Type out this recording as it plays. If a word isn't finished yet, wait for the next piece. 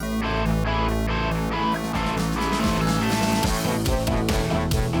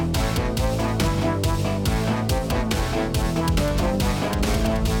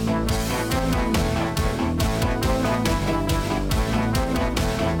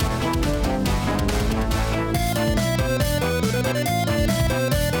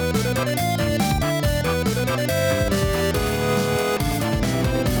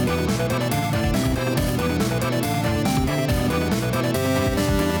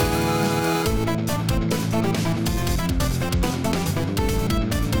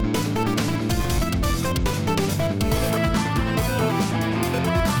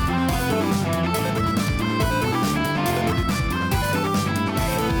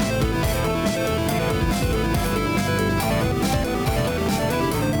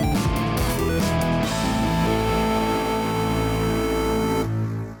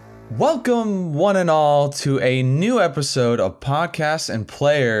Welcome, one and all, to a new episode of Podcasts and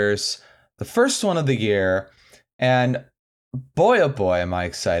Players, the first one of the year. And boy, oh boy, am I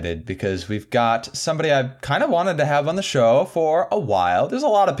excited because we've got somebody I kind of wanted to have on the show for a while. There's a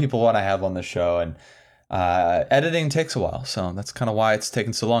lot of people I want to have on the show, and editing takes a while, so that's kind of why it's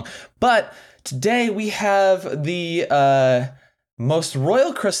taken so long. But today we have the most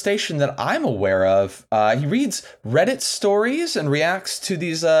royal crustacean that I'm aware of. He reads Reddit stories and reacts to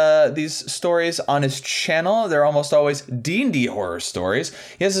these stories on his channel. They're almost always D&D horror stories.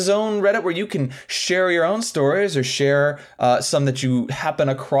 He has his own Reddit where you can share your own stories or share some that you happen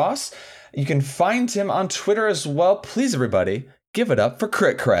across. You can find him on Twitter as well. Please, everybody, give it up for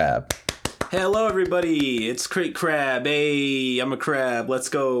CritCrab. Hello, everybody. It's CritCrab. Hey, I'm a crab. Let's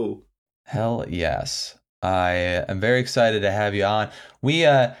go. Hell yes. I am very excited to have you on. We,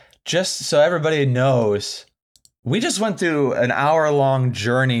 just so everybody knows, we just went through an hour-long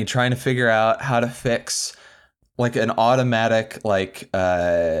journey trying to figure out how to fix like an automatic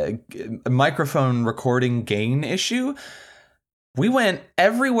microphone recording gain issue. We went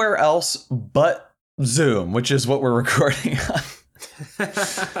everywhere else but Zoom, which is what we're recording on.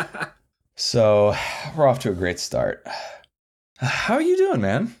 So we're off to a great start. How are you doing,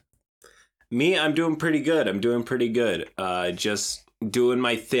 man? Me, I'm doing pretty good. Just doing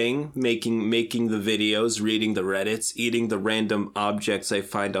my thing, making the videos, reading the Reddits, eating the random objects I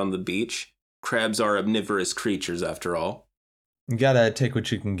find on the beach. Crabs are omnivorous creatures, after all. You gotta take what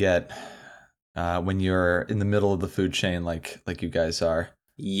you can get when you're in the middle of the food chain, like you guys are.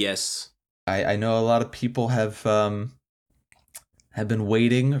 Yes. I know a lot of people have been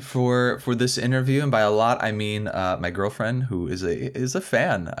waiting for this interview, and by a lot I mean my girlfriend, who is a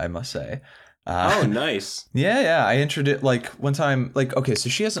fan, I must say. Oh, nice. Yeah. I introduced one time, okay, so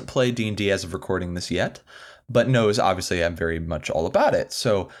she hasn't played D&D as of recording this yet, but knows obviously I'm very much all about it.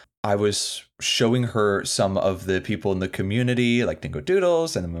 So I was showing her some of the people in the community, like Dingo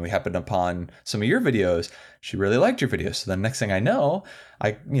Doodles, and then when we happened upon some of your videos, she really liked your videos. So the next thing I know,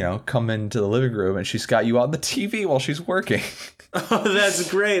 I come into the living room and she's got you on the TV while she's working. Oh, that's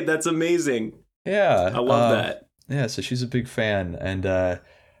great. That's amazing. Yeah. I love that. Yeah, so she's a big fan, and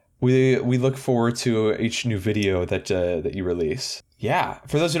we look forward to each new video that you release. Yeah,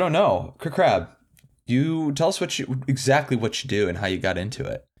 for those who don't know, CritCrab, you tell us exactly what you do and how you got into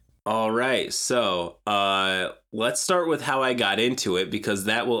it. All right, so let's start with how I got into it, because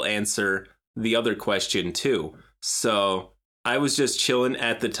that will answer the other question too. So I was just chilling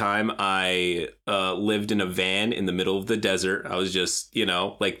at the time. I lived in a van in the middle of the desert. I was just,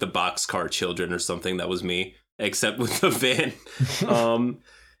 like the Boxcar Children or something. That was me, except with the van.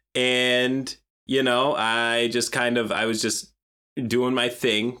 And, I was just doing my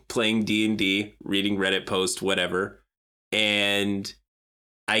thing, playing D&D, reading Reddit posts, whatever. And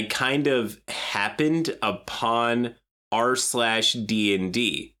I kind of happened upon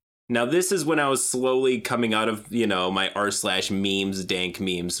r/D&D. Now, this is when I was slowly coming out of, my r/memes, dank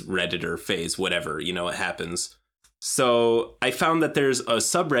memes, Redditor phase, whatever, it happens. So I found that there's a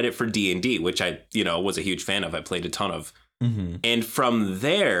subreddit for D&D, which I, was a huge fan of. I played a ton of. Mm-hmm. And from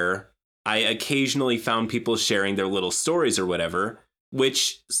there, I occasionally found people sharing their little stories or whatever,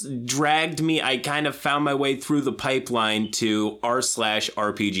 which dragged me. I kind of found my way through the pipeline to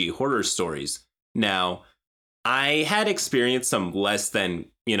r/RPG horror stories. Now, I had experienced some less than,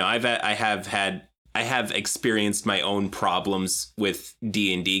 I have experienced my own problems with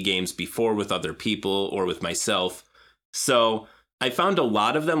D&D games before with other people or with myself. So I found a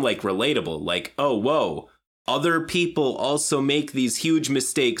lot of them relatable, oh, whoa, other people also make these huge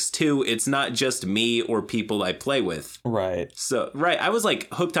mistakes too. It's not just me or people I play with. Right. So, right. I was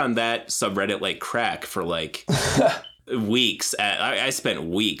hooked on that subreddit like crack for weeks. I spent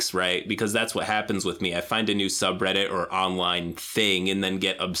weeks, right? Because that's what happens with me. I find a new subreddit or online thing and then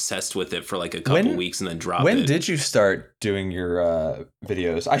get obsessed with it for a couple weeks and then drop it. When did you start doing your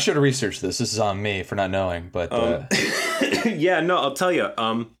videos? I should have researched this. This is on me for not knowing, but yeah, no, I'll tell you.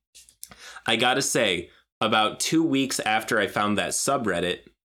 I gotta say, about 2 weeks after I found that subreddit,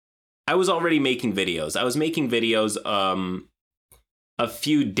 I was already making videos. I was making videos a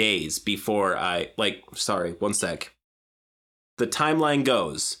few days before sorry, one sec. The timeline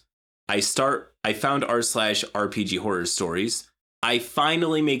goes, I found r/RPG horror stories. I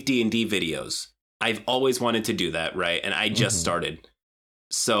finally make D&D videos. I've always wanted to do that, right? And I just started.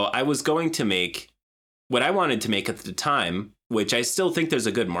 So I was going to make what I wanted to make at the time, which I still think there's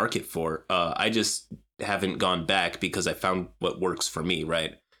a good market for. I just haven't gone back because I found what works for me,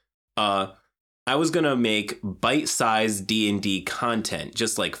 right? I was going to make bite-sized D&D content,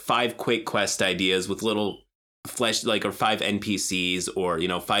 just 5 quick quest ideas with little flesh like or 5 NPCs or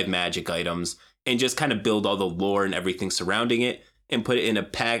 5 magic items and just kind of build all the lore and everything surrounding it and put it in a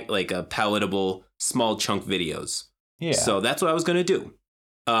palatable small chunk videos. Yeah. So that's what I was going to do.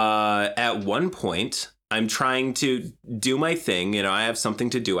 At one point, I'm trying to do my thing. I have something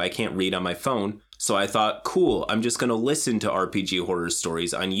to do. I can't read on my phone. So I thought, cool, I'm just going to listen to RPG horror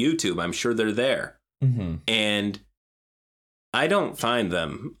stories on YouTube. I'm sure they're there. Mm-hmm. And I don't find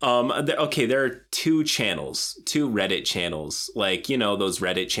them. Okay, there are 2 Reddit channels. Like, those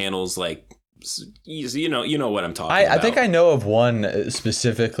Reddit channels, like, you know what I'm talking about. I think I know of one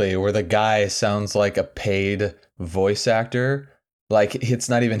specifically where the guy sounds like a paid voice actor. Like, it's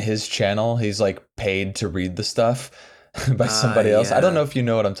not even his channel. He's like paid to read the stuff by somebody else. Yeah. I don't know if you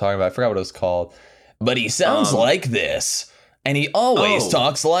know what I'm talking about. I forgot what it was called. But he sounds like this. And he always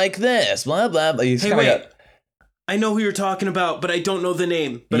talks like this. Blah, blah, blah. He's wait. I know who you're talking about, but I don't know the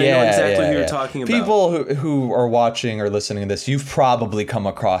name. But I know exactly who you're talking about. People who are watching or listening to this, you've probably come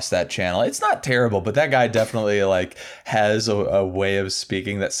across that channel. It's not terrible, but that guy definitely like has a way of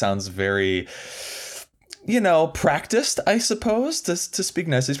speaking that sounds very, practiced, I suppose, to speak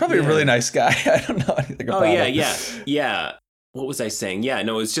nice. He's probably a really nice guy. I don't know anything about him. Yeah. What was I saying? Yeah,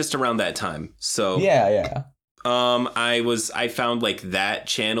 no, it's just around that time. So yeah. I found like that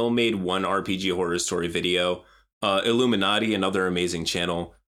channel made one RPG horror story video. Illuminati, another amazing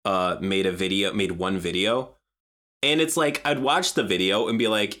channel, made one video. And it's like, I'd watch the video and be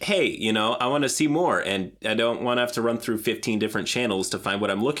like, hey, I want to see more. And I don't want to have to run through 15 different channels to find what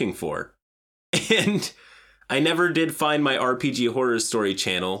I'm looking for. And I never did find my RPG horror story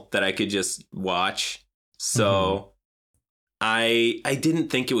channel that I could just watch. So I didn't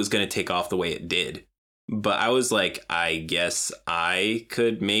think it was going to take off the way it did. But I was like, I guess I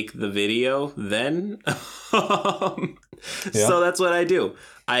could make the video then. So that's what I do.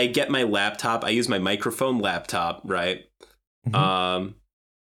 I get my laptop. I use my microphone laptop, right? Mm-hmm.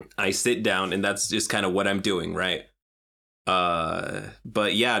 I sit down and that's just kind of what I'm doing, right?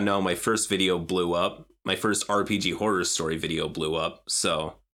 But yeah, no, my first video blew up. My first RPG horror story video blew up.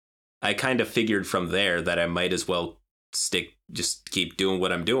 So I kind of figured from there that I might as well just keep doing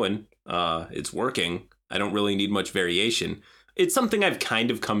what I'm doing. It's working. I don't really need much variation. It's something I've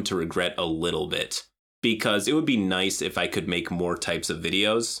kind of come to regret a little bit because it would be nice if I could make more types of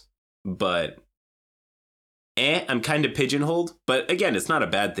videos, but I'm kind of pigeonholed. But again, it's not a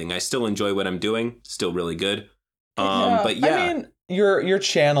bad thing. I still enjoy what I'm doing. Still really good. But yeah. I mean, your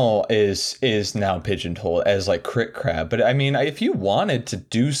channel is now pigeonholed as like CritCrab, but I mean, if you wanted to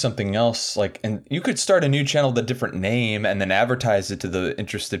do something else, like, and you could start a new channel with a different name and then advertise it to the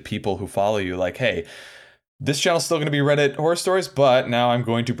interested people who follow you, like, hey, this channel's still going to be Reddit horror stories, but now I'm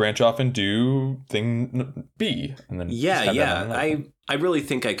going to branch off and do thing B. And then I really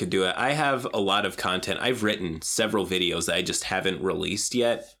think I could do it. I have a lot of content. I've written several videos that I just haven't released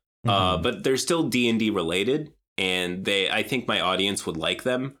yet, but they're still D&D related. And I think my audience would like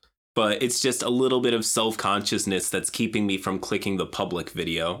them, but it's just a little bit of self-consciousness that's keeping me from clicking the public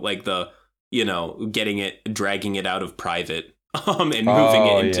video, like the, dragging it out of private, and moving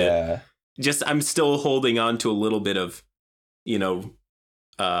it into just, I'm still holding on to a little bit of,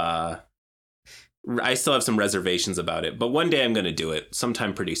 I still have some reservations about it, but one day I'm going to do it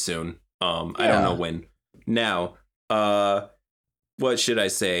sometime pretty soon. I don't know when. Now, what should I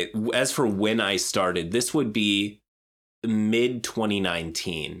say? As for when I started, this would be mid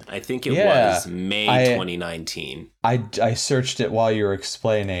 2019. I think it was May 2019. I searched it while you were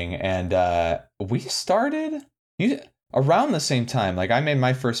explaining, and we started around the same time. Like, I made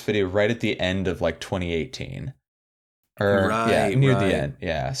my first video right at the end of like 2018, near the end.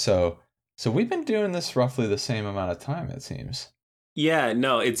 Yeah, so we've been doing this roughly the same amount of time, it seems. Yeah,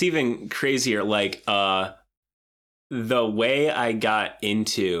 no, it's even crazier. Like, the way I got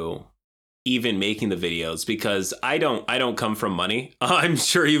into even making the videos, because I don't come from money. I'm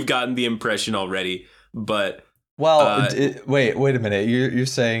sure you've gotten the impression already, but wait a minute. You're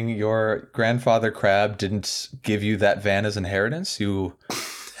saying your grandfather Crab didn't give you that van as inheritance? You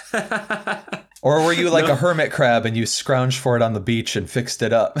or were you like a hermit crab and you scrounged for it on the beach and fixed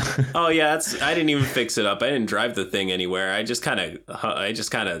it up? Oh yeah, I didn't even fix it up. I didn't drive the thing anywhere. I just kind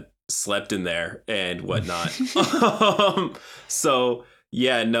of slept in there and whatnot. So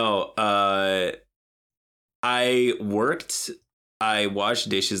yeah, no, I washed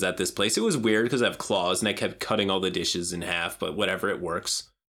dishes at this place. It was weird because I have claws and I kept cutting all the dishes in half, but whatever, it works.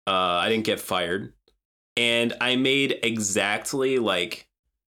 I didn't get fired. And I made exactly like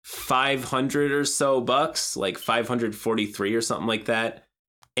 500 or so bucks, like 543 or something like that.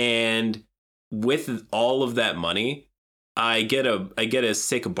 And with all of that money, I get a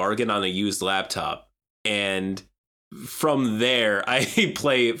sick bargain on a used laptop. And from there, I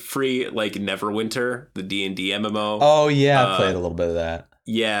play free like Neverwinter, the D&D MMO. Oh yeah, I played a little bit of that.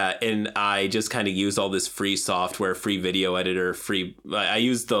 Yeah, and I just kind of use all this free software, free video editor, I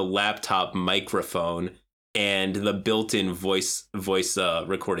use the laptop microphone and the built-in voice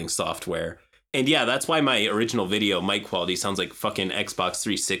recording software. And yeah, that's why my original video mic quality sounds like fucking Xbox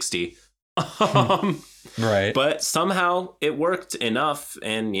 360. Right. But somehow it worked enough,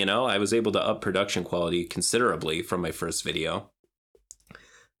 and I was able to up production quality considerably from my first video.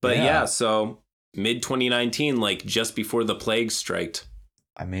 But yeah, so mid 2019, like just before the plague striked.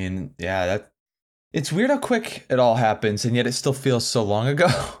 I mean, yeah, it's weird how quick it all happens, and yet it still feels so long ago.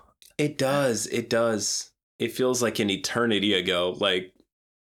 It does. It feels like an eternity ago. Like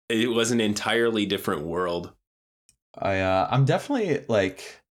it was an entirely different world. I'm definitely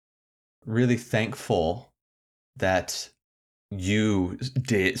like really thankful that you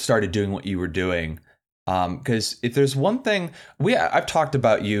started doing what you were doing. Because if there's one thing I've talked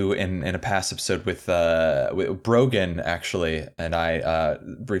about you in a past episode with Brogan actually, and I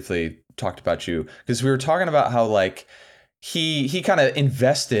briefly talked about you because we were talking about how like he kind of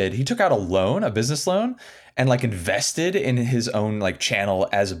invested. He took out a business loan, and like invested in his own like channel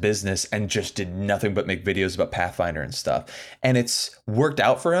as a business and just did nothing but make videos about Pathfinder and stuff. And it's worked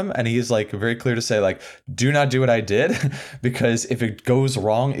out for him. And he's like very clear to say like, do not do what I did because if it goes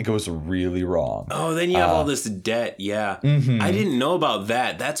wrong, it goes really wrong. Oh, then you have all this debt. Yeah. Mm-hmm. I didn't know about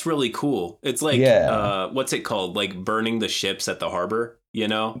that. That's really cool. It's like, what's it called? Like burning the ships at the harbor,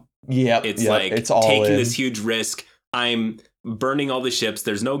 Yeah. It's like it's all taking this huge risk. I'm burning all the ships.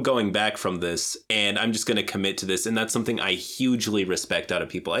 There's no going back from this. And I'm just going to commit to this. And that's something I hugely respect out of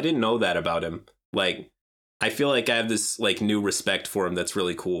people. I didn't know that about him. Like, I feel like I have this like new respect for him. That's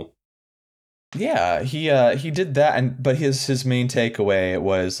really cool. Yeah, he did that. But his main takeaway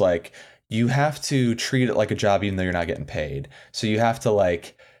was like, you have to treat it like a job, even though you're not getting paid. So you have to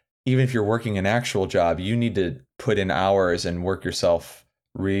like, even if you're working an actual job, you need to put in hours and work yourself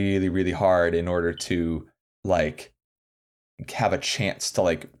really, really hard in order to like have a chance to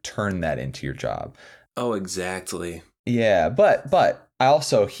like turn that into your job. Oh, exactly. Yeah, but I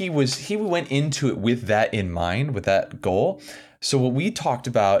also he went into it with that in mind, with that goal. So what we talked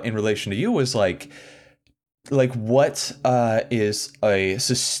about in relation to you was like what is a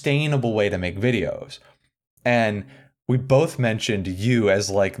sustainable way to make videos, and we both mentioned you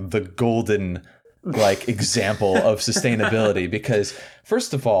as like the golden like example of sustainability because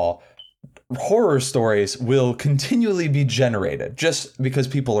first of all, horror stories will continually be generated just because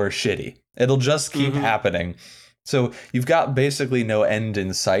people are shitty. It'll just keep happening. So you've got basically no end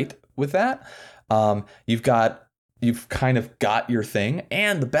in sight with that. You've kind of got your thing.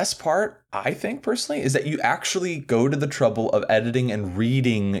 And the best part, I think personally, is that you actually go to the trouble of editing and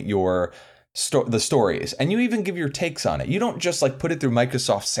reading the stories. And you even give your takes on it. You don't just like put it through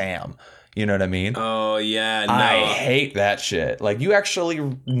Microsoft Sam. You know what I mean? Oh, yeah. No. I hate that shit. Like, you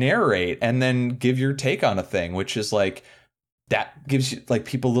actually narrate and then give your take on a thing, which is like, that gives you like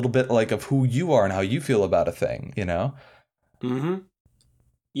people a little bit like of who you are and how you feel about a thing, Mm-hmm.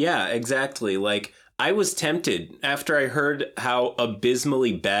 Yeah, exactly. Like, I was tempted after I heard how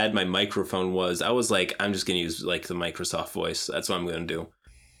abysmally bad my microphone was. I was like, I'm just going to use like the Microsoft voice. That's what I'm going to do.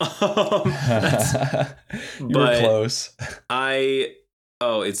 You were close.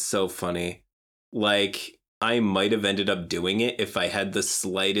 Oh, it's so funny. Like, I might have ended up doing it if I had the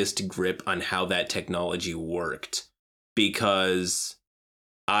slightest grip on how that technology worked. Because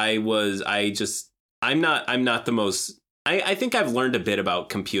I'm not the most, I think I've learned a bit about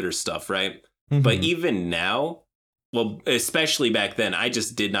computer stuff, right? Mm-hmm. But even now, well, especially back then, I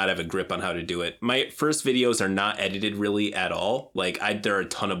just did not have a grip on how to do it. My first videos are not edited really at all. Like, there are a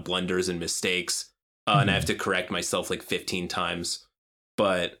ton of blunders and mistakes, and I have to correct myself like 15 times.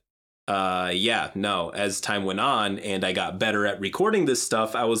 But as time went on and I got better at recording this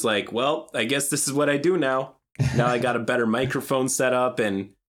stuff, I was like, well, I guess this is what I do now. Now I got a better microphone set up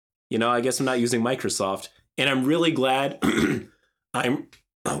and, I guess I'm not using Microsoft. And I'm really glad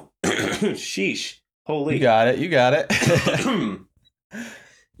sheesh. Holy. You got it.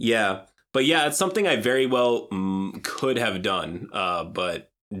 Yeah. But yeah, it's something I very well could have done,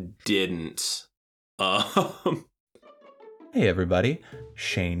 but didn't. Hey everybody,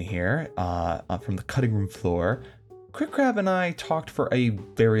 Shane here from the cutting room floor. CritCrab and I talked for a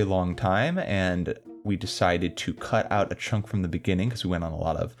very long time, and we decided to cut out a chunk from the beginning because we went on a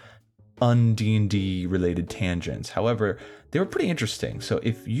lot of un-D&D related tangents. However, they were pretty interesting, so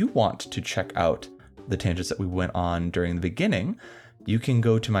if you want to check out the tangents that we went on during the beginning, you can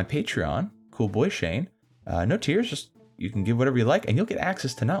go to my Patreon, Cool Boy Shane. No tears, just you can give whatever you like, and you'll get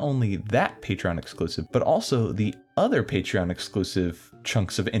access to not only that Patreon exclusive, but also the other Patreon exclusive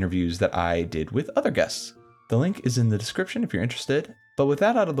chunks of interviews that I did with other guests. The link is in the description if you're interested. But with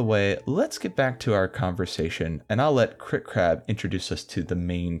that out of the way, let's get back to our conversation, and I'll let CritCrab introduce us to the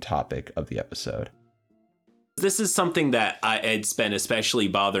main topic of the episode. This is something that it's been especially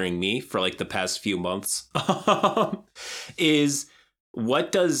bothering me for like the past few months. Is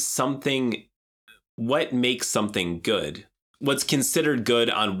what makes something good? What's considered good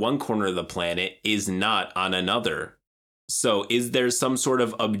on one corner of the planet is not on another. So is there some sort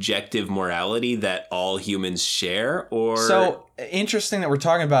of objective morality that all humans share? Or so interesting that we're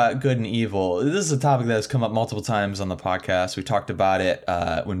talking about good and evil. This is a topic that has come up multiple times on the podcast. We talked about it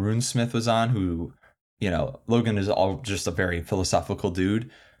when RuneSmith was on, who, Logan is all just a very philosophical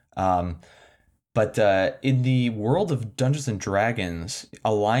dude. But in the world of Dungeons and Dragons,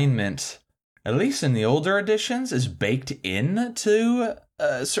 alignment, at least in the older editions, is baked into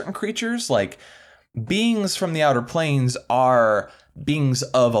certain creatures. Like, beings from the outer planes are beings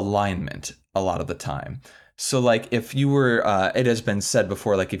of alignment a lot of the time. So, like, if you were, it has been said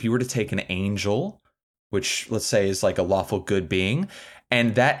before, like, if you were to take an angel, which let's say is like a lawful good being,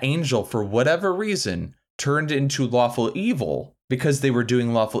 and that angel, for whatever reason, turned into lawful evil because they were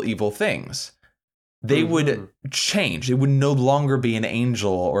doing lawful evil things, they would change. It would no longer be an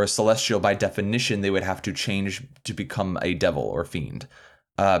angel or a celestial by definition. They would have to change to become a devil or fiend.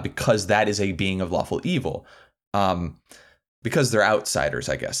 Because that is a being of lawful evil. Because they're outsiders,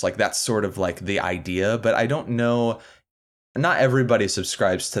 I guess. Like, that's sort of like the idea, but I don't know. Not everybody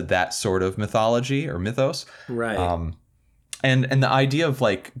subscribes to that sort of mythology or mythos. Right. And the idea of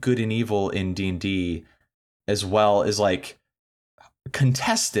like good and evil in D&D as well is like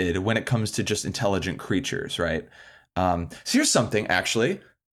contested when it comes to just intelligent creatures, right? So here's something, actually.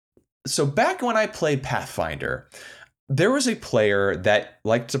 So back when I played Pathfinder, there was a player that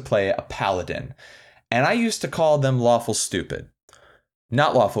liked to play a paladin, and I used to call them lawful stupid,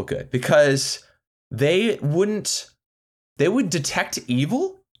 not lawful good, because they would detect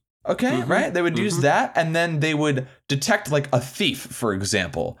evil, okay, right? They would use that, and then they would detect, like, a thief, for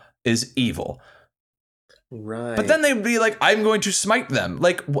example, is evil. Right. But then they'd be like, I'm going to smite them.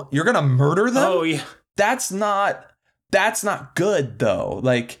 Like, what, you're going to murder them? Oh, yeah. That's not good, though.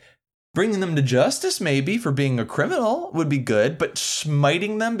 Like, bringing them to justice, maybe, for being a criminal would be good, but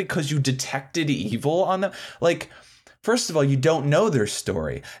smiting them because you detected evil on them? Like, first of all, you don't know their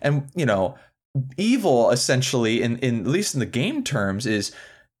story. And, evil, essentially, in at least in the game terms, is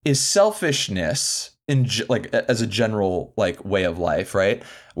selfishness, as a general, like, way of life, right?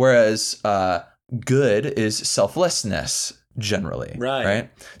 Whereas good is selflessness, generally. Right?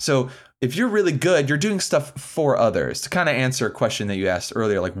 So if you're really good, you're doing stuff for others. To kind of answer a question that you asked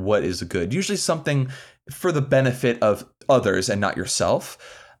earlier, like, what is good? Usually something for the benefit of others and not yourself.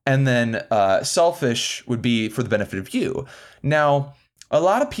 And then selfish would be for the benefit of you. Now, a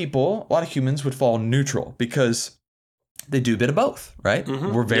lot of humans would fall neutral because they do a bit of both, right?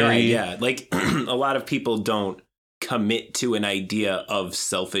 We're very... Yeah. Like, a lot of people don't commit to an idea of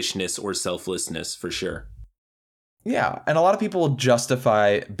selfishness or selflessness, for sure. Yeah, and a lot of people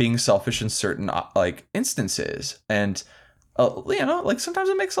justify being selfish in certain like instances, and like sometimes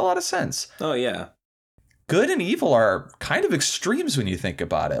it makes a lot of sense. Oh yeah, good and evil are kind of extremes when you think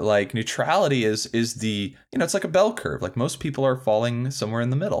about it. Like, neutrality is the it's like a bell curve. Like, most people are falling somewhere in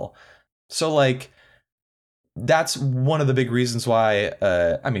the middle. So like, that's one of the big reasons why.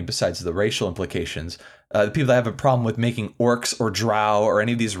 Besides the racial implications, the people that have a problem with making orcs or drow or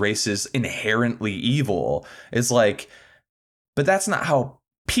any of these races inherently evil is like, but that's not how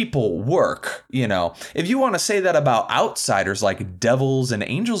people work. If you want to say that about outsiders like devils and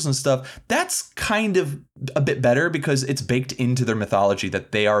angels and stuff, that's kind of a bit better because it's baked into their mythology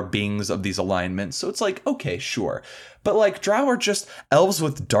that they are beings of these alignments. So it's like, okay, sure. But like, drow are just elves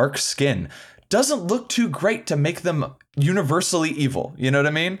with dark skin. Doesn't look too great to make them universally evil. You know what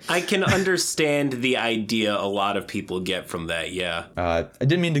I mean? I can understand the idea a lot of people get from that, yeah. I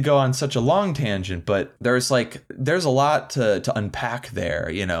didn't mean to go on such a long tangent, but there's a lot to unpack there,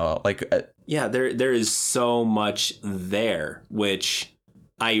 Yeah, there is so much there, which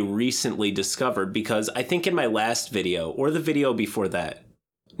I recently discovered because I think in my last video, or the video before that,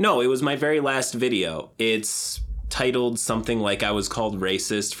 no, it was my very last video, it's titled something like I was called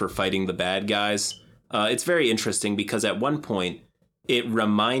racist for fighting the bad guys. It's very interesting because at one point it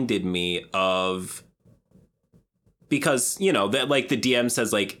reminded me of, because, that like the DM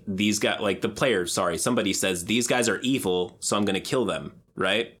says like these guys, like the player, somebody says these guys are evil, so I'm going to kill them.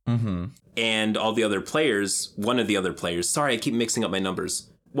 Right. And all the other players, one of the other players, sorry, I keep mixing up my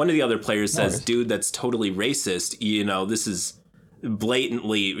numbers. one of the other players says, Nice. dude, that's totally racist. You know, this is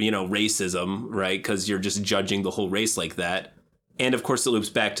blatantly, you know, racism, right? Because you're just judging the whole race like that. And of course, it loops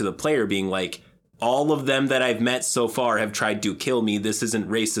back to the player being like, all of them that I've met so far have tried to kill me. This isn't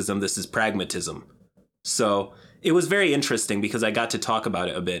racism. This is pragmatism. So it was very interesting because I got to talk about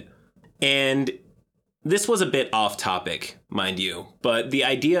it a bit. And this was a bit off topic, mind you, but the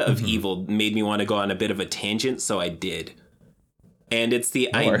idea of evil made me want to go on a bit of a tangent, so I did. And it's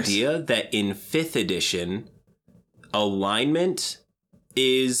the idea that in 5th edition, alignment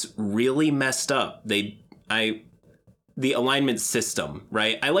is really messed up. The alignment system,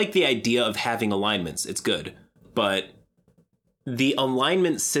 right? I like the idea of having alignments. It's good. But the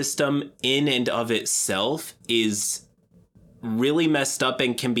alignment system in and of itself is really messed up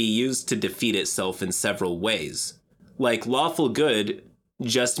and can be used to defeat itself in several ways. Like, lawful good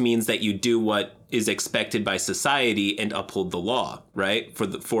just means that you do what is expected by society and uphold the law, right?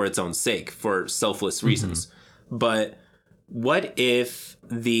 For its own sake, for selfless reasons. But what if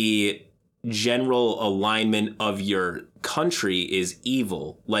the general alignment of your country is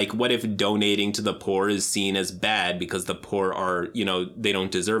evil? Like, what if donating to the poor is seen as bad because the poor are, you know, they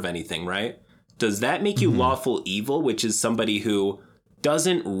don't deserve anything, right? Does that make you lawful evil, which is somebody who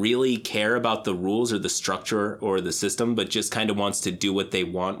doesn't really care about the rules or the structure or the system, but just kind of wants to do what they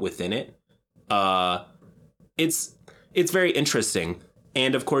want within it? It's very interesting.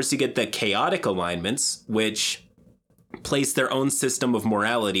 And of course, you get the chaotic alignments, which place their own system of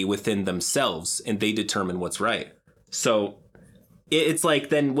morality within themselves, and they determine what's right. So it's like,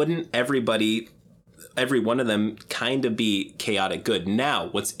 then wouldn't every one of them kind of be chaotic good? Now,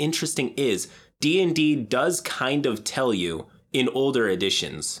 what's interesting is D&D does kind of tell you in older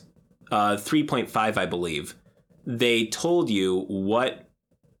editions, 3.5, I believe, they told you what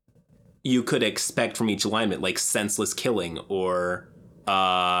you could expect from each alignment, like senseless killing or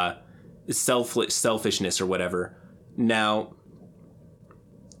selfishness or whatever. Now,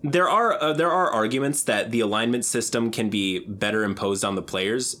 there are arguments that the alignment system can be better imposed on the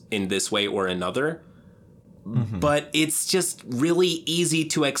players in this way or another. But it's just really easy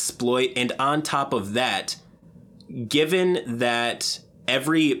to exploit. And on top of that, given that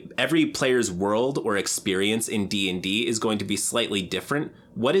every player's world or experience in D&D is going to be slightly different,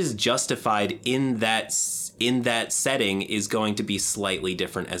 what is justified in that setting is going to be slightly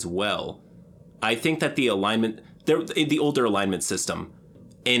different as well. I think that the older alignment system,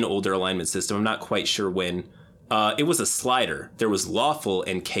 I'm not quite sure when, it was a slider. There was lawful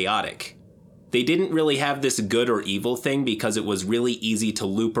and chaotic. They didn't really have this good or evil thing because it was really easy to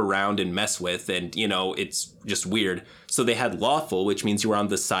loop around and mess with, and, you know, it's just weird. So they had lawful, which means you were on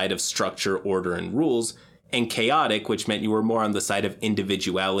the side of structure, order, and rules, and chaotic, which meant you were more on the side of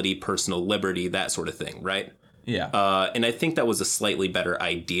individuality, personal liberty, that sort of thing, right? Yeah. And I think that was a slightly better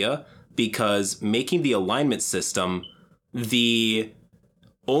idea, because making the alignment system the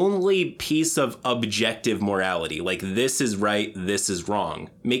only piece of objective morality, like this is right, this is wrong,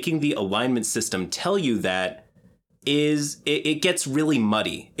 making the alignment system tell you that it gets really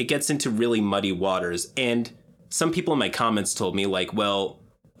muddy. It gets into really muddy waters. And some people in my comments told me, like, well,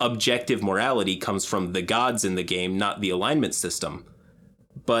 objective morality comes from the gods in the game, not the alignment system.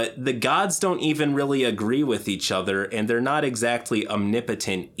 But the gods don't even really agree with each other, and they're not exactly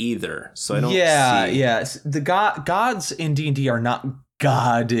omnipotent either. So I don't see... Yeah. The gods in D&D are not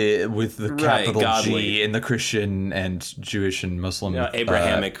God with the capital G in the Christian and Jewish and Muslim...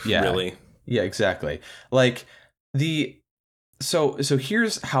 Abrahamic, really. Yeah, exactly. Like, So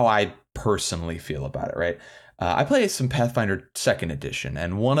here's how I personally feel about it, right? I play some Pathfinder 2nd edition,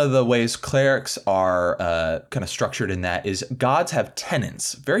 and one of the ways clerics are kind of structured in that is gods have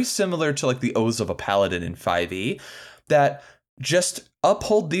tenets, very similar to like the oaths of a paladin in 5e, that just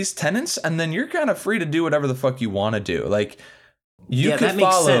uphold these tenets, and then you're kind of free to do whatever the fuck you want to do. Like, you could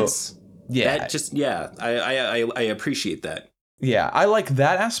follow... That makes sense. Yeah. I appreciate that. Yeah, I like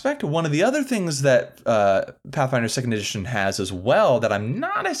that aspect. One of the other things that Pathfinder 2nd Edition has as well that I'm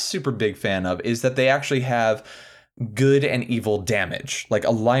not a super big fan of is that they actually have good and evil damage. Like,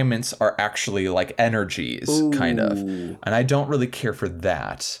 alignments are actually like energies, kind of. And I don't really care for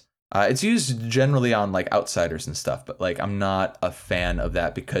that. It's used generally on like outsiders and stuff, but like I'm not a fan of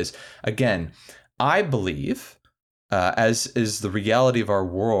that because, again, I believe, as is the reality of our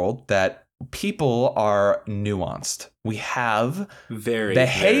world, that people are nuanced. We have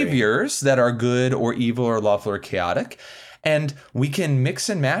behaviors that are good or evil or lawful or chaotic, and we can mix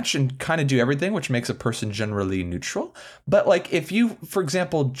and match and kind of do everything, which makes a person generally neutral. But like if you, for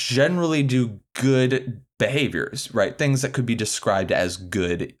example, generally do good behaviors, right, things that could be described as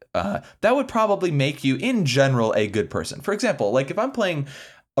good, that would probably make you in general a good person. For example, like if I'm playing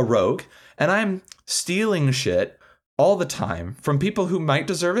a rogue and I'm stealing shit all the time from people who might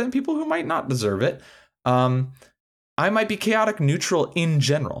deserve it and people who might not deserve it, I might be chaotic neutral in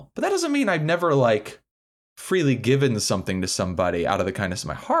general. But that doesn't mean I've never like freely given something to somebody out of the kindness of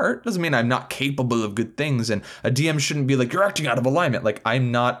my heart. Doesn't mean I'm not capable of good things, and a DM shouldn't be like, you're acting out of alignment. Like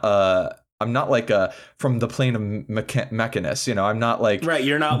I'm not like a from the plane of Mechanus, you know. I'm not like right.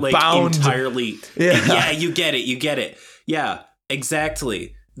 You're not like bound. Entirely. Yeah, you get it. Yeah,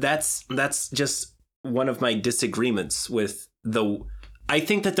 exactly. That's just one of my disagreements with I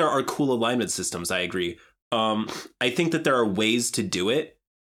think that there are cool alignment systems. I agree. I think that there are ways to do it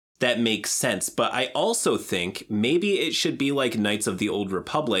that makes sense. But I also think maybe it should be like Knights of the Old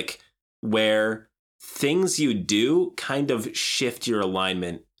Republic, where things you do kind of shift your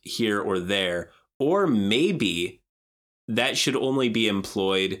alignment here or there. Or maybe that should only be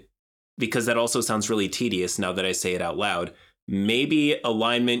employed, because that also sounds really tedious now that I say it out loud. Maybe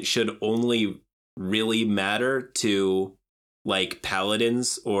alignment should only really matter to like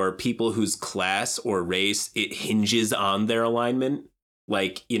paladins or people whose class or race it hinges on their alignment.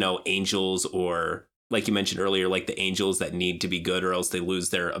 Like, you know, angels, or like you mentioned earlier, like the angels that need to be good or else they lose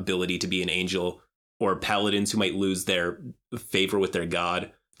their ability to be an angel, or paladins who might lose their favor with their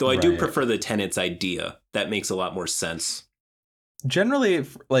god. Though I do prefer the tenets idea. That makes a lot more sense. Generally,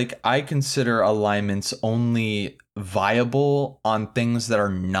 like I consider alignments only viable on things that are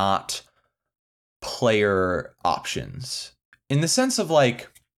not player options. In the sense of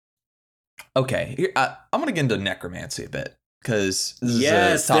like, okay, I'm going to get into necromancy a bit. Because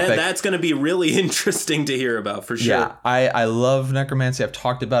yes, that's going to be really interesting to hear about for sure. Yeah, I love necromancy. I've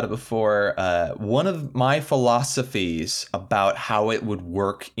talked about it before. One of my philosophies about how it would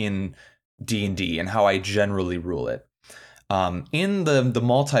work in D&D and how I generally rule it. In the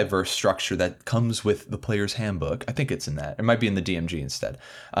multiverse structure that comes with the player's handbook, I think it's in that. It might be in the DMG instead.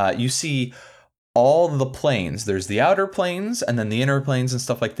 You see all the planes. There's the outer planes and then the inner planes and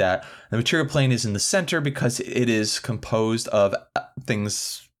stuff like that. The material plane is in the center because it is composed of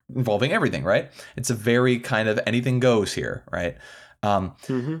things involving everything, right? It's a very kind of anything goes here, right?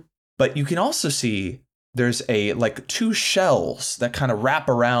 But you can also see there's like two shells that kind of wrap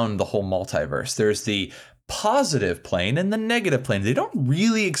around the whole multiverse. There's the positive plane and the negative plane. They don't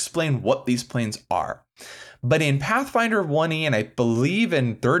really explain what these planes are. But in Pathfinder 1E, and I believe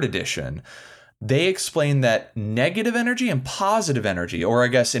in 3rd edition, they explain that negative energy and positive energy, or I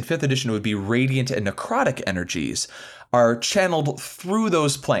guess in 5th edition it would be radiant and necrotic energies, are channeled through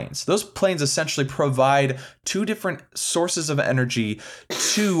those planes. Those planes essentially provide two different sources of energy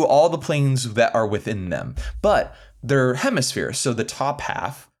to all the planes that are within them. But they're hemispheres, so the top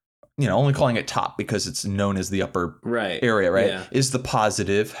half, you know, only calling it top because it's known as the upper area, right, yeah, is the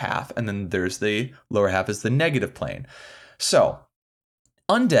positive half, and then there's the lower half is the negative plane. So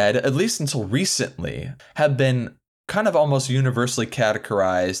undead, at least until recently, have been kind of almost universally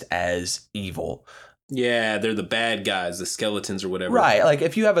categorized as evil. Yeah, they're the bad guys, the skeletons or whatever. Right, like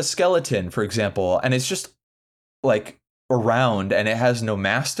if you have a skeleton, for example, and it's just like around and it has no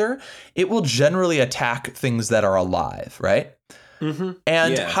master, it will generally attack things that are alive, right? Mm-hmm.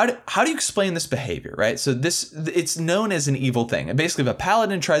 And yeah, how do you explain this behavior, right? So it's known as an evil thing. And basically, if a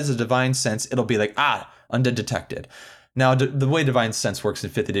paladin tries a divine sense, it'll be like, undead detected. Now, the way Divine Sense works in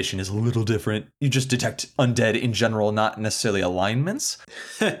 5th edition is a little different. You just detect undead in general, not necessarily alignments.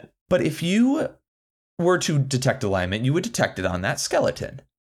 But if you were to detect alignment, you would detect it on that skeleton.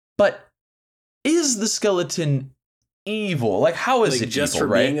 But is the skeleton evil? Like, how is it just evil,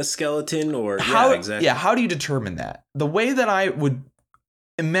 for right? Being a skeleton, or how, yeah, exactly. Yeah, how do you determine that? The way that I would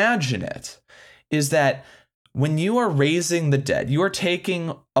imagine it is that when you are raising the dead, you are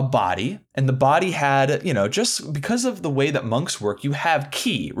taking a body, and the body had, you know, just because of the way that monks work, you have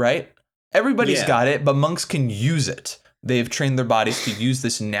ki, right? Everybody's got it, but monks can use it. They've trained their bodies to use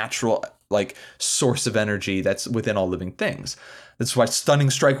this natural, like, source of energy that's within all living things. That's why Stunning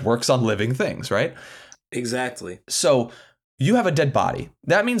Strike works on living things, right? Exactly. So you have a dead body.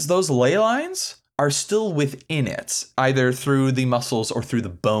 That means those ley lines are still within it, either through the muscles or through the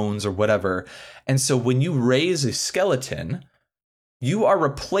bones or whatever. And so when you raise a skeleton, you are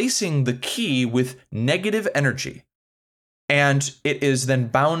replacing the ki with negative energy. And it is then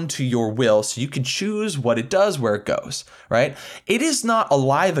bound to your will, so you can choose what it does, where it goes, right? It is not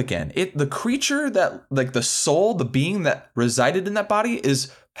alive again. The creature that, like the soul, the being that resided in that body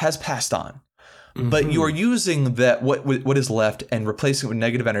has passed on. Mm-hmm. But you are using that what is left and replacing it with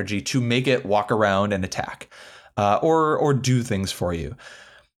negative energy to make it walk around and attack, or do things for you.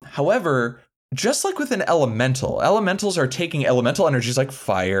 However, just like with an elemental, elementals are taking elemental energies like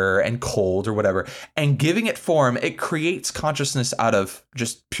fire and cold or whatever and giving it form. It creates consciousness out of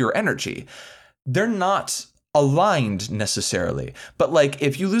just pure energy. They're not aligned necessarily, but like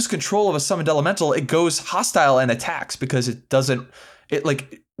if you lose control of a summoned elemental, it goes hostile and attacks because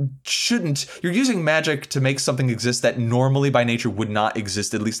you're using magic to make something exist that normally by nature would not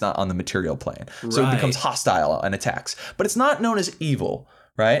exist, at least not on the material plane. So it becomes hostile and attacks, but it's not known as evil,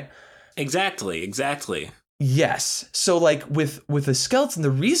 right? Exactly. Yes. So like with a skeleton,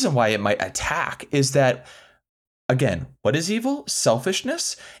 the reason why it might attack is that, again, what is evil?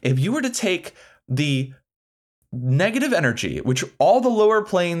 Selfishness. If you were to take the negative energy, which all the lower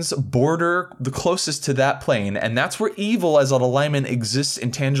planes border the closest to that plane, and that's where evil as an alignment exists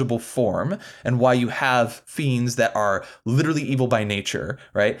in tangible form, and why you have fiends that are literally evil by nature,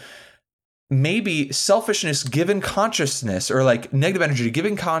 right? Maybe selfishness given consciousness, or like negative energy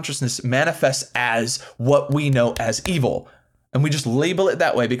given consciousness, manifests as what we know as evil. And we just label it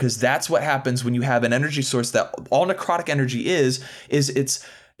that way because that's what happens when you have an energy source that all necrotic energy is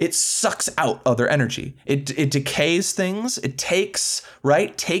it sucks out other energy. It decays things. It takes,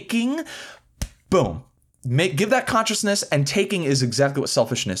 right? Taking, boom. Give that consciousness, and taking is exactly what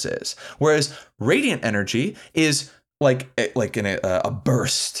selfishness is. Whereas radiant energy is like in a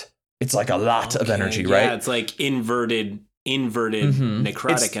burst. It's like a lot of energy, right? Yeah, it's like inverted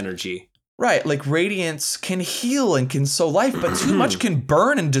necrotic energy. Right, like radiance can heal and can sow life, but too much can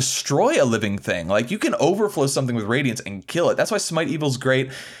burn and destroy a living thing. Like you can overflow something with radiance and kill it. That's why Smite Evil's great.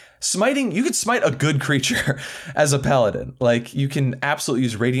 You could smite a good creature as a paladin. Like you can absolutely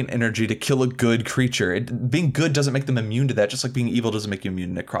use radiant energy to kill a good creature. Being good doesn't make them immune to that, just like being evil doesn't make you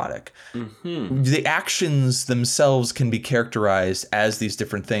immune to necrotic. Mm-hmm. The actions themselves can be characterized as these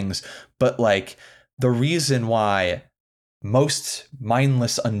different things, but like the reason why most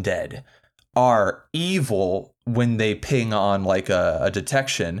mindless undead are evil when they ping on like a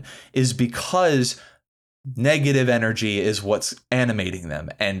detection is because negative energy is what's animating them,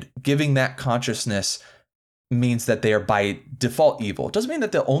 and giving that consciousness means that they are by default evil. It doesn't mean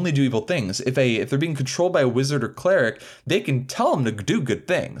that they'll only do evil things. If they're being controlled by a wizard or cleric, they can tell them to do good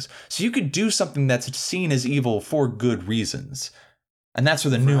things. So you could do something that's seen as evil for good reasons. And that's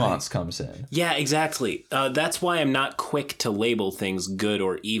where the nuance comes in. Yeah, exactly. That's why I'm not quick to label things good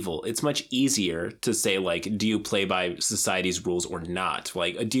or evil. It's much easier to say, like, do you play by society's rules or not?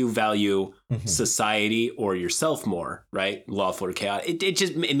 Like, do you value society or yourself more, right? Lawful or chaotic.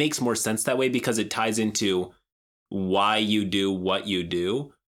 It makes more sense that way because it ties into why you do what you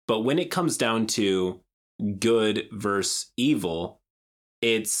do. But when it comes down to good versus evil,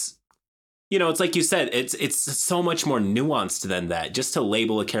 it's like you said, it's so much more nuanced than that. Just to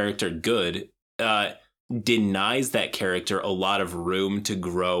label a character good denies that character a lot of room to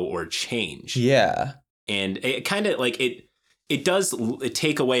grow or change. Yeah. And it kind of like it does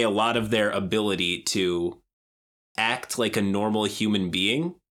take away a lot of their ability to act like a normal human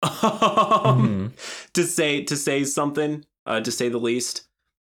being. To say something, to say the least.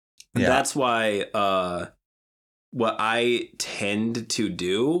 Yeah. That's why what I tend to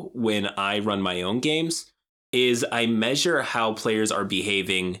do when I run my own games is I measure how players are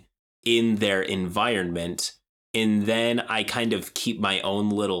behaving in their environment, and then I kind of keep my own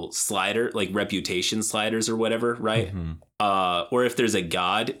little slider, like reputation sliders or whatever, right? Or if there's a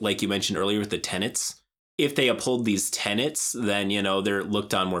god, like you mentioned earlier with the tenets, if they uphold these tenets, then, they're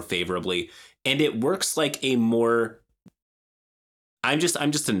looked on more favorably. And it works like a more... I'm just a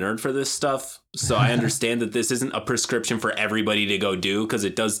nerd for this stuff, so I understand that this isn't a prescription for everybody to go do because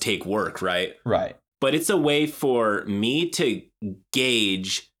it does take work, right? Right. But it's a way for me to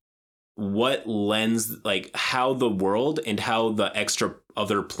gauge what lens, like how the world and how the extra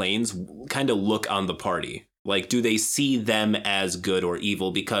other planes kind of look on the party. Like, do they see them as good or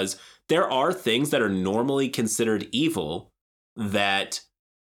evil? Because there are things that are normally considered evil that,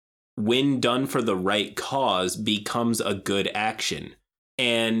 when done for the right cause, becomes a good action.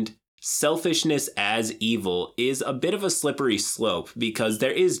 And selfishness as evil is a bit of a slippery slope because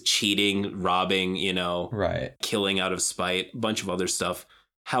there is cheating, robbing, right, killing out of spite, a bunch of other stuff.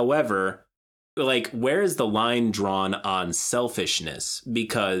 However, like, where is the line drawn on selfishness?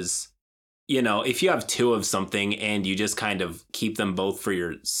 Because, if you have two of something and you just kind of keep them both for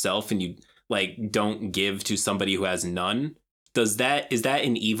yourself and you like don't give to somebody who has none, is that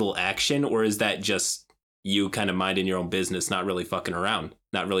an evil action, or is that just you kind of minding your own business, not really fucking around,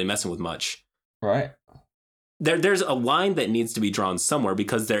 not really messing with much? Right. There's a line that needs to be drawn somewhere,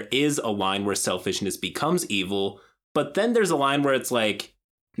 because there is a line where selfishness becomes evil, but then there's a line where it's like,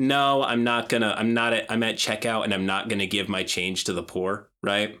 no, I'm at checkout and I'm not gonna give my change to the poor,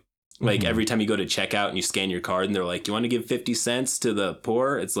 right? Like Mhm. every time you go to checkout and you scan your card and they're like, you want to give 50 cents to the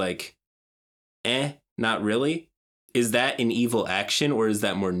poor? It's like, not really. Is that an evil action or is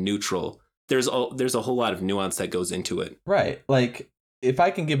that more neutral? There's a whole lot of nuance that goes into it. Right. Like, if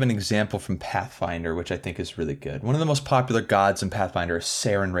I can give an example from Pathfinder, which I think is really good. One of the most popular gods in Pathfinder is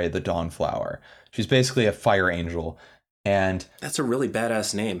Sarenrae the Dawnflower. She's basically a fire angel. And That's a really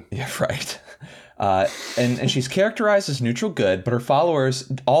badass name. yeah, right. And she's characterized as neutral good, but her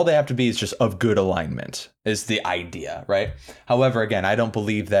followers, all they have to be is just of good alignment, is the idea, right? However, again, I don't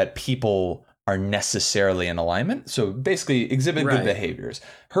believe that people are necessarily in alignment. So basically, exhibit good behaviors.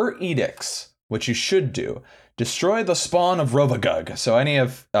 Her edicts, which you should do, destroy the spawn of Rovagug. So any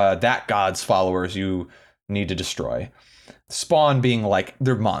of that god's followers you need to destroy. Spawn being like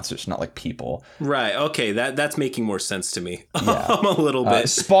they're monsters, not like people. Right. Okay. That's making more sense to me. Yeah. A little bit.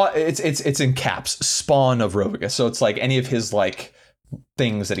 Spawn. It's in caps. Spawn of Rovagug. So it's like any of his like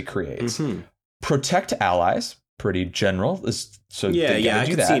things that he creates. Mm-hmm. Protect allies. Pretty general. So yeah. I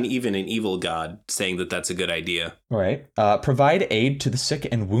could that. see even an evil god saying that that's a good idea. Right. Provide aid to the sick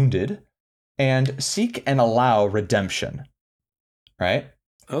and wounded, and seek and allow redemption. Right.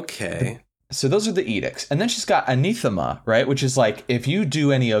 Okay. So those are the edicts. And then she's got anathema, right? Which is like, if you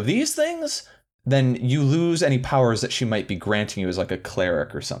do any of these things, then you lose any powers that she might be granting you as like a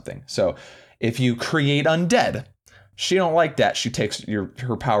cleric or something. So if you create undead, she don't like that. She takes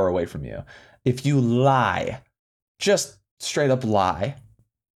her power away from you. If you lie, just straight up lie,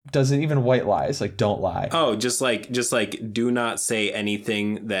 doesn't even white lies, like don't lie. Oh, just like do not say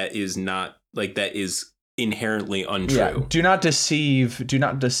anything that is not like that is inherently untrue. Yeah, do not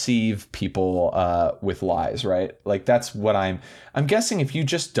deceive people with lies, right? Like that's what I'm guessing. If you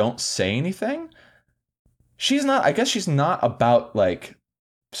just don't say anything, I guess she's not about like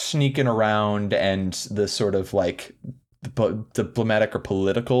sneaking around and the sort of like diplomatic or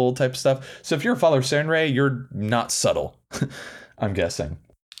political type stuff. So if you're a follower of Sarenrae, you're not subtle. I'm guessing.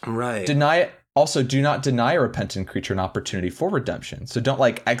 Right. Do not deny a repentant creature an opportunity for redemption. So don't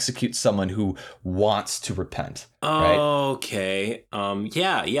like execute someone who wants to repent. Right? Okay.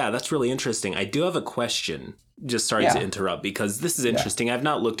 Yeah, that's really interesting. I do have a question. Just sorry to interrupt because this is interesting. I've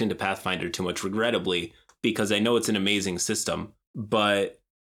not looked into Pathfinder too much, regrettably, because I know it's an amazing system. But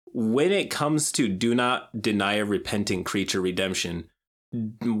when it comes to do not deny a repenting creature redemption,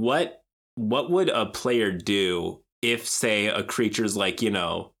 what would a player do if, say, a creature's like,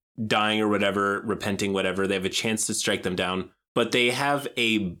 dying or whatever, repenting, whatever, they have a chance to strike them down, but they have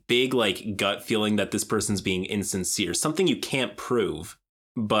a big like gut feeling that this person's being insincere, something you can't prove,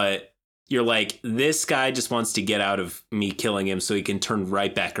 but you're like, this guy just wants to get out of me killing him so he can turn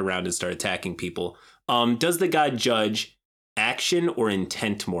right back around and start attacking people. Does the god judge action or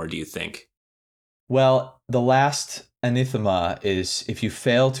intent more, do you think? Well, the last anathema is if you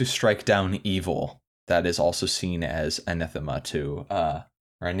fail to strike down evil, that is also seen as anathema too.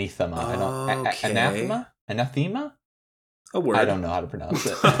 Or anathema. Okay. Anathema? A word. I don't know how to pronounce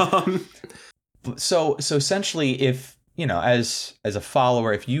it. So essentially, if, as a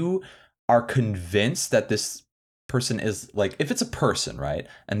follower, if you are convinced that this person is like, if it's a person, right,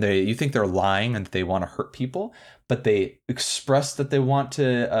 and you think they're lying and they want to hurt people, but they express that they want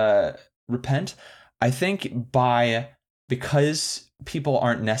to repent, I think because people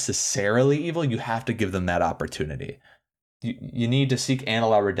aren't necessarily evil, you have to give them that opportunity. You need to seek and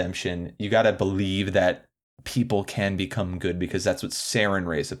allow redemption. You got to believe that people can become good because that's what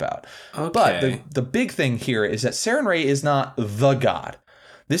Sarenrae is about. Okay. But the big thing here is that Sarenrae is not the god.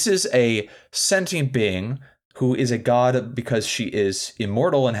 This is a sentient being who is a god because she is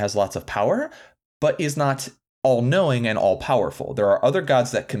immortal and has lots of power, but is not all-knowing and all-powerful. There are other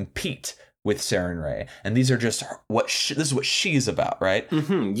gods that compete with Sarenrae, and these are just this is what she's about, right?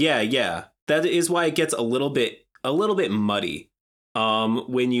 Mm-hmm. Yeah. That is why it gets a little bit muddy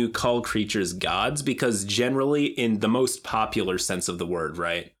when you call creatures gods, because generally in the most popular sense of the word,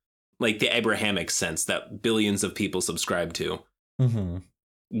 right? Like the Abrahamic sense that billions of people subscribe to. Mm-hmm.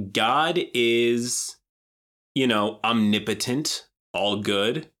 God is, omnipotent, all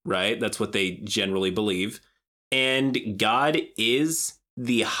good, right? That's what they generally believe. And God is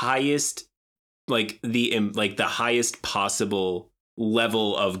the highest, the highest possible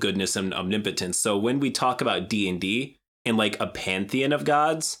level of goodness and omnipotence. So when we talk about D&D and like a pantheon of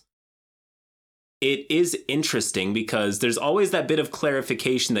gods, it is interesting because there's always that bit of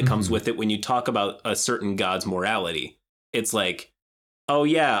clarification that comes with it when you talk about a certain god's morality. It's like, oh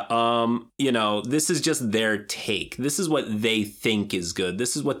yeah, this is just their take. This is what they think is good.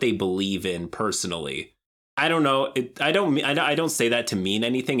 This is what they believe in personally. I don't know. I don't say that to mean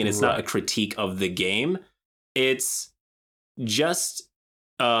anything, and it's not a critique of the game. It's just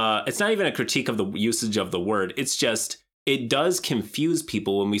it's not even a critique of the usage of the word. It's just, it does confuse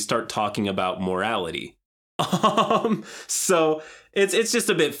people when we start talking about morality. So it's just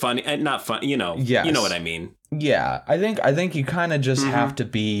a bit funny and not fun, Yes. You know what I mean? Yeah, I think you kind of just have to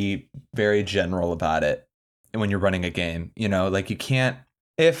be very general about it when you're running a game. Like you can't,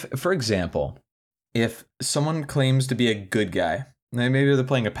 if, for example, if someone claims to be a good guy, maybe they're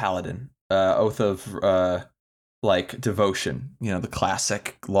playing a paladin, oath of like devotion, the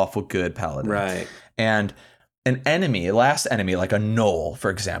classic lawful good paladin, right? And an last enemy, like a gnoll,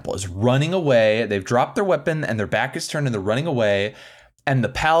 for example, is running away. They've dropped their weapon and their back is turned and they're running away. And the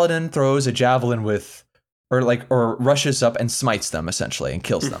paladin throws a javelin or rushes up and smites them essentially and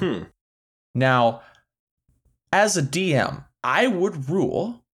kills them. Now, as a DM, I would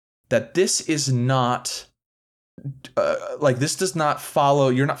rule that this is not this does not follow.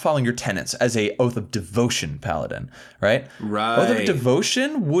 You're not following your tenets as a oath of devotion paladin, right? Right. Oath of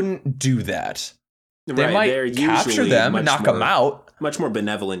devotion wouldn't do that. They Right. might capture them and knock them out. Much more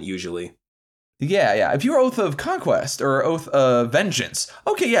benevolent, usually. Yeah. If you're oath of conquest or oath of vengeance,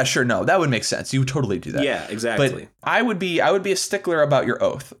 okay, yeah, sure, no, that would make sense. You would totally do that. Yeah, exactly. But I would be a stickler about your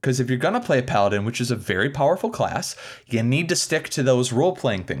oath, because if you're gonna play a paladin, which is a very powerful class, you need to stick to those role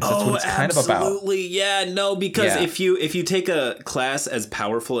playing things. That's what it's kind of about. Absolutely, yeah, no, because if you take a class as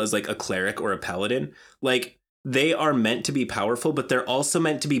powerful as like a cleric or a paladin, like they are meant to be powerful, but they're also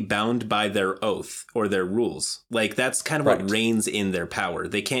meant to be bound by their oath or their rules. Like that's kind of what reigns in their power.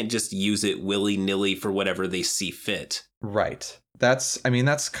 They can't just use it willy-nilly for whatever they see fit. Right. That's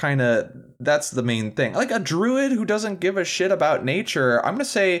the main thing. Like a druid who doesn't give a shit about nature, I'm going to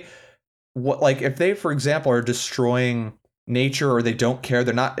say if they, for example, are destroying nature or they don't care,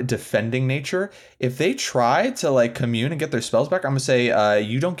 they're not defending nature. If they try to like commune and get their spells back, I'm going to say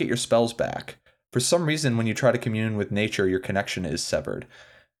you don't get your spells back. For some reason, when you try to commune with nature, your connection is severed.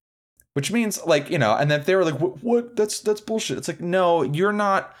 Which means, and if they were like, what? That's bullshit. It's like, no, you're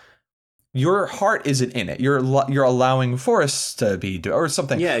not. Your heart isn't in it. You're allowing forests to be or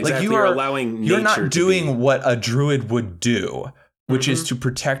something. Yeah, exactly. Like you're allowing. You're not doing what a druid would do, which is to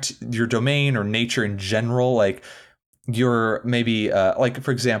protect your domain or nature in general. Like you're maybe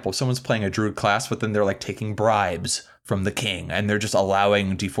for example, someone's playing a druid class, but then they're like taking bribes from the king and they're just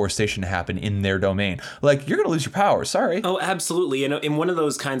allowing deforestation to happen in their domain. Like you're going to lose your power. Sorry. Oh, absolutely. In one of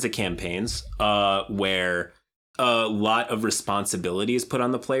those kinds of campaigns where a lot of responsibility is put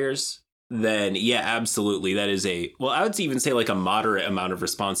on the players, then yeah, absolutely. That is I would even say like a moderate amount of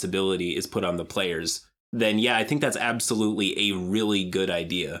responsibility is put on the players. Then yeah, I think that's absolutely a really good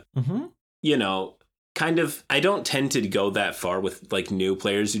idea. Kind of, I don't tend to go that far with like new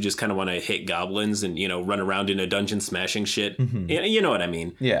players who just kind of want to hit goblins and, run around in a dungeon smashing shit. You know what I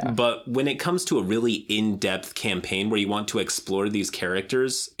mean? Yeah. But when it comes to a really in-depth campaign where you want to explore these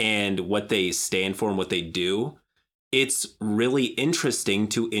characters and what they stand for and what they do, it's really interesting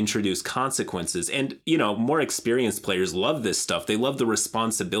to introduce consequences. And, more experienced players love this stuff. They love the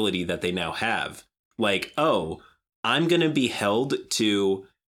responsibility that they now have. Like, oh, I'm going to be held to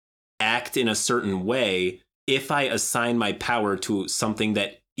act in a certain way if I assign my power to something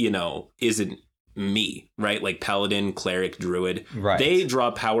that, isn't me, right? Like paladin, cleric, druid. Right. They draw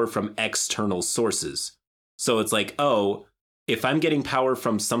power from external sources. So it's like, oh, if I'm getting power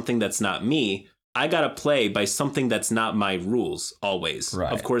from something that's not me, I got to play by something that's not my rules always.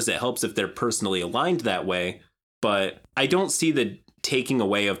 Right. Of course, it helps if they're personally aligned that way, but I don't see the taking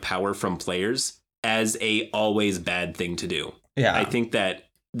away of power from players as a always bad thing to do. Yeah. I think that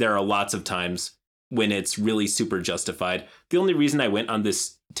there are lots of times when it's really super justified. The only reason I went on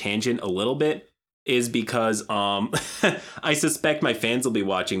this tangent a little bit is because I suspect my fans will be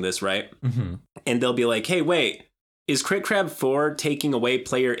watching this, right? Mm-hmm. And they'll be like, hey, wait, is CritCrab for taking away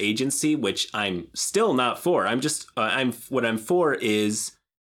player agency? Which I'm still not for. What I'm for is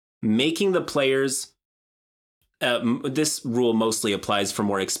making the players. This rule mostly applies for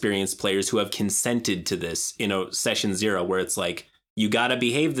more experienced players who have consented to this, session 0, where it's like, you got to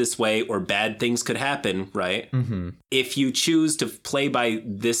behave this way or bad things could happen, right? Mm-hmm. If you choose to play by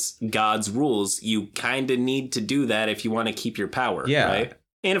this god's rules, you kind of need to do that if you want to keep your power, right?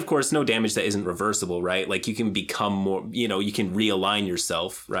 And of course, no damage that isn't reversible, right? Like you can become more, you can realign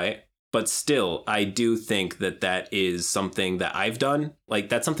yourself, right? But still, I do think that is something that I've done. Like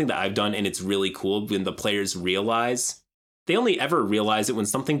that's something that I've done, and it's really cool when the players realize. They only ever realize it when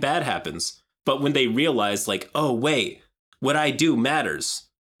something bad happens. But when they realize like, oh, wait, what I do matters.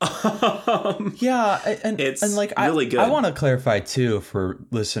 Yeah, it's like really good. I want to clarify too for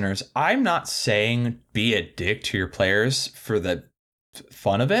listeners. I'm not saying be a dick to your players for the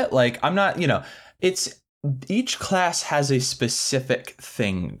fun of it. Like I'm not, it's each class has a specific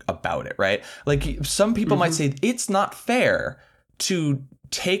thing about it, right? Like some people might say it's not fair to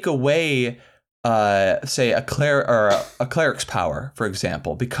take away say a cleric's power, for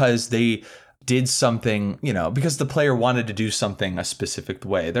example, because they did something, because the player wanted to do something a specific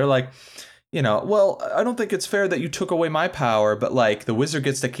way. They're like, well, I don't think it's fair that you took away my power, but like the wizard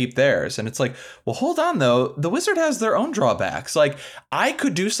gets to keep theirs. And it's like, well, hold on though. The wizard has their own drawbacks. Like I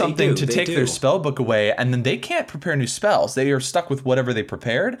could do something to take their spell book away, and then they can't prepare new spells. They are stuck with whatever they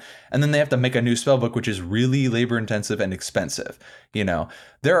prepared, and then they have to make a new spell book, which is really labor intensive and expensive.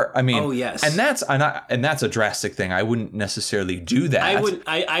 Oh yes. And that's a drastic thing. I wouldn't necessarily do that.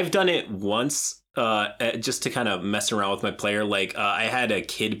 I've done it once. Just to kind of mess around with my player, like I had a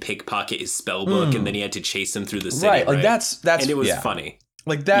kid pickpocket his spell book, and then he had to chase him through the city. Right, like that's and it was funny.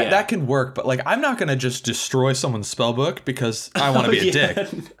 Like that can work, but like I'm not gonna just destroy someone's spell book because I want to be a dick.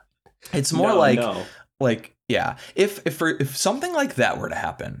 It's more if something like that were to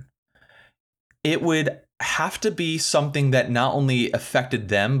happen, it would have to be something that not only affected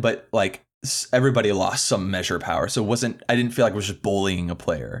them, but like everybody lost some measure of power. So I didn't feel like it was just bullying a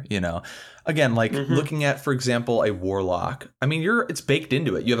player, Again, like looking at, for example, a warlock. I mean, it's baked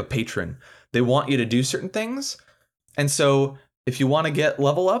into it. You have a patron. They want you to do certain things. And so if you want to get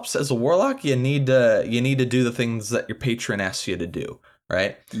level ups as a warlock, you need to do the things that your patron asks you to do,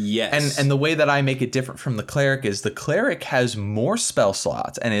 right? Yes. And the way that I make it different from the cleric is the cleric has more spell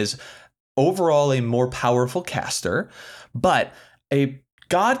slots and is overall a more powerful caster, but a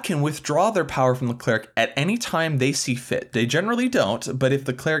god can withdraw their power from the cleric at any time they see fit. They generally don't, but if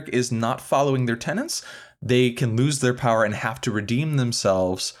the cleric is not following their tenets, they can lose their power and have to redeem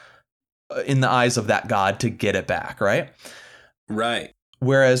themselves in the eyes of that god to get it back, right? Right.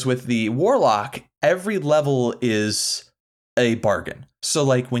 Whereas with the warlock, every level is a bargain. So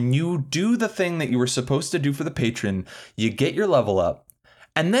like when you do the thing that you were supposed to do for the patron, you get your level up.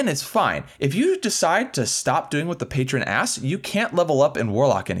 And then it's fine. If you decide to stop doing what the patron asks, you can't level up in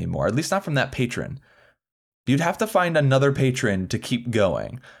Warlock anymore, at least not from that patron. You'd have to find another patron to keep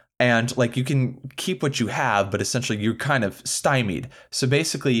going. And like you can keep what you have, but essentially you're kind of stymied. So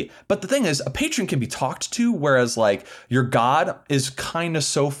basically, but the thing is, a patron can be talked to, whereas like your god is kind of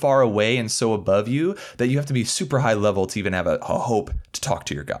so far away and so above you that you have to be super high level to even have a hope to talk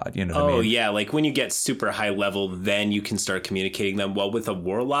to your god. You know what I mean? Oh yeah, like when you get super high level, then you can start communicating them. Well, with a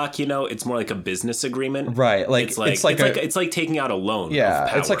warlock, it's more like a business agreement, right? Like it's like taking out a loan. Yeah, of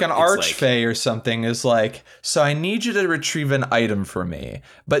power. It's like an archfey or something is like, so I need you to retrieve an item for me,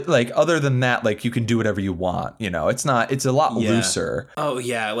 but like other than that, like you can do whatever you want. It's a lot looser. Oh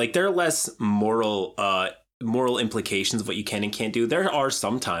yeah, like there are less moral implications of what you can and can't do. There are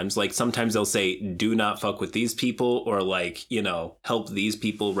sometimes they'll say do not fuck with these people, or like help these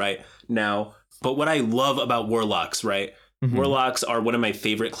people right now. But what I love about warlocks, right? Warlocks are one of my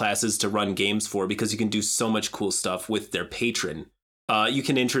favorite classes to run games for because you can do so much cool stuff with their patron.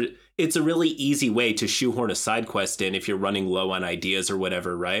 It's a really easy way to shoehorn a side quest in if you're running low on ideas or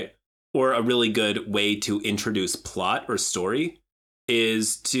whatever, right? Or a really good way to introduce plot or story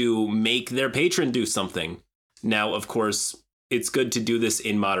is to make their patron do something. Now, of course, it's good to do this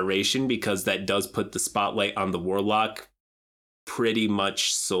in moderation because that does put the spotlight on the warlock pretty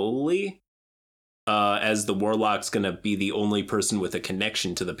much solely, as the warlock's going to be the only person with a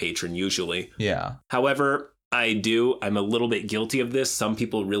connection to the patron usually. Yeah. However, I'm a little bit guilty of this. Some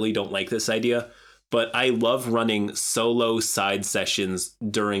people really don't like this idea. But I love running solo side sessions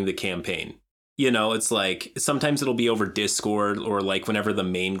during the campaign. It's like sometimes it'll be over Discord or like whenever the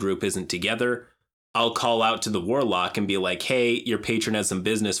main group isn't together, I'll call out to the warlock and be like, hey, your patron has some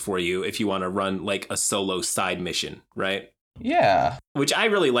business for you if you want to run like a solo side mission, right? Yeah. Which I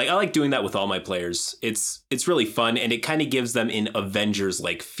really like. I like doing that with all my players. It's really fun, and it kind of gives them an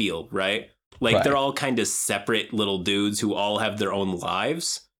Avengers-like feel, right? Like They're all kind of separate little dudes who all have their own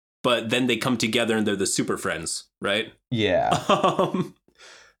lives. But then they come together and they're the super friends, right? Yeah.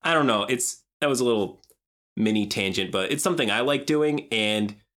 I don't know. That was a little mini tangent, but it's something I like doing.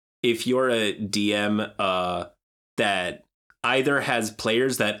 And if you're a DM that either has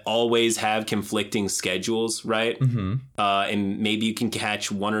players that always have conflicting schedules, right? And maybe you can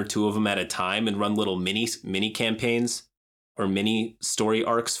catch one or two of them at a time and run little mini campaigns or mini story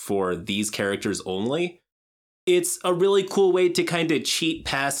arcs for these characters only. It's a really cool way to kind of cheat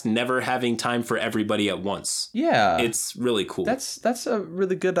past never having time for everybody at once. Yeah. It's really cool. That's a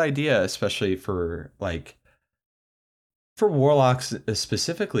really good idea, especially for warlocks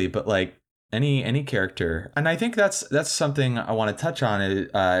specifically, but like any character. And I think that's something I want to touch on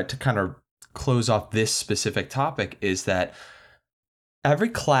to kind of close off this specific topic is that every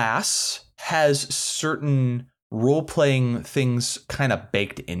class has certain role-playing things kind of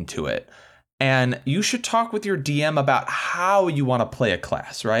baked into it. And you should talk with your DM about how you want to play a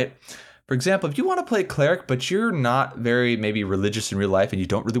class, right? For example, if you want to play a cleric, but you're not very maybe religious in real life and you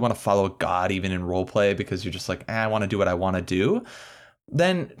don't really want to follow God even in roleplay because you're just like, I want to do what I want to do,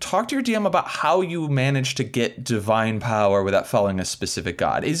 then talk to your DM about how you manage to get divine power without following a specific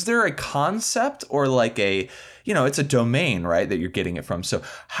god. Is there a concept or like it's a domain, right, that you're getting it from? So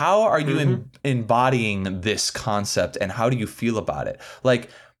how are you embodying this concept and how do you feel about it? Like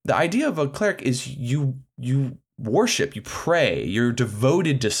the idea of a cleric is you worship, you pray, you're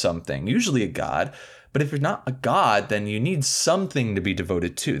devoted to something, usually a god. But if you're not a god, then you need something to be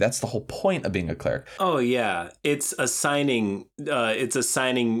devoted to. That's the whole point of being a cleric. Oh, yeah. It's assigning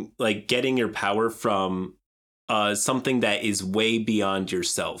like getting your power from something that is way beyond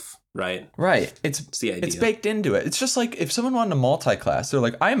yourself, right? Right. It's the idea. It's baked into it. It's just like if someone wanted to multi-class, they're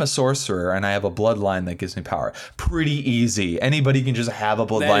like, I am a sorcerer and I have a bloodline that gives me power. Pretty easy. Anybody can just have a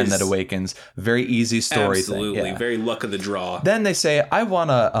bloodline that awakens. Very easy story absolutely. thing. Yeah. Very luck of the draw. Then they say, I want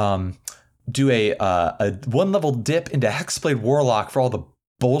to do a 1-level dip into Hexblade Warlock for all the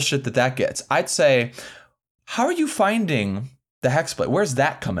bullshit that gets. I'd say, how are you finding the Hexblade? Where's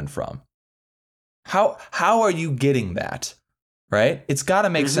that coming from? How are you getting that? Right? It's got to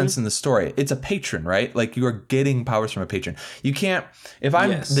make sense in the story. It's a patron, right? Like you are getting powers from a patron. You can't, if I'm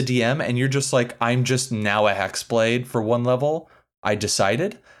the DM and you're just like, I'm just now a Hexblade for 1 level, I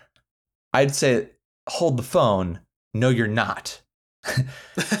decided, I'd say, hold the phone. No, you're not.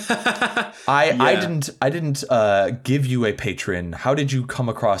 I didn't give you a patron. How did you come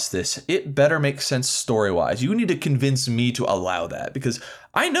across this? It better make sense story-wise. You need to convince me to allow that because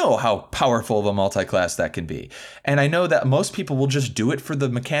I know how powerful of a multi-class that can be. And I know that most people will just do it for the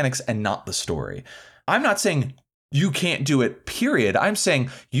mechanics and not the story. I'm not saying you can't do it, period. I'm saying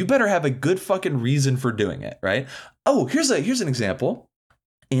you better have a good fucking reason for doing it, right? Oh, here's an example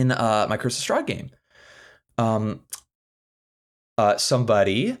in my Curse of Strahd game.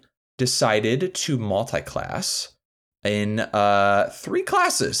 Somebody decided to multi-class in 3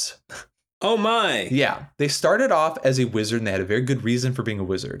 classes. Oh my. Yeah. They started off as a wizard and they had a very good reason for being a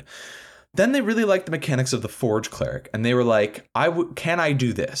wizard. Then they really liked the mechanics of the Forge Cleric and they were like, can I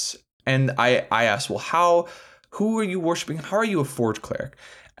do this? And I asked, well, who are you worshiping? How are you a Forge Cleric?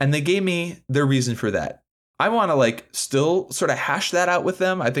 And they gave me their reason for that. I want to still sort of hash that out with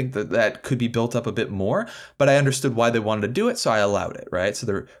them. I think that could be built up a bit more, but I understood why they wanted to do it, so I allowed it, right? So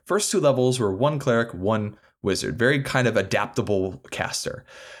their first 2 levels were 1 cleric, 1 wizard, very kind of adaptable caster.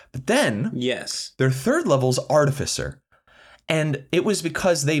 But then their 3rd level's artificer. And it was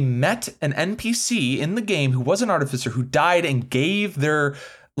because they met an NPC in the game who was an artificer who died and gave their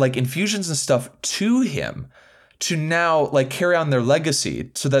infusions and stuff to him to now carry on their legacy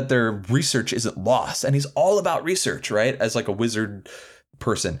so that their research isn't lost. And he's all about research, right? As a wizard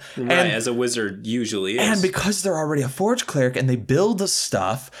person. Right, as a wizard usually is. And because they're already a Forge Cleric and they build the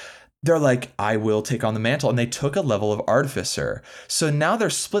stuff, they're like, I will take on the mantle. And they took a level of Artificer. So now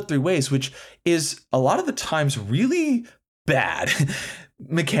they're split 3 ways, which is a lot of the times really bad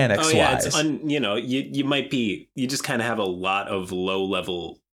mechanics wise. It's you just kind of have a lot of low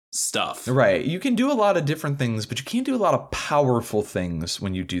level stuff. Right. You can do a lot of different things, but you can't do a lot of powerful things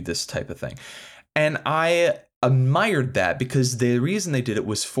when you do this type of thing. And I admired that because the reason they did it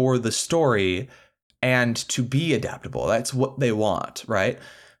was for the story and to be adaptable. That's what they want, right?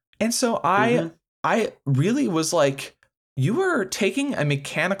 And so I really was like, you are taking a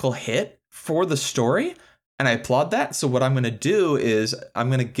mechanical hit for the story, and I applaud that. So what I'm going to do is I'm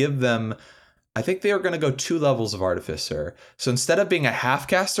going to give them, I think they are going to go 2 levels of Artificer. So instead of being a half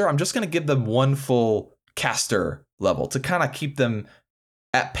caster, I'm just going to give them 1 full caster level to kind of keep them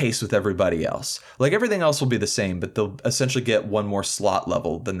at pace with everybody else. Everything else will be the same, but they'll essentially get 1 more slot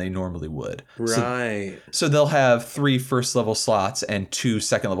level than they normally would. Right. So they'll have 3 first level slots and 2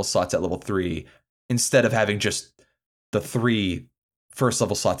 second level slots at level 3 instead of having just the 3 first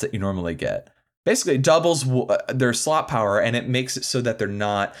level slots that you normally get. Basically, it doubles their slot power, and it makes it so that they're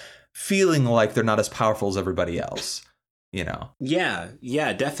not feeling like they're not as powerful as everybody else, Yeah,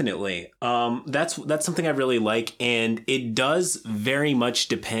 definitely. That's something I really like, and it does very much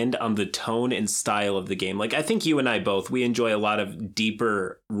depend on the tone and style of the game. I think you and I both, we enjoy a lot of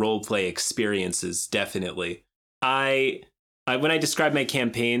deeper roleplay experiences, definitely. When I describe my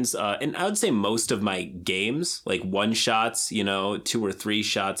campaigns, and I would say most of my games, 1 shots, 2 or 3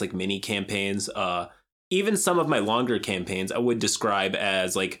 shots, mini campaigns, even some of my longer campaigns, I would describe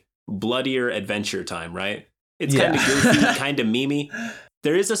as bloodier adventure time, right? It's kind of goofy, kind of memey.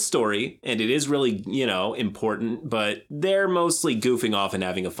 there is a story and it is really, important, but they're mostly goofing off and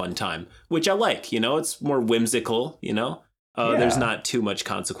having a fun time, which I like. It's more whimsical, there's not too much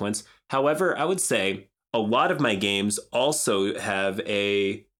consequence. However, I would say a lot of my games also have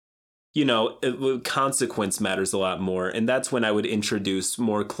consequence matters a lot more. And that's when I would introduce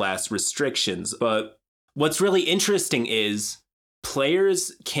more class restrictions. But what's really interesting is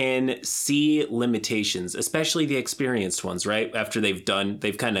players can see limitations, especially the experienced ones, right? After they've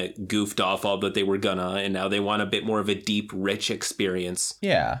kind of goofed off all that they were gonna, and now they want a bit more of a deep, rich experience.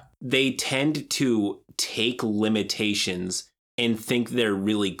 Yeah. They tend to take limitations and think they're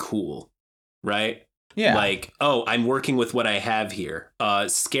really cool, right? Yeah. Like, oh, I'm working with what I have here.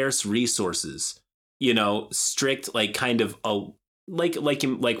 Scarce resources, strict, like kind of like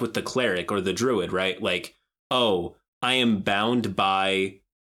with the cleric or the druid, right? Like, oh, I am bound by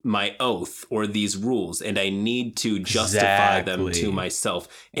my oath or these rules, and I need to justify them to myself.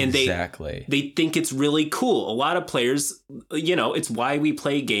 And they think it's really cool. A lot of players, it's why we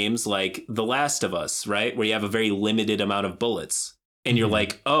play games like The Last of Us, right? Where you have a very limited amount of bullets. And you're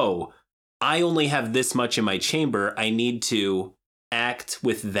like, oh, I only have this much in my chamber. I need to act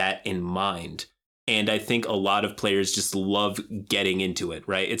with that in mind. And I think a lot of players just love getting into it,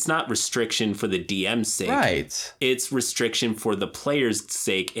 right? It's not restriction for the DM's sake. Right. It's restriction for the player's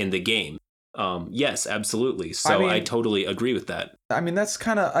sake in the game. Yes, absolutely. So I totally agree with that. That's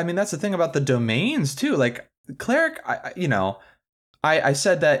the thing about the domains too. Like cleric, I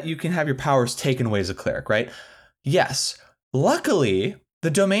said that you can have your powers taken away as a cleric, right? Yes. Luckily, the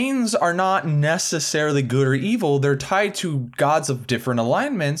domains are not necessarily good or evil. They're tied to gods of different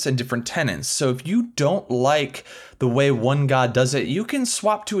alignments and different tenets. So if you don't like the way one god does it, you can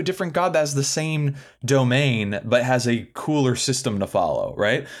swap to a different god that has the same domain but has a cooler system to follow,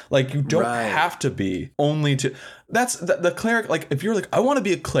 right? Like you don't have to be only to... That's the cleric. Like if you're like, I want to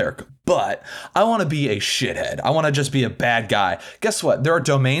be a cleric, but I want to be a shithead. I want to just be a bad guy. Guess what? There are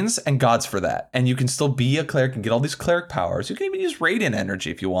domains and gods for that. And you can still be a cleric and get all these cleric powers. You can even use radiant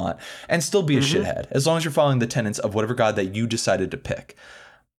energy if you want and still be a shithead, as long as you're following the tenets of whatever god that you decided to pick.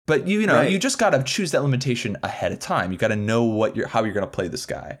 But you just got to choose that limitation ahead of time. You got to know how you're going to play this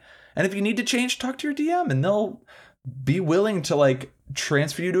guy. And if you need to change, talk to your DM and they'll be willing to like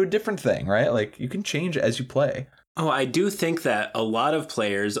transfer you to a different thing, right? Like you can change as you play. Oh, I do think that a lot of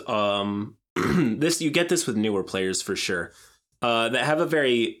players, you get this with newer players for sure, that have a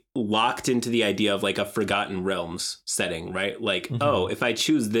very locked into the idea of like a Forgotten Realms setting, right? Like, oh, if I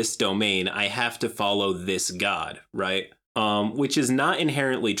choose this domain, I have to follow this god, right? Which is not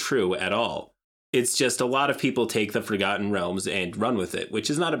inherently true at all. It's just a lot of people take the Forgotten Realms and run with it, which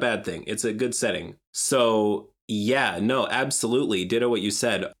is not a bad thing. It's a good setting. So yeah, no, absolutely. Ditto what you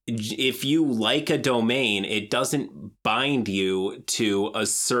said. If you like a domain, it doesn't bind you to a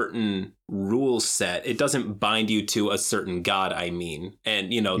certain rule set. It doesn't bind you to a certain god, I mean. And,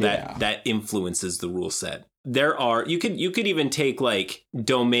 that influences the rule set. You could even take like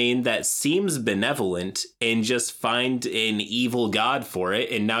domain that seems benevolent and just find an evil god for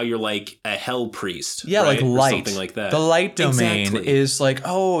it, and now you're like a hell priest. Yeah, right? like light. Or something like that. The light domain is like,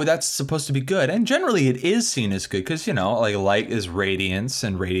 oh, that's supposed to be good. And generally it is seen as good because, like light is radiance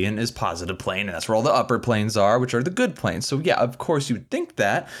and radiant is positive plane, and that's where all the upper planes are, which are the good planes. So yeah, of course you would think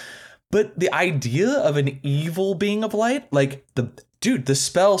that. But the idea of an evil being of light, like the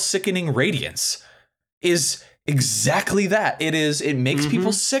spell Sickening Radiance is exactly that. It makes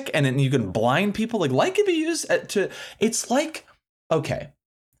people sick, and you can blind people. Like light can be used it's like, okay,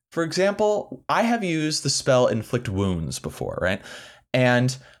 for example, I have used the spell Inflict Wounds before, right?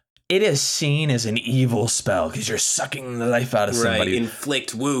 And it is seen as an evil spell because you're sucking the life out of somebody. Right,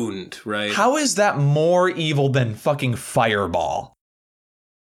 inflict wound, right? How is that more evil than fucking Fireball?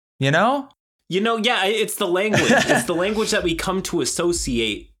 Yeah, it's the language. It's the language that we come to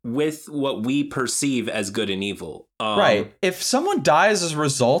associate with what we perceive as good and evil. Right. If someone dies as a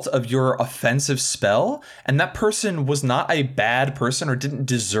result of your offensive spell, and that person was not a bad person or didn't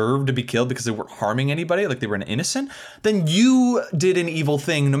deserve to be killed because they weren't harming anybody, like they were an innocent, then you did an evil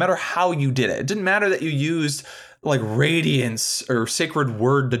thing no matter how you did it. It didn't matter that you used like radiance or sacred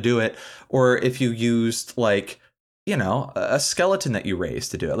word to do it, or if you used like, a skeleton that you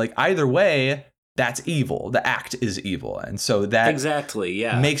raised to do it. Like either way, that's evil. The act is evil. And so that exactly,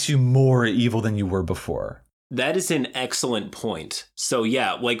 yeah, makes you more evil than you were before. That is an excellent point. So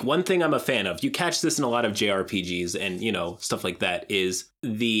yeah, like one thing I'm a fan of, you catch this in a lot of JRPGs and, stuff like that, is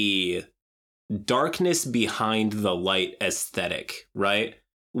the darkness behind the light aesthetic, right?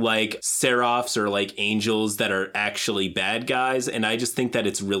 Like seraphs or like angels that are actually bad guys. And I just think that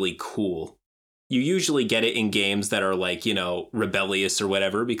it's really cool. you usually get it in games that are like, rebellious or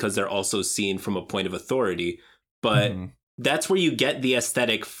whatever, because they're also seen from a point of authority. But that's where you get the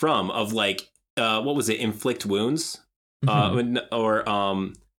aesthetic from of like, what was it? Inflict wounds,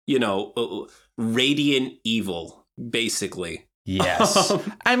 or radiant evil, basically. Yes.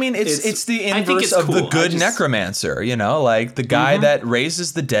 I mean, it's the inverse it's of the cool. good necromancer, like the guy that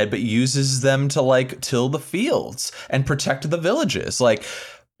raises the dead but uses them to like till the fields and protect the villages. Like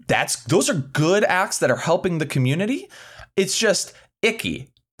those are good acts that are helping the community. It's just icky.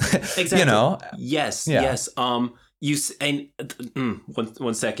 Exactly. Yes. Yeah. Yes. One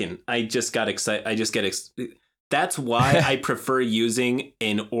second. I just got excited. That's why I prefer using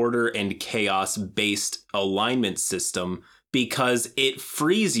an order and chaos based alignment system, because it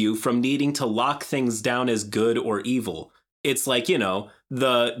frees you from needing to lock things down as good or evil. It's like,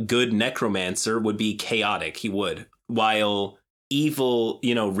 the good necromancer would be chaotic. He would, while evil,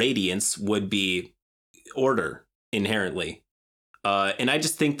 radiance would be order inherently. And I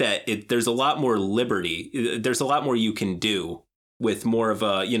just think that there's a lot more liberty. There's a lot more you can do with more of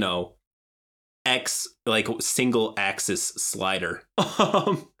a, single axis slider.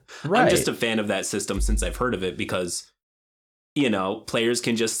 Right. I'm just a fan of that system since I've heard of it, because, players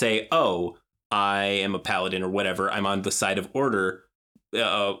can just say, oh, I am a paladin or whatever. I'm on the side of order,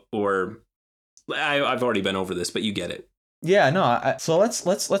 or I've already been over this, but you get it. Yeah, no. So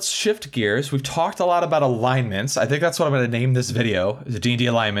let's shift gears. We've talked a lot about alignments. I think that's what I'm going to name this video: the D&D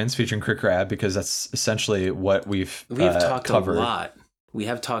Alignments featuring CritCrab, because that's essentially what we've talked covered. A lot. We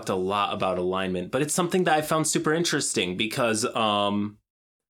have talked a lot about alignment, but it's something that I found super interesting because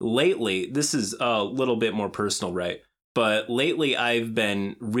lately, this is a little bit more personal, right? But lately, I've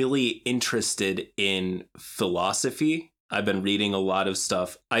been really interested in philosophy. I've been reading a lot of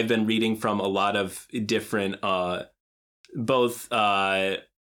stuff. I've been reading from a lot of different both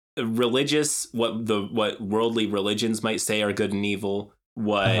religious, what worldly religions might say are good and evil,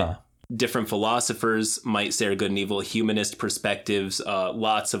 what different philosophers might say are good and evil, humanist perspectives,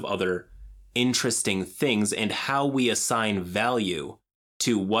 lots of other interesting things, and how we assign value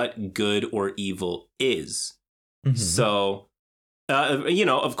to what good or evil is. So,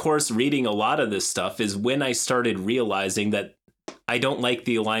 of course, reading a lot of this stuff is when I started realizing that I don't like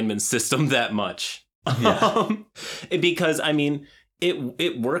the alignment system that much. Yeah. Because, I mean,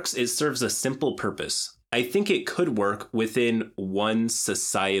 it works. It serves a simple purpose. I think it could work within one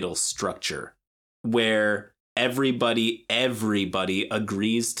societal structure where everybody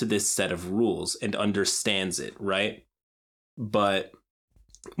agrees to this set of rules and understands it, right? But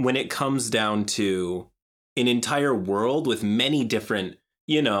when it comes down to an entire world with many different,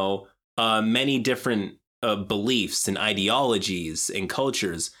 beliefs and ideologies and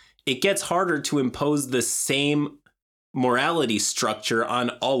cultures, it gets harder to impose the same morality structure on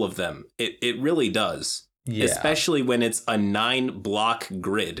all of them. It really does. Yeah. Especially when it's a 9-block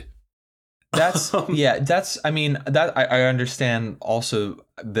grid. I understand also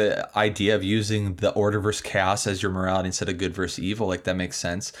the idea of using the order versus chaos as your morality instead of good versus evil. Like, that makes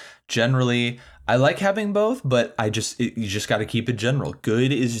sense. Generally, I like having both, but you just got to keep it general.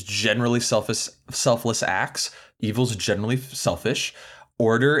 Good is generally selfless acts. Evil's generally selfish.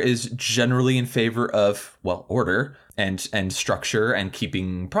 Order is generally in favor of, order and structure and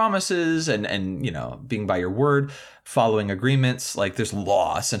keeping promises and being by your word, following agreements. Like, there's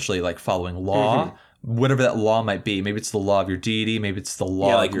law, essentially, like following law, whatever that law might be. Maybe it's the law of your deity. Maybe it's the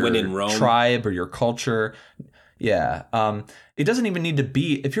law of your tribe or your culture. Yeah. It doesn't even need to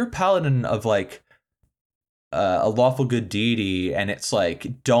be, if you're a paladin of like a lawful good deity and it's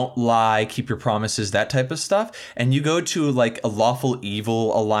like, don't lie, keep your promises, that type of stuff, and you go to like a lawful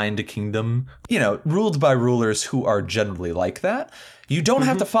evil aligned kingdom, ruled by rulers who are generally like that, you don't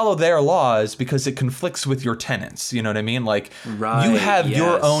have to follow their laws because it conflicts with your tenets. You know what I mean? Like, you have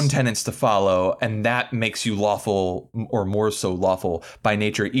your own tenets to follow, and that makes you lawful, or more so lawful by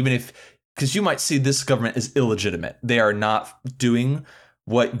nature, even if, because you might see this government as illegitimate. They are not doing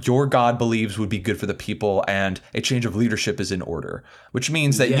what your God believes would be good for the people, and a change of leadership is in order, which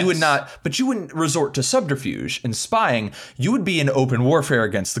means that you wouldn't resort to subterfuge and spying. You would be in open warfare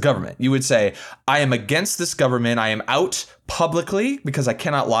against the government. You would say, I am against this government. I am out publicly because I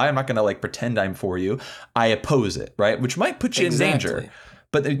cannot lie. I'm not going to like pretend I'm for you. I oppose it, right? Which might put you in danger,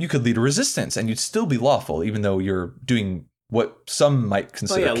 but you could lead a resistance and you'd still be lawful, even though you're doing what some might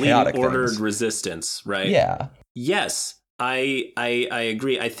consider chaotic things. Ordered resistance, right? Yeah. Yes. I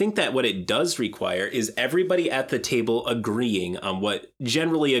agree. I think that what it does require is everybody at the table agreeing on what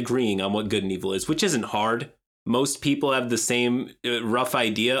good and evil is, which isn't hard. Most people have the same rough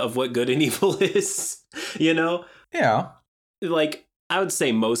idea of what good and evil is, Yeah. Like, I would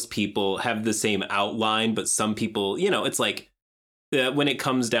say most people have the same outline, but some people, it's like when it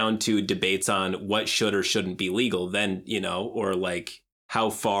comes down to debates on what should or shouldn't be legal, then, or like how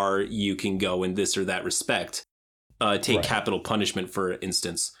far you can go in this or that respect. Take capital punishment, for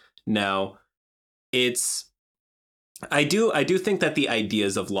instance. Now, I do think that the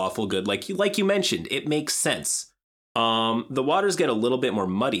ideas of lawful good, like you mentioned, it makes sense. The waters get a little bit more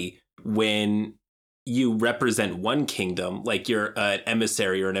muddy when you represent one kingdom, like you're an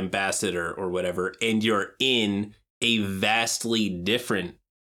emissary or an ambassador or whatever, and you're in a vastly different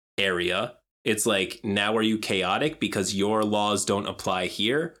area. It's like, now are you chaotic because your laws don't apply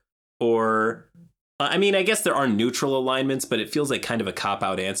here? Or, I mean, I guess there are neutral alignments, but it feels like kind of a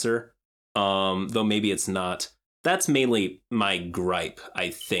cop-out answer, though maybe it's not. That's mainly my gripe,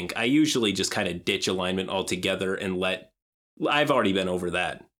 I think. I usually just kind of ditch alignment altogether and I've already been over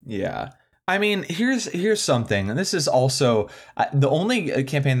that. Yeah. I mean, here's something, and this is also the only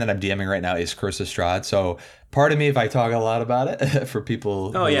campaign that I'm DMing right now is Curse of Strahd. So, pardon me if I talk a lot about it for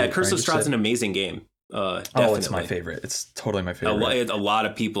people. Oh yeah, Curse of Strahd's an amazing game. Definitely. Oh, it's my favorite. It's totally my favorite. A lot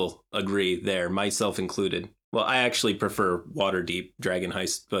of people agree there, myself included. Well, I actually prefer Waterdeep Dragon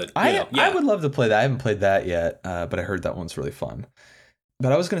Heist, but I would love to play that. I haven't played that yet, but I heard that one's really fun.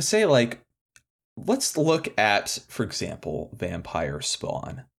 But I was gonna say, like, let's look at, for example, Vampire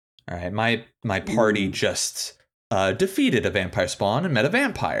Spawn. All right, my party just defeated a vampire spawn and met a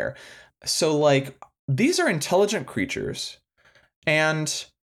vampire. So, like, these are intelligent creatures, and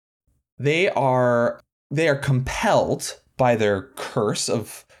they are compelled by their curse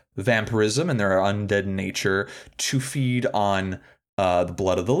of vampirism and their undead nature to feed on the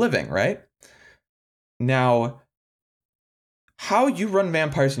blood of the living, right? Now, how you run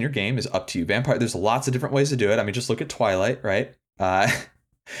vampires in your game is up to you. There's lots of different ways to do it. I mean, just look at Twilight, right?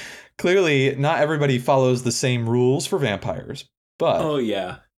 Clearly, not everybody follows the same rules for vampires, but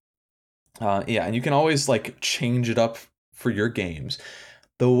yeah, and you can always like change it up for your games.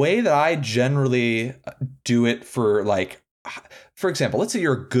 The way that I generally do it for example, let's say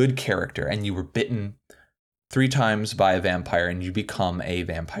you're a good character and you were bitten 3 times by a vampire and you become a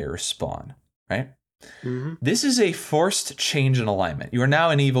vampire spawn, right? Mm-hmm. This is a forced change in alignment. You are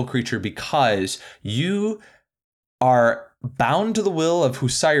now an evil creature because you are bound to the will of who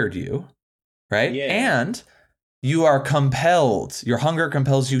sired you, right? Yeah. And you are compelled, your hunger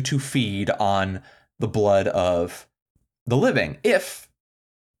compels you to feed on the blood of the living. If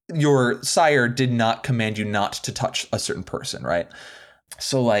your sire did not command you not to touch a certain person, right?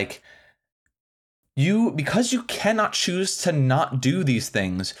 So like, because you cannot choose to not do these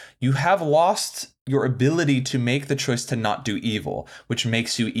things, you have lost your ability to make the choice to not do evil, which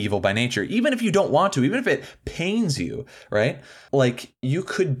makes you evil by nature, even if you don't want to, even if it pains you, right? Like, you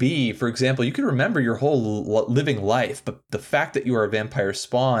could be, for example, you could remember your whole living life, but the fact that you are a vampire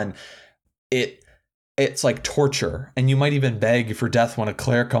spawn, it's like torture, and you might even beg for death when a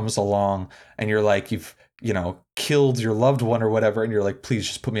cleric comes along and you're like, you've killed your loved one or whatever, and you're like, please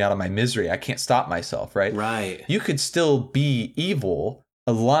just put me out of my misery. I can't stop myself, right? Right. You could still be evil,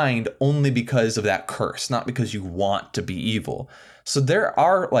 aligned only because of that curse, not because you want to be evil. So there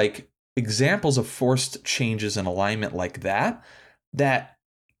are like examples of forced changes in alignment like that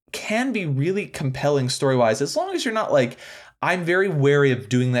can be really compelling story-wise, as long as you're not like, I'm very wary of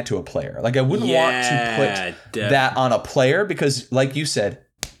doing that to a player. Like, I wouldn't want to put that on a player because, like you said,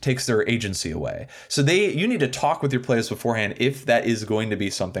 takes their agency away. So you need to talk with your players beforehand if that is going to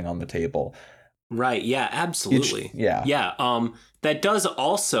be something on the table. Right. Yeah, absolutely. Yeah. That does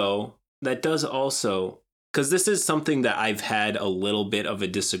also, because this is something that I've had a little bit of a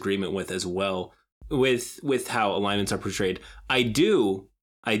disagreement with as well, with how alignments are portrayed. I do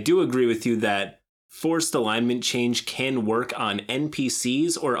agree with you that forced alignment change can work on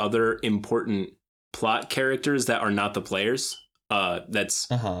NPCs or other important plot characters that are not the players.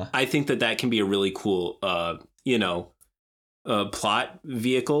 I think that can be a really cool, plot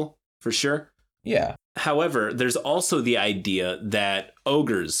vehicle for sure. Yeah. However, there's also the idea that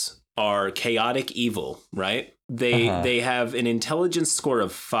ogres are chaotic evil, right? They have an intelligence score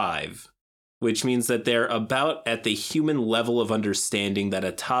of 5, which means that they're about at the human level of understanding that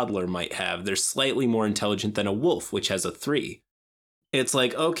a toddler might have. They're slightly more intelligent than a wolf, which has a 3. It's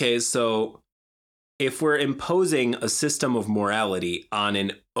like, okay, so if we're imposing a system of morality on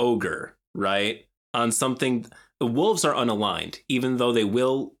an ogre, right? On something, the wolves are unaligned, even though they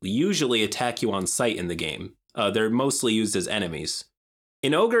will usually attack you on sight in the game. They're mostly used as enemies.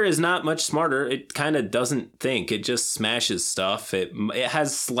 An ogre is not much smarter. It kind of doesn't think. It just smashes stuff. It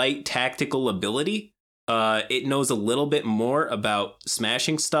has slight tactical ability. It knows a little bit more about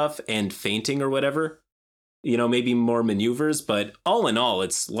smashing stuff and feinting or whatever. maybe more maneuvers, but all in all,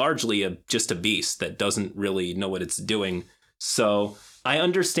 it's largely just a beast that doesn't really know what it's doing. So I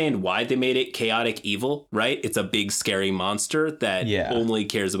understand why they made it chaotic evil, right? It's a big, scary monster that only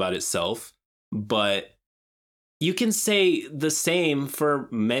cares about itself. But you can say the same for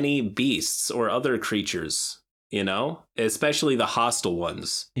many beasts or other creatures, especially the hostile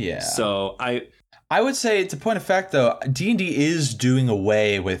ones. Yeah. So I would say, to point of fact, though, D&D is doing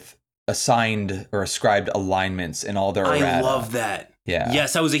away with assigned or ascribed alignments in all their errata. I love that. Yeah.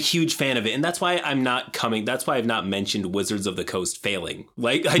 Yes, I was a huge fan of it. And that's why that's why I've not mentioned Wizards of the Coast failing.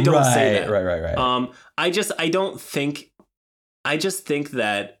 Like, I don't say that. Right. I just think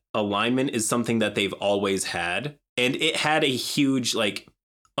that alignment is something that they've always had. And it had a huge,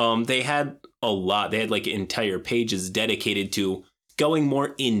 they had a lot. They had entire pages dedicated to going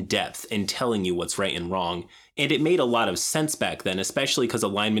more in depth and telling you what's right and wrong. And it made a lot of sense back then, especially because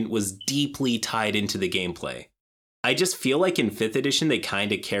alignment was deeply tied into the gameplay. I just feel like in 5th edition, they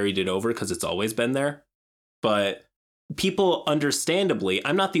kind of carried it over because it's always been there. But people, understandably,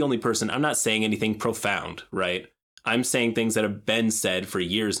 I'm not the only person. I'm not saying anything profound, right? I'm saying things that have been said for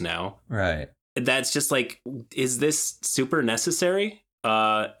years now. Right. That's just is this super necessary?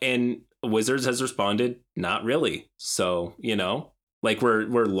 And Wizards has responded, not really. So,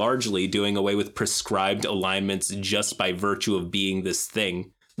 we're largely doing away with prescribed alignments just by virtue of being this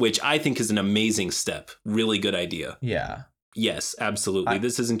thing, which I think is an amazing step. Really good idea. Yeah. Yes, absolutely.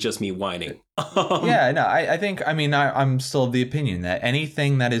 This isn't just me whining. Yeah, no, I think, I'm still of the opinion that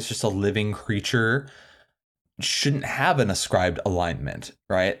anything that is just a living creature shouldn't have an ascribed alignment,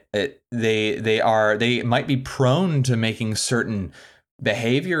 right? They might be prone to making certain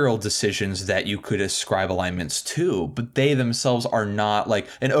behavioral decisions that you could ascribe alignments to, but they themselves are not,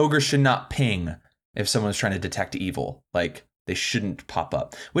 an ogre should not ping if someone's trying to detect evil. They shouldn't pop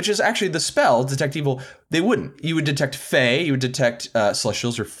up, which is actually the spell detect evil. They wouldn't. You would detect fae, you would detect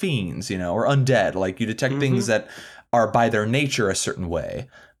celestials or fiends, or undead. You detect things that are by their nature a certain way,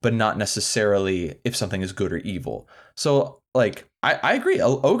 but not necessarily if something is good or evil. So I agree.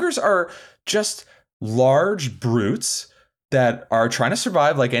 Ogres are just large brutes that are trying to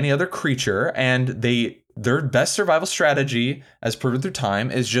survive like any other creature, and their best survival strategy, as proven through time,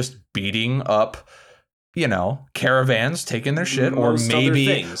 is just beating up, caravans, taking their shit, or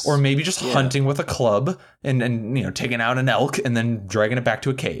maybe just hunting with a club and taking out an elk and then dragging it back to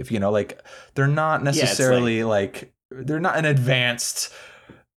a cave. They're not necessarily they're not an advanced,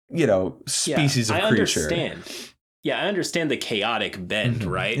 species of creature. I understand the chaotic bend,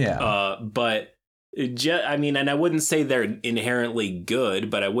 right? Yeah. But and I wouldn't say they're inherently good,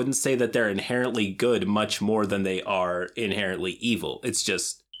 but I wouldn't say that they're inherently good much more than they are inherently evil. It's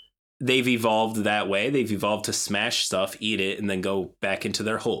just they've evolved that way. They've evolved to smash stuff, eat it, and then go back into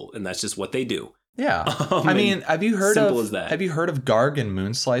their hole, and that's just what they do. Yeah. Have you heard simple as that. Have you heard of Garg and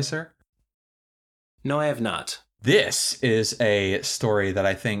Moonslicer? No, I have not. This is a story that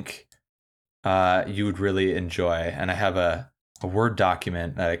I think you would really enjoy, and I have a Word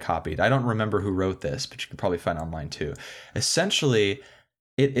document that I copied. I don't remember who wrote this, but you can probably find it online too. Essentially,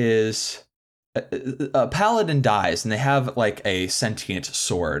 it is a paladin dies, and they have a sentient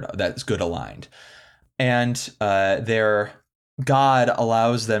sword that's good aligned, and their god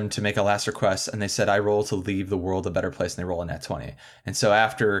allows them to make a last request, and they said, I roll to leave the world a better place, and they roll a nat 20. And so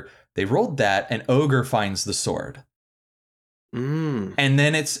after they rolled that, an ogre finds the sword. And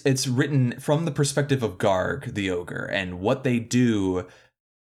then it's written from the perspective of Garg, the ogre, and what they do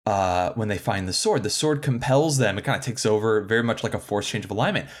when they find the sword compels them. It kind of takes over, very much like a force change of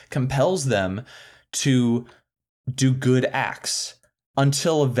alignment, compels them to do good acts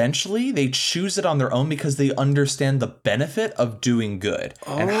until eventually they choose it on their own because they understand the benefit of doing good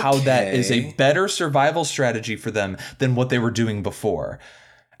and how that is a better survival strategy for them than what they were doing before.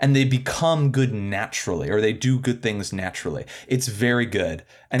 And they become good naturally, or they do good things naturally. It's very good.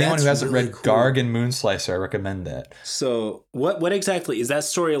 Anyone who hasn't read Garg and Moonslicer, I recommend that. So what exactly is that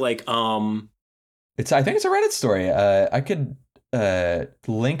story like? I think it's a Reddit story. I could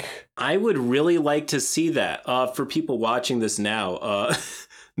link. I would really like to see that. For people watching this now,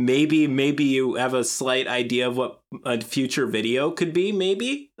 maybe you have a slight idea of what a future video could be.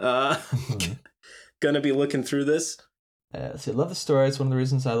 Maybe gonna be looking through this. So I love the story. It's one of the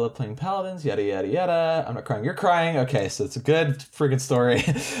reasons I love playing paladins. Yada yada yada. I'm not crying. You're crying. Okay, so it's a good freaking story.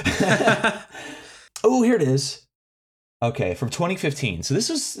 Oh, here it is. Okay, from 2015. So this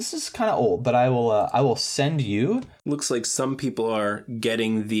is kind of old, but I will send you. Looks like some people are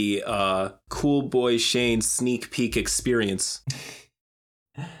getting the Cool Boy Shane sneak peek experience.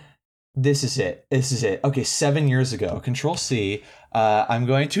 This is it. Okay, 7 years ago. Control C. I'm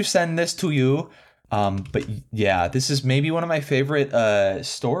going to send this to you. But yeah, this is maybe one of my favorite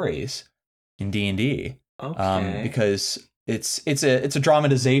stories in D&D. Okay. Because it's a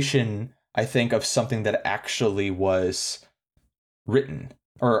dramatization, I think, of something that actually was written,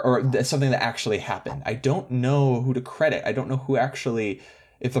 or something that actually happened. I don't know who to credit. I don't know who actually,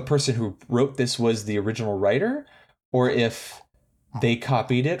 if the person who wrote this was the original writer, or if they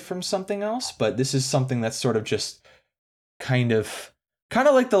copied it from something else. But this is something that's sort of just kind of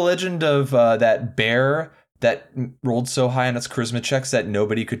like the legend of that bear that rolled so high on its charisma checks that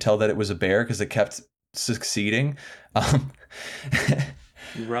nobody could tell that it was a bear because it kept succeeding. Um,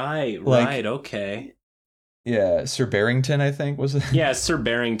 Right, like, okay. yeah, Sir Barrington, I think, was it? Yeah, Sir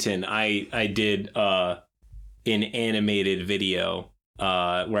Barrington. I did an animated video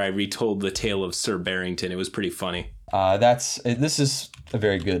where I retold the tale of Sir Barrington. It was pretty funny. This is a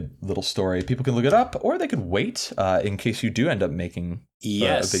very good little story. People can look it up, or they could wait in case you do end up making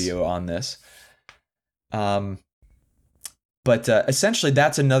a video on this. But essentially,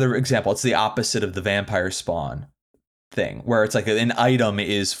 that's another example. It's the opposite of the vampire spawn thing, where it's like an item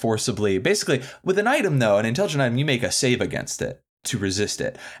is forcibly, basically with an item though, an intelligent item, you make a save against it to resist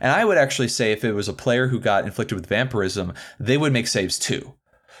it. And I would actually say if it was a player who got inflicted with vampirism, they would make saves too.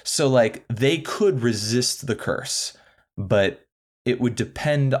 So like they could resist the curse, but it would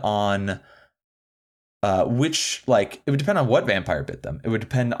depend on it would depend on what vampire bit them. It would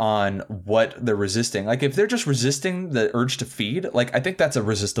depend on what they're resisting. Like if they're just resisting the urge to feed, like I think that's a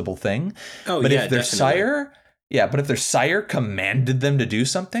resistible thing. Oh, but yeah, if their definitely. but if their sire commanded them to do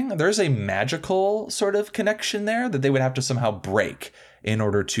something, there's a magical sort of connection there that they would have to somehow break in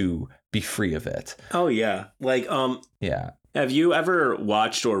order to be free of it. Oh, yeah. Like, Yeah. have you ever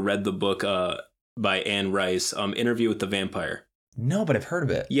watched or read the book by Anne Rice, Interview with the Vampire? No, but I've heard of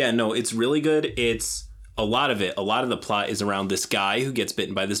it. Yeah, no, it's really good. It's a lot of the plot is around this guy who gets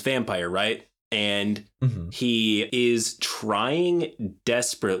bitten by this vampire, right? And he is trying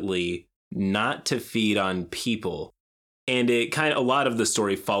desperately not to feed on people. And a lot of the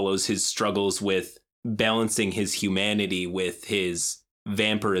story follows his struggles with balancing his humanity with his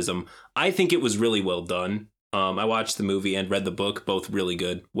vampirism. I think it was really well done. I watched the movie and read the book, both really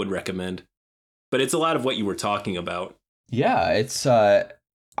good, would recommend. But it's a lot of what you were talking about. Yeah, it's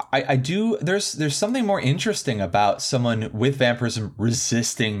I do. There's something more interesting about someone with vampirism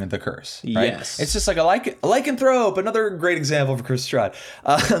resisting the curse, right? Yes. It's just like a lycanthrope, another great example of Chris Strahd.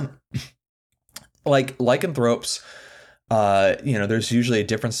 Like lycanthropes, there's usually a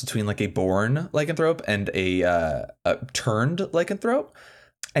difference between like a born lycanthrope and a turned lycanthrope,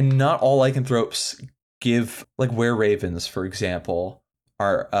 and not all lycanthropes give, like were-ravens, for example,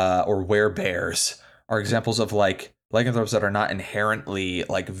 are or were-bears are examples of like lycanthropes that are not inherently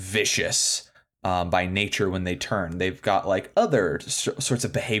like vicious by nature when they turn. They've got like other sorts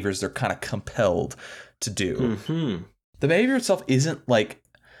of behaviors they're kind of compelled to do. Mm-hmm. The behavior itself isn't like,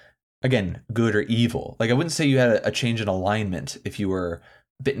 again, good or evil. Like I wouldn't say you had a change in alignment if you were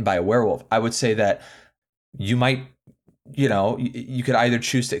bitten by a werewolf. I would say that you might, you could either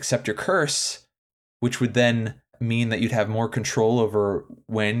choose to accept your curse, which would then mean that you'd have more control over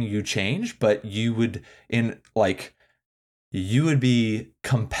when you change, but you would be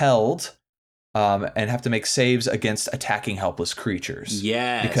compelled and have to make saves against attacking helpless creatures.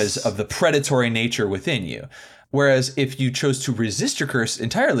 Yes. Because of the predatory nature within you. Whereas if you chose to resist your curse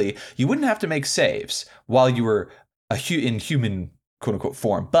entirely, you wouldn't have to make saves while you were in human quote unquote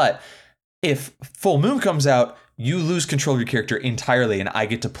form. But if full moon comes out, you lose control of your character entirely, and I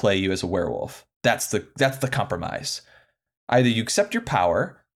get to play you as a werewolf. That's the compromise. Either you accept your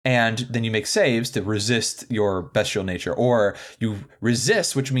power and then you make saves to resist your bestial nature, or you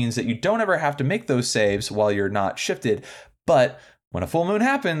resist, which means that you don't ever have to make those saves while you're not shifted. But when a full moon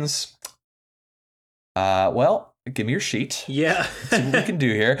happens, give me your sheet. Yeah. See what we can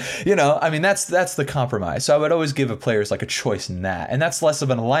do here. That's the compromise. So I would always give a players like a choice in that. And that's less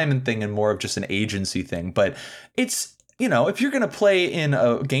of an alignment thing and more of just an agency thing. But it's, if you're going to play in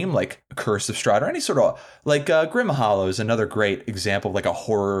a game like Curse of Strahd or any sort of like Grim Hollow is another great example of like a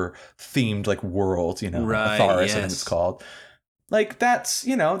horror themed like world, right, Atharis, yes. I think it's called. Like that's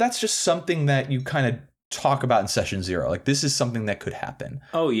just something that you kind of talk about in session 0. Like this is something that could happen.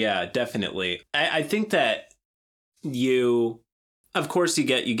 Oh yeah, definitely. I think that of course you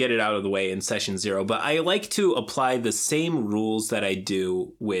get it out of the way in session 0, but I like to apply the same rules that I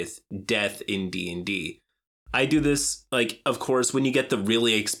do with death in D&D. I do this, like, of course, when you get the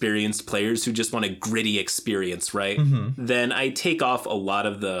really experienced players who just want a gritty experience, right? Mm-hmm. Then I take off a lot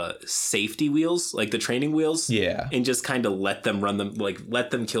of the safety wheels, like the training wheels. Yeah. And just kind of let them run them, like,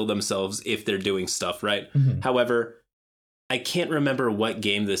 let them kill themselves if they're doing stuff, right? Mm-hmm. However, I can't remember what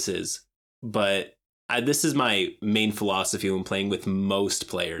game this is, but this is my main philosophy when playing with most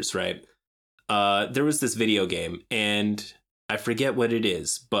players, right? There was this video game, and I forget what it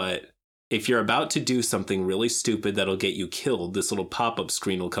is, but if you're about to do something really stupid that'll get you killed, this little pop-up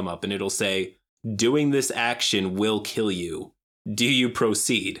screen will come up and it'll say, doing this action will kill you. Do you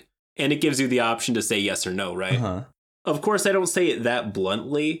proceed? And it gives you the option to say yes or no, right? Uh-huh. Of course, I don't say it that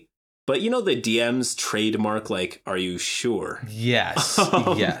bluntly, but you know the DM's trademark, like, are you sure? Yes.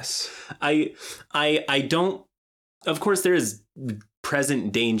 Yes. I don't, of course there is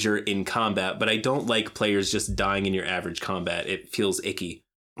present danger in combat, but I don't like players just dying in your average combat. It feels icky.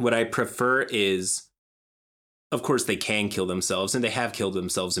 What I prefer is, of course they can kill themselves, and they have killed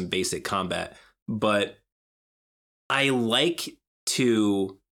themselves in basic combat, but I don't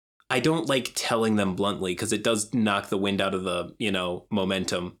like telling them bluntly because it does knock the wind out of the,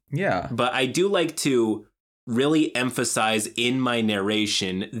 momentum. Yeah. But I do like to really emphasize in my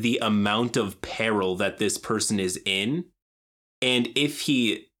narration the amount of peril that this person is in. And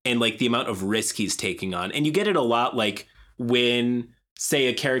like the amount of risk he's taking on. And you get it a lot, like when, say,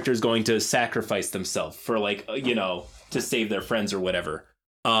 a character is going to sacrifice themselves for to save their friends or whatever.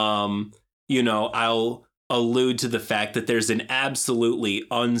 I'll allude to the fact that there's an absolutely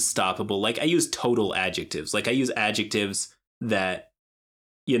unstoppable, like I use total adjectives. Like I use adjectives that,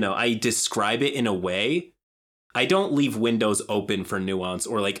 I describe it in a way. I don't leave windows open for nuance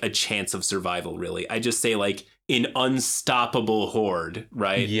or like a chance of survival, really. I just say like an unstoppable horde,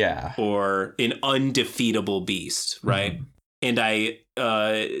 right? Yeah. Or an undefeatable beast, right? Mm-hmm. And I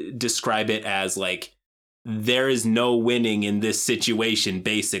describe it as like, there is no winning in this situation,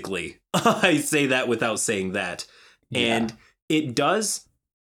 basically. I say that without saying that. Yeah. And it does,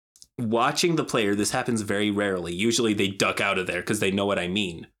 watching the player, this happens very rarely. Usually they duck out of there because they know what I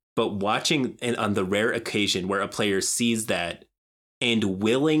mean. But watching, and on the rare occasion where a player sees that and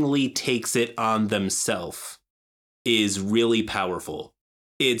willingly takes it on themselves, is really powerful.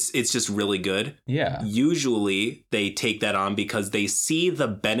 It's just really good. Yeah. Usually they take that on because they see the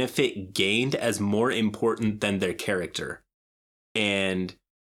benefit gained as more important than their character. And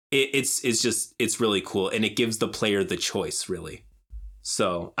it's really cool. And it gives the player the choice, really.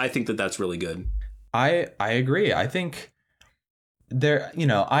 So I think that that's really good. I agree. I think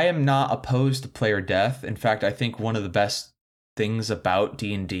I am not opposed to player death. In fact, I think one of the best things about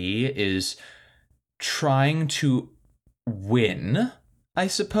D&D is trying to win, I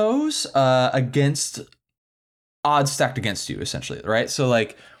suppose, against odds stacked against you, essentially, right? So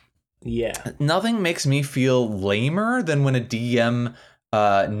like, yeah, nothing makes me feel lamer than when a DM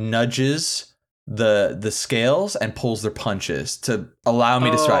nudges the scales and pulls their punches to allow me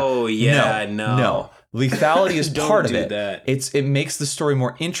to survive. Oh yeah, no. Lethality is part of it. That. It makes the story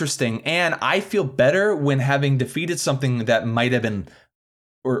more interesting, and I feel better when having defeated something that might have been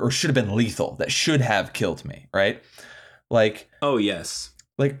or should have been lethal, that should have killed me, right? Like, oh yes,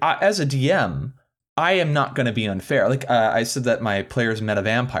 like as a DM, I am not going to be unfair. Like I said that my players met a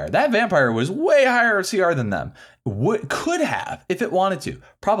vampire. That vampire was way higher CR than them. Could have, if it wanted to,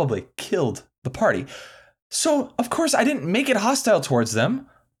 probably killed the party. So of course I didn't make it hostile towards them,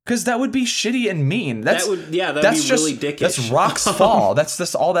 because that would be shitty and mean. That would be really dickish. That's rocks fall.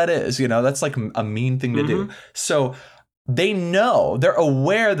 That's all that is. That's like a mean thing to do. So they know, they're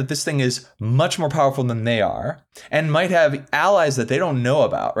aware that this thing is much more powerful than they are and might have allies that they don't know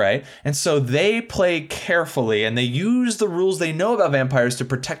about, right? And so they play carefully and they use the rules they know about vampires to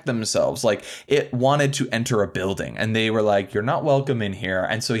protect themselves. Like, it wanted to enter a building and they were like, you're not welcome in here.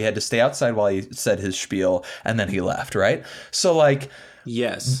 And so he had to stay outside while he said his spiel and then he left, right? So like,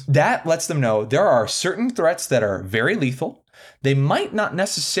 yes, that lets them know there are certain threats that are very lethal. They might not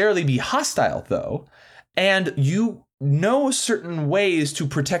necessarily be hostile though. And you know certain ways to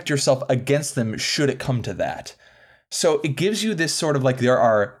protect yourself against them should it come to that. So it gives you this sort of like, there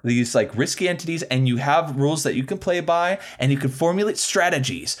are these like risky entities and you have rules that you can play by and you can formulate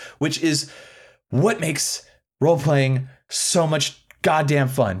strategies, which is what makes role-playing so much goddamn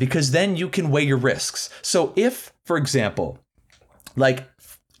fun, because then you can weigh your risks. So if, for example, like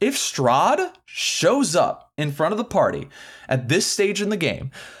if Strahd shows up in front of the party at this stage in the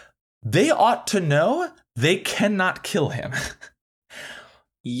game, they ought to know they cannot kill him.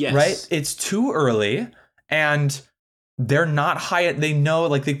 Yes. Right? It's too early and they're not high. They know,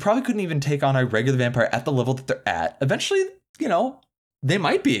 like, they probably couldn't even take on a regular vampire at the level that they're at. Eventually, they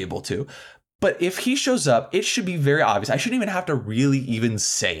might be able to. But if he shows up, it should be very obvious. I shouldn't even have to really even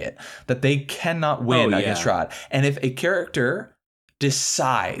say it, that they cannot win against Strahd. And if a character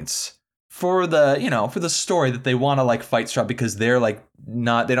decides for the story that they want to like fight Strahd because they're like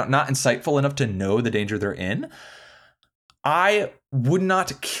not insightful enough to know the danger they're in, I would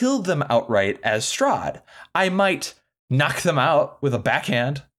not kill them outright as Strahd. I might knock them out with a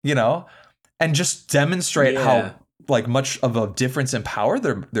backhand, and just demonstrate how like much of a difference in power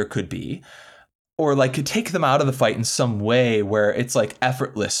there could be, or like could take them out of the fight in some way where it's like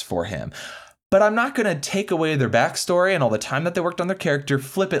effortless for him. But I'm not going to take away their backstory and all the time that they worked on their character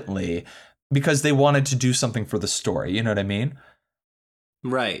flippantly because they wanted to do something for the story. You know what I mean?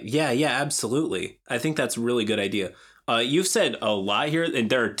 Right. Yeah, absolutely. I think that's a really good idea. You've said a lot here, and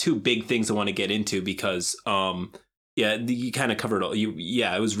there are two big things I want to get into because, you kind of covered all.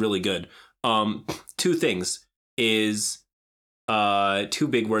 It was really good. Two things is two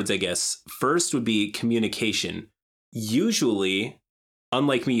big words, I guess. First would be communication. Usually,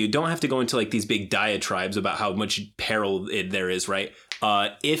 unlike me, you don't have to go into like these big diatribes about how much peril there is, right?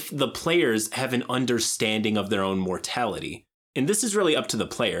 If the players have an understanding of their own mortality. And this is really up to the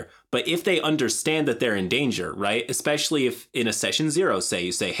player, but if they understand that they're in danger, right? Especially if in a session 0,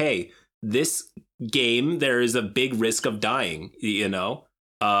 you say, hey, this game, there is a big risk of dying,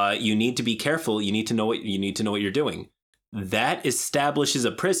 you need to be careful. You need to know what you're doing. That establishes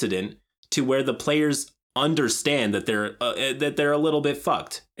a precedent to where the players understand that they're a little bit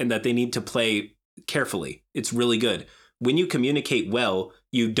fucked and that they need to play carefully. It's really good. When you communicate well,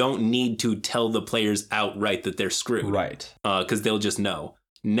 you don't need to tell the players outright that they're screwed. Right. Because they'll just know.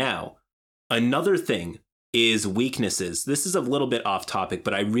 Now, another thing is weaknesses. This is a little bit off topic,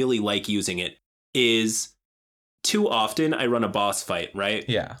 but I really like using it. Is too often I run a boss fight, right?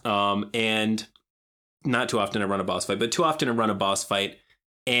 Yeah. And not too often I run a boss fight, but too often I run a boss fight.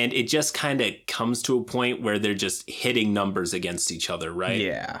 And it just kind of comes to a point where they're just hitting numbers against each other, right?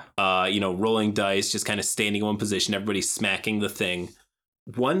 Yeah. Rolling dice, just kind of standing in one position, everybody smacking the thing.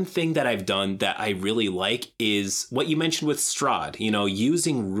 One thing that I've done that I really like is what you mentioned with Strahd,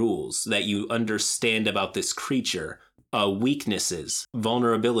 using rules that you understand about this creature, weaknesses,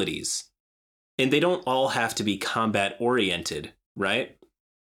 vulnerabilities. And they don't all have to be combat oriented, right?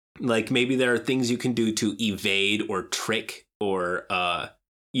 Like maybe there are things you can do to evade or trick or,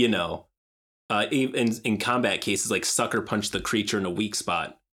 in combat cases, like sucker punch the creature in a weak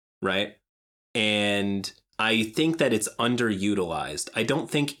spot, right? And I think that it's underutilized. I don't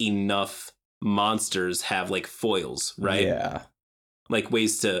think enough monsters have like foils, right? Yeah. Like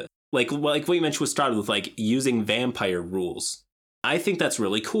ways to like what you mentioned with Strahd with like using vampire rules. I think that's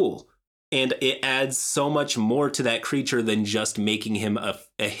really cool. And it adds so much more to that creature than just making him a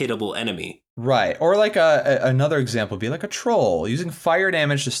hittable enemy. Right. Or like another example would be like a troll. Using fire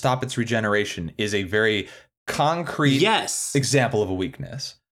damage to stop its regeneration is a very concrete example of a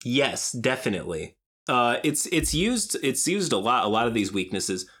weakness. Yes, definitely. It's used a lot of these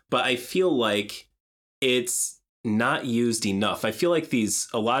weaknesses, but I feel like it's not used enough. I feel like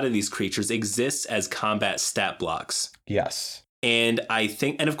a lot of these creatures exist as combat stat blocks. Yes. And I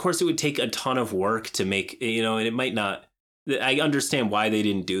think, and of course it would take a ton of work to make, and it might not, I understand why they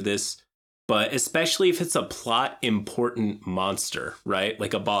didn't do this, but especially if it's a plot important monster, right?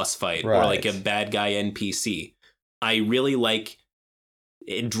 Like a boss fight or like a bad guy NPC. I really like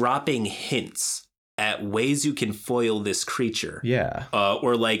dropping hints at ways you can foil this creature. Yeah.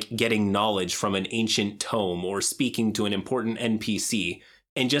 Or like getting knowledge from an ancient tome or speaking to an important NPC.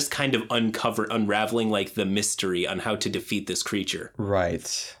 And just kind of unraveling like the mystery on how to defeat this creature.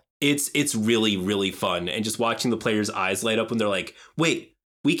 Right. It's really, really fun. And just watching the players' eyes light up when they're like, wait,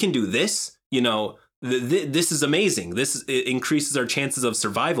 we can do this? This is amazing. It increases our chances of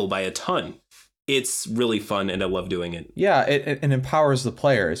survival by a ton. It's really fun and I love doing it. Yeah, it empowers the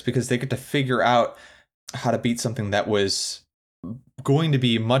players because they get to figure out how to beat something that was going to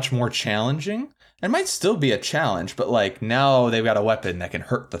be much more challenging. It might still be a challenge, but like now they've got a weapon that can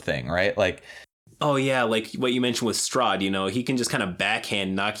hurt the thing, right? Like, oh yeah, like what you mentioned with Strahd, he can just kind of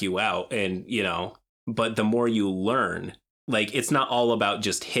backhand knock you out, and but the more you learn, like it's not all about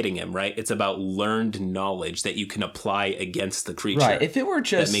just hitting him, right? It's about learned knowledge that you can apply against the creature. Right. If it were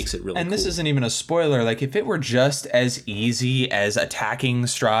just, that makes it really and cool. This isn't even a spoiler, like if it were just as easy as attacking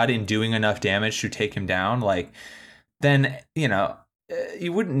Strahd and doing enough damage to take him down, like then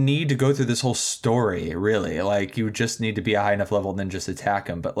you wouldn't need to go through this whole story, really. Like, you would just need to be a high enough level and then just attack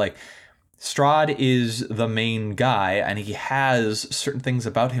him. But, like, Strahd is the main guy, and he has certain things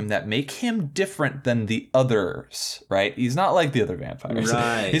about him that make him different than the others, right? He's not like the other vampires.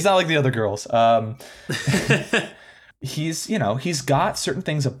 Right. He's not like the other girls. He's got certain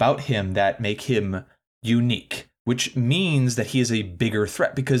things about him that make him unique, which means that he is a bigger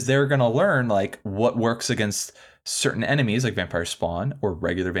threat because they're going to learn, like, what works against certain enemies like vampire spawn or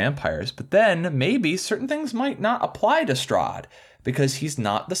regular vampires, but then maybe certain things might not apply to Strahd because he's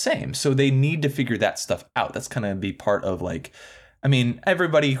not the same. So they need to figure that stuff out. That's kind of be part of like, I mean,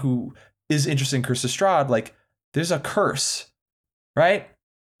 everybody who is interested in Curse of Strahd, like there's a curse, right?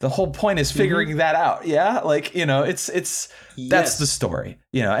 The whole point is figuring that out. Yeah. Like, it's that's the story,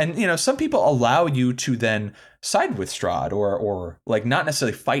 and, some people allow you to then side with Strahd or like not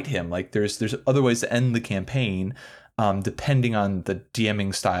necessarily fight him. Like there's other ways to end the campaign, depending on the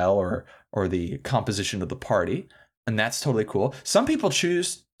DMing style or the composition of the party. And that's totally cool. Some people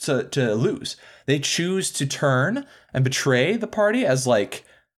choose to lose. They choose to turn and betray the party as like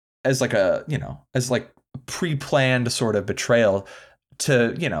a pre-planned sort of betrayal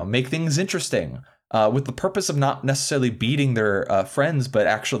to, make things interesting, with the purpose of not necessarily beating their friends, but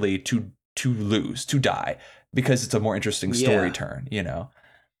actually to lose, to die, because it's a more interesting story turn,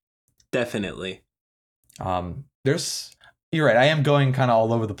 Definitely. You're right. I am going kind of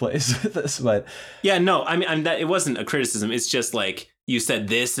all over the place with this, but yeah, no, I mean, it wasn't a criticism. It's just like you said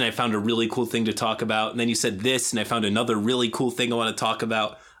this and I found a really cool thing to talk about. And then you said this and I found another really cool thing I want to talk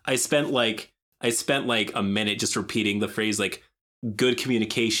about. I spent like a minute just repeating the phrase like good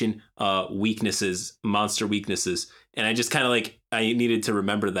communication, weaknesses, monster weaknesses. And I just kind of I needed to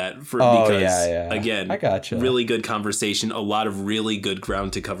remember that because again, I gotcha. Really good conversation, a lot of really good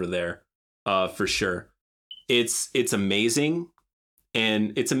ground to cover there, for sure. It's amazing,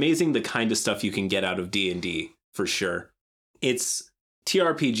 and it's amazing the kind of stuff you can get out of D&D, for sure. It's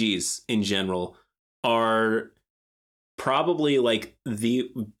TRPGs in general are probably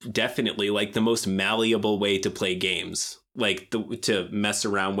definitely the most malleable way to play games, to mess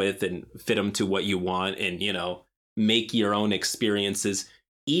around with and fit them to what you want and, make your own experiences,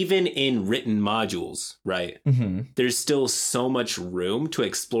 even in written modules, right? Mm-hmm. There's still so much room to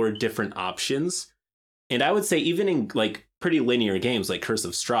explore different options. And I would say even in pretty linear games like Curse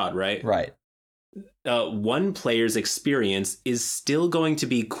of Strahd, right? Right. One player's experience is still going to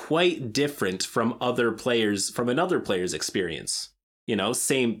be quite different from another player's experience.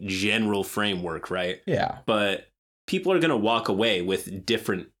 Same general framework, right? Yeah. But people are going to walk away with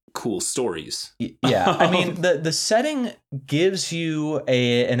different cool stories. Yeah. I mean, the setting gives you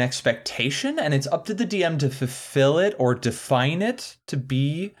an expectation, and it's up to the DM to fulfill it or define it to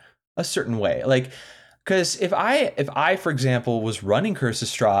be a certain way. Because if I, for example, was running Curse of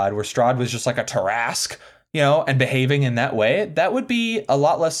Strahd, where Strahd was just like a Tarrasque, and behaving in that way, that would be a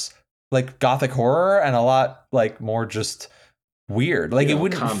lot less like gothic horror and a lot more just weird. It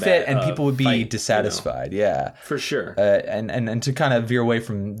wouldn't combat, fit, and people would be fight, dissatisfied. Yeah, for sure. And to kind of veer away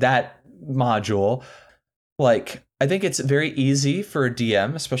from that module, I think it's very easy for a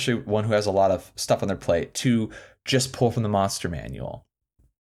DM, especially one who has a lot of stuff on their plate, to just pull from the monster manual.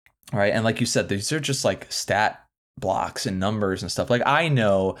 All right. And like you said, these are just stat blocks and numbers and stuff. I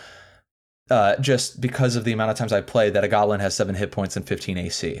know, just because of the amount of times I play, that a goblin has 7 hit points and 15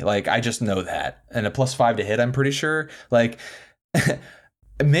 AC. I just know that. And a +5 to hit, I'm pretty sure.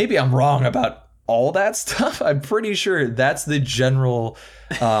 Maybe I'm wrong about all that stuff. I'm pretty sure that's the general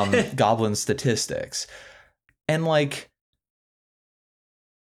goblin statistics. And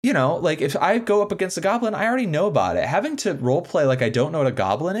if I go up against a goblin, I already know about it. Having to role play like I don't know what a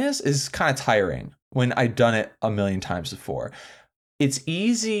goblin is kind of tiring when I've done it a million times before. It's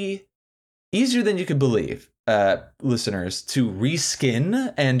easier than you could believe, listeners, to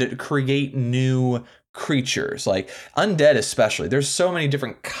reskin and create new creatures, undead especially. There's so many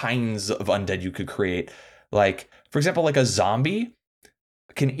different kinds of undead you could create. For example, a zombie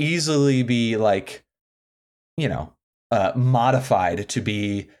can easily be modified to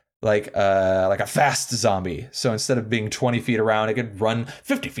be like a fast zombie. So instead of being 20 feet around, it could run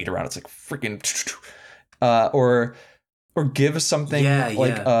 50 feet around. It's freaking or give something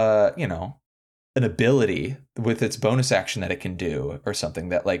an ability with its bonus action that it can do, or something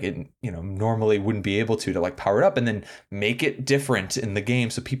that it normally wouldn't be able to power it up, and then make it different in the game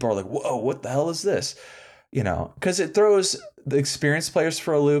so people are whoa, what the hell is this? Because it throws the experienced players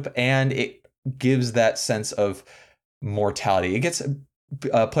for a loop, and it gives that sense of mortality. It gets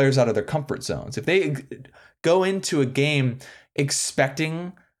players out of their comfort zones. If they go into a game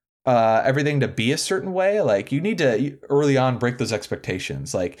expecting everything to be a certain way, you need to early on break those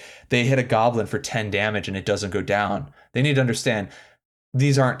expectations. They hit a goblin for 10 damage and it doesn't go down. They need to understand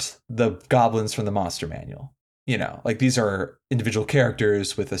these aren't the goblins from the monster manual. These are individual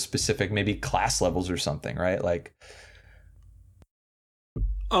characters with a specific maybe class levels or something, right?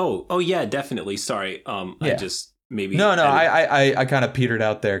 Oh yeah, definitely. Sorry. I just maybe no, I kind of petered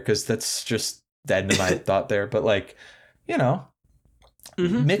out there because that's just the end of my thought there. But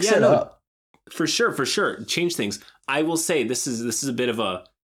mix it up. For sure. Change things. I will say this is a bit of a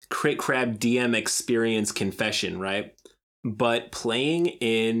CritCrab DM experience confession, right? But playing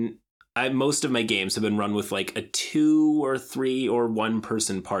in most of my games have been run with like a 2 or 3 or 1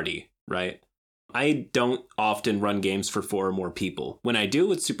 person party, right? I don't often run games for 4 or more people. When I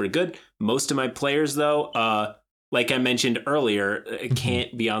do, it's super good. Most of my players, though, like I mentioned earlier,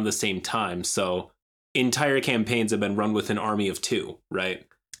 can't be on the same time. So entire campaigns have been run with an army of 2, right?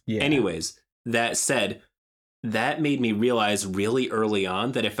 Yeah. Anyways, that said, that made me realize really early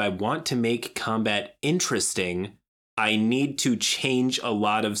on that if I want to make combat interesting, I need to change a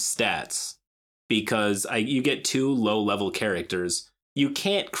lot of stats because you get 2 low-level characters. You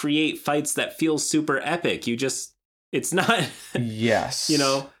can't create fights that feel super epic. It's not. Yes.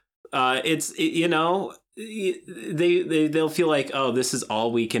 They'll feel like, oh, this is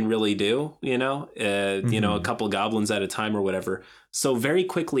all we can really do. A couple goblins at a time or whatever. So very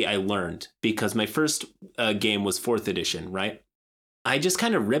quickly I learned, because my first game was 4th edition, right? I just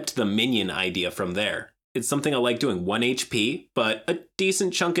kind of ripped the minion idea from there. It's something I like doing, 1 HP, but a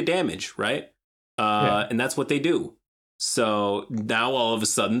decent chunk of damage, right? And that's what they do. So now all of a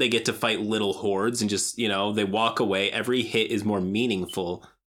sudden they get to fight little hordes and just, they walk away. Every hit is more meaningful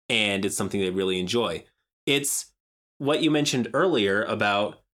and it's something they really enjoy. It's what you mentioned earlier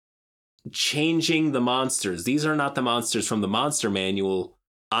about changing the monsters. These are not the monsters from the monster manual.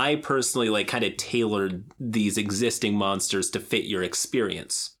 I personally kind of tailored these existing monsters to fit your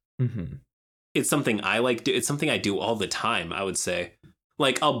experience. Mm-hmm. It's something I like. It's something I do all the time, I would say.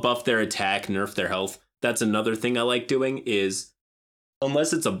 I'll buff their attack, nerf their health. That's another thing I like doing is,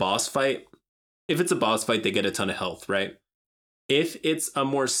 unless it's a boss fight, if it's a boss fight, they get a ton of health, right? If it's a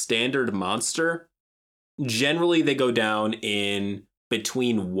more standard monster, generally they go down in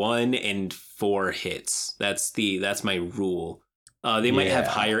between 1 and 4 hits. That's my rule. They might have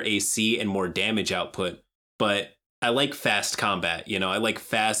higher AC and more damage output, but I like fast combat. I like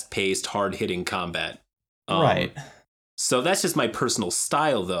fast-paced, hard-hitting combat. Right. So that's just my personal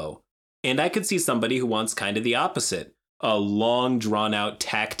style, though. And I could see somebody who wants kind of the opposite. Long, drawn-out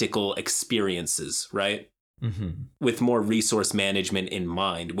tactical experiences, right? Mm-hmm. With more resource management in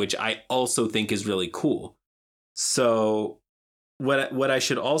mind, which I also think is really cool. So what I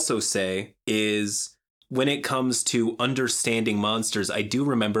should also say is, when it comes to understanding monsters, I do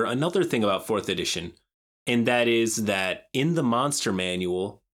remember another thing about 4th edition. And that is that in the monster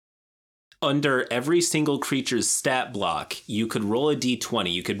manual, under every single creature's stat block, you could roll a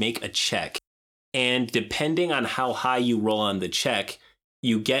d20, you could make a check. And depending on how high you roll on the check,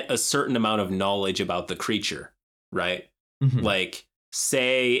 you get a certain amount of knowledge about the creature, right? Mm-hmm.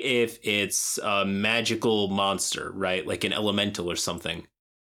 Say if it's a magical monster, right? Like an elemental or something.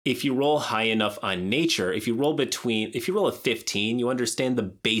 If you roll high enough on nature, if you roll a 15, you understand the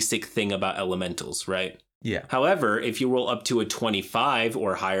basic thing about elementals, right? Yeah. However, if you roll up to a 25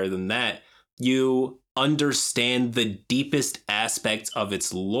 or higher than that, you understand the deepest aspects of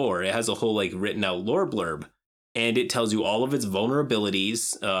its lore. It has a whole written out lore blurb, and it tells you all of its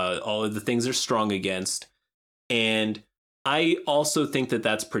vulnerabilities, all of the things they're strong against. And I also think that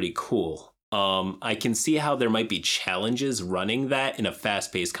that's pretty cool. I can see how there might be challenges running that in a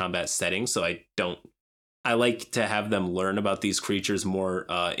fast-paced combat setting, so I like to have them learn about these creatures more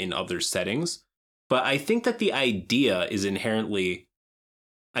in other settings. But I think that the idea is inherently,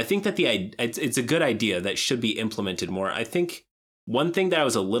 it's a good idea that should be implemented more. I think one thing that I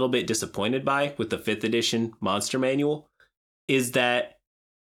was a little bit disappointed by with the 5th edition monster manual is that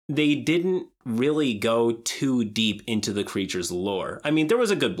they didn't really go too deep into the creature's lore. I mean, there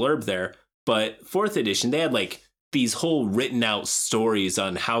was a good blurb there, but 4th edition, they had these whole written out stories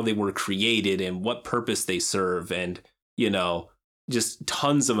on how they were created and what purpose they serve, and, just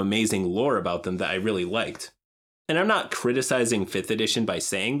tons of amazing lore about them that I really liked. And I'm not criticizing 5th edition by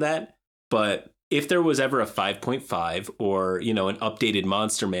saying that, but if there was ever a 5.5 or, an updated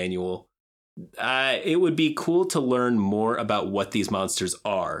monster manual, it would be cool to learn more about what these monsters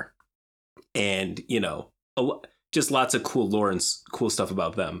are. And, just lots of cool lore and cool stuff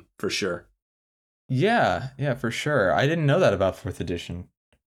about them, for sure. Yeah, for sure. I didn't know that about 4th edition.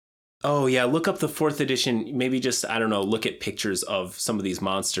 Oh, yeah, look up the 4th edition. Maybe just, I don't know, look at pictures of some of these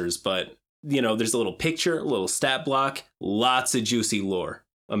monsters. But, there's a little picture, a little stat block, lots of juicy lore.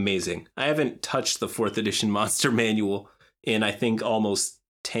 Amazing. I haven't touched the 4th edition monster manual in, I think, almost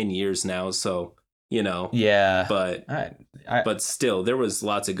 10 years now. So, Yeah. But still, there was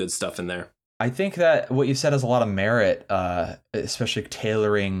lots of good stuff in there. I think that what you said has a lot of merit, especially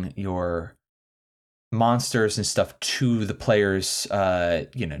tailoring your monsters and stuff to the player's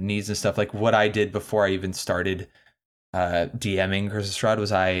needs and stuff, like what I did before I even started DMing Curse Strahd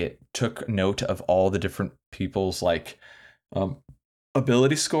was I took note of all the different people's like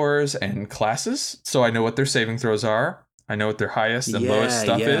ability scores and classes, so I know what their saving throws are. I know what their highest and lowest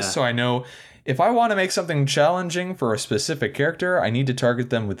stuff is, so I know if I want to make something challenging for a specific character, I need to target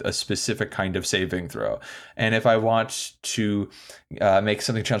them with a specific kind of saving throw. And if I want to make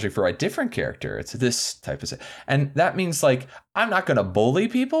something challenging for a different character, it's this type of. And that means like I'm not going to bully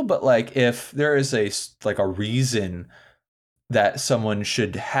people, but like if there is a reason that someone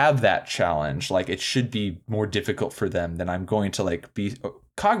should have that challenge, like it should be more difficult for them, then I'm going to like be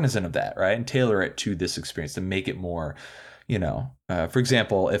cognizant of that, right? And tailor it to this experience to make it more, for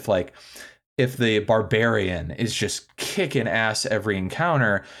example, if the barbarian is just kicking ass every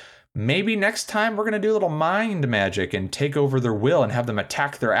encounter, maybe next time we're going to do a little mind magic and take over their will and have them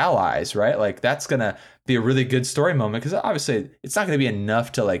attack their allies, right? Like that's going to be a really good story moment, because obviously it's not going to be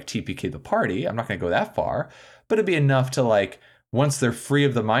enough to like TPK the party. I'm not going to go that far, but it'd be enough to like, once they're free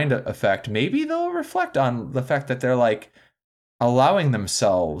of the mind effect, maybe they'll reflect on the fact that they're like allowing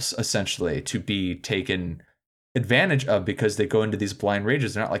themselves essentially to be taken advantage of because they go into these blind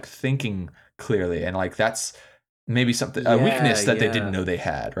rages. They're not like thinking clearly, and like that's maybe something a weakness that they didn't know they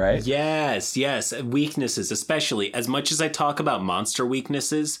had, right? Yes, weaknesses. Especially as much as I talk about monster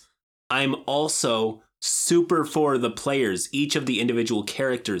weaknesses, I'm also super for the players, each of the individual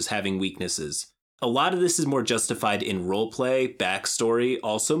characters having weaknesses. A lot of this is more justified in roleplay, backstory,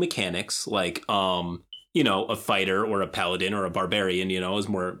 also mechanics, like a fighter or a paladin or a barbarian, is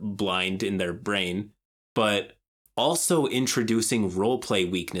more blind in their brain, but also introducing roleplay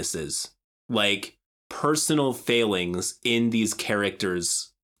weaknesses, like personal failings in these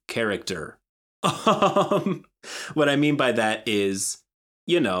characters' character. What I mean by that is,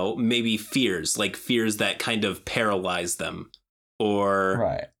 maybe fears that kind of paralyze them, or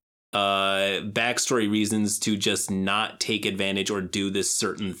right. Backstory reasons to just not take advantage or do this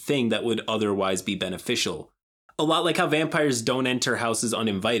certain thing that would otherwise be beneficial. A lot like how vampires don't enter houses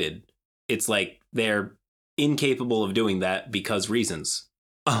uninvited. It's like they're incapable of doing that because reasons.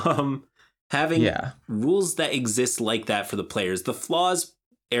 Having rules that exist like that for the players. The flaws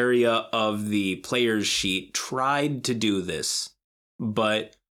area of the player's sheet tried to do this,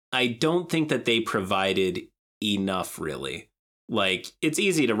 but I don't think that they provided enough, really. Like, it's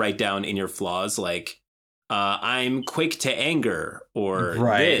easy to write down in your flaws, like, I'm quick to anger, or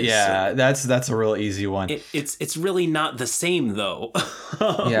right, this. Yeah, that's a real easy one. It's really not the same, though.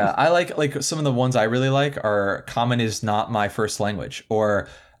 Yeah, I like some of the ones I really like are common is not my first language, or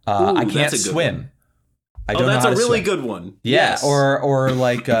I can't swim. I don't know how to swim. That's a really good one. Yeah, yes. or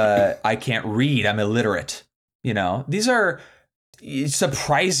like I can't read. I'm illiterate. These are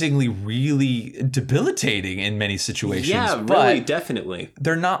surprisingly really debilitating in many situations. Yeah, really, definitely.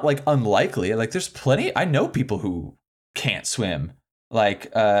 They're not like unlikely. Like there's plenty. I know people who can't swim.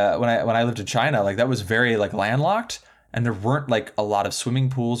 Like when I lived in China, like that was very like landlocked, and there weren't like a lot of swimming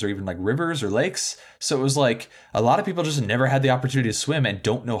pools or even like rivers or lakes. So it was like a lot of people just never had the opportunity to swim and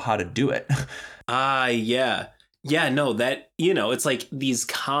don't know how to do it. Yeah. Yeah, no, that, it's like these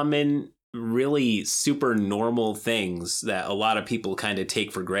common, really super normal things that a lot of people kind of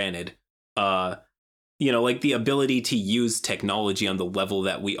take for granted. Like the ability to use technology on the level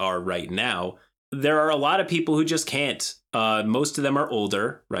that we are right now. There are a lot of people who just can't. Most of them are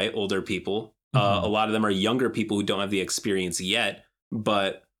older, right? Older people. A lot of them are younger people who don't have the experience yet.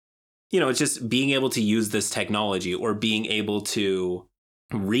 But, it's just being able to use this technology or being able to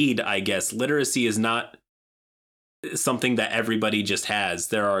read, I guess. Literacy is not something that everybody just has.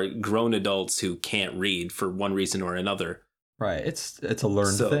 There are grown adults who can't read for one reason or another. Right. It's a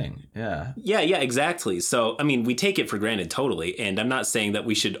learned thing. Yeah. Yeah, exactly. So, I mean, we take it for granted totally. And I'm not saying that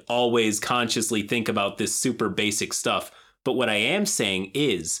we should always consciously think about this super basic stuff. But what I am saying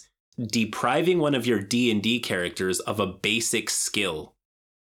is depriving one of your D&D characters of a basic skill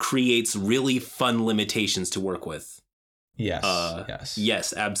creates really fun limitations to work with. Yes.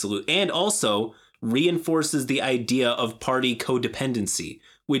 Yes, absolutely. And also reinforces the idea of party codependency,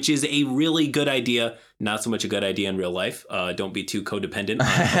 which is a really good idea. Not so much a good idea in real life. Don't be too codependent on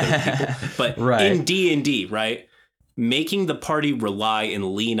other people. But right. In D&D, right? Making the party rely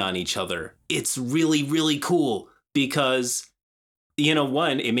and lean on each other. It's really, really cool because,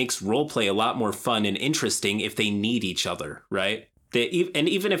 one, it makes roleplay a lot more fun and interesting if they need each other, right? And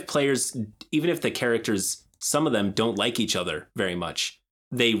even if the characters, some of them don't like each other very much,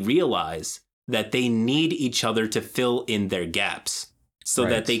 they realize that they need each other to fill in their gaps so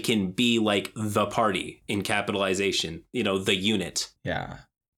that they can be like the party in capitalization, the unit. Yeah.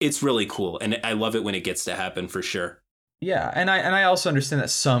 It's really cool. And I love it when it gets to happen for sure. Yeah, and I also understand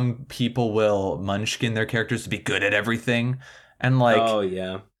that some people will munchkin their characters to be good at everything, and like Oh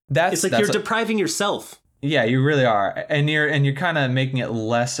yeah. It's that's like you're that's depriving yourself. yeah, you really are, and you're kind of making it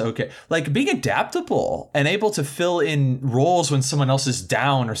less okay. Like being adaptable and able to fill in roles when someone else is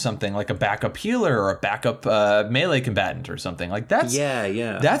down or something, like a backup healer or a backup melee combatant or something. Like Yeah,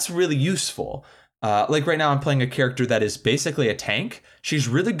 yeah. that's really useful. Like right now, I'm playing a character that is basically a tank. She's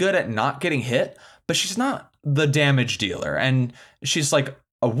really good at not getting hit, but she's not the damage dealer. And she's like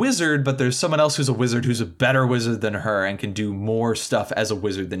a wizard, but there's someone else who's a wizard who's a better wizard than her and can do more stuff as a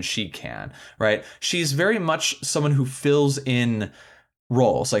wizard than she can, right? She's very much someone who fills in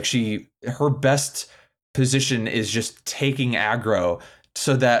roles. Like her best position is just taking aggro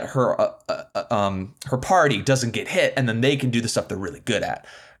so that her party doesn't get hit, and then they can do the stuff they're really good at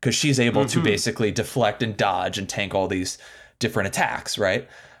because she's able to basically deflect and dodge and tank all these different attacks, right?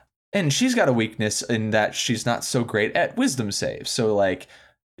 And she's got a weakness in that she's not so great at wisdom saves. So like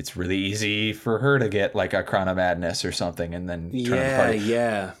it's really easy for her to get like a Crown of Madness or something and then turn on the party.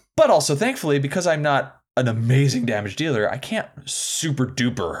 Yeah. But also, thankfully, because I'm not an amazing damage dealer, I can't super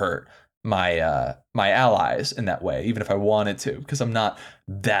duper hurt my my allies in that way, even if I wanted to, because I'm not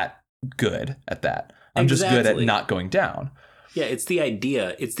that good at that. I'm just good at not going down. Yeah, it's the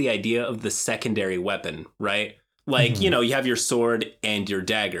idea. It's the idea of the secondary weapon, right? Like, you know, you have your sword and your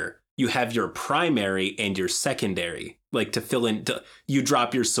dagger. You have your primary and your secondary. Like to fill in, you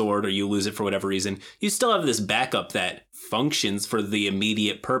drop your sword or you lose it for whatever reason. You still have this backup that functions for the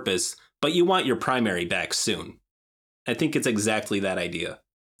immediate purpose, but you want your primary back soon. I think it's exactly that idea.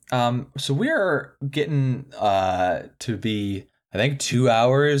 So we're getting to be, I think, 2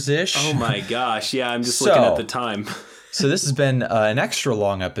 hours ish. Oh my gosh. Yeah, I'm just looking at the time. So this has been an extra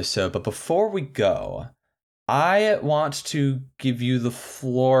long episode, but before we go, I want to give you the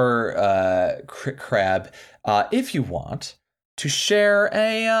floor, CritCrab, if you want to share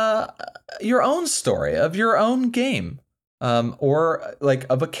your own story of your own game, or like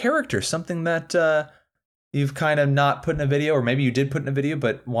of a character, something that you've kind of not put in a video, or maybe you did put in a video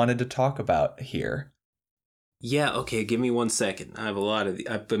but wanted to talk about here. Yeah, okay, give me 1 second. I have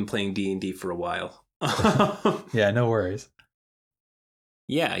I've been playing D&D for a while. Yeah, no worries.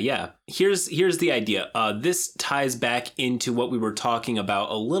 Yeah. Here's the idea. This ties back into what we were talking about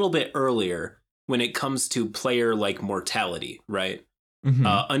a little bit earlier when it comes to player like mortality, right? Mm-hmm.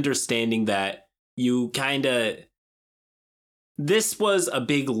 Understanding that you kind of... This was a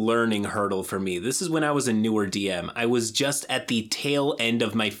big learning hurdle for me. This is when I was a newer DM. I was just at the tail end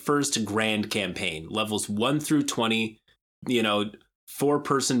of my first grand campaign, levels 1 through 20,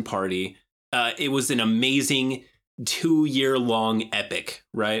 4-person party. It was an amazing 2-year-long epic,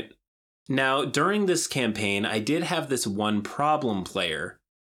 right? Now, during this campaign, I did have this one problem player,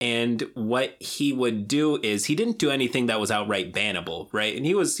 and what he would do is he didn't do anything that was outright bannable, right? And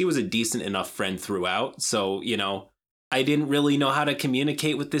he was a decent enough friend throughout, so, I didn't really know how to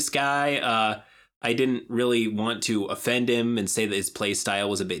communicate with this guy. I didn't really want to offend him and say that his play style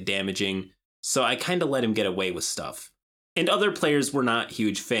was a bit damaging, so I kind of let him get away with stuff. And other players were not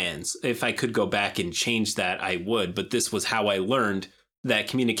huge fans. If I could go back and change that, I would, but this was how I learned that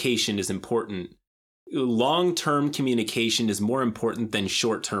communication is important. Long-term communication is more important than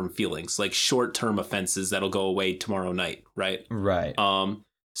short-term feelings, like short-term offenses that'll go away tomorrow night, right? Right.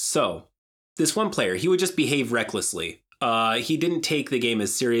 So this one player, he would just behave recklessly. He didn't take the game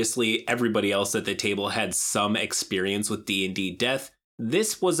as seriously. Everybody else at the table had some experience with D&D death.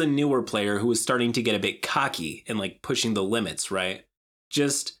 This was a newer player who was starting to get a bit cocky and like pushing the limits, right?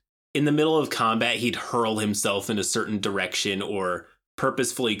 Just in the middle of combat, he'd hurl himself in a certain direction or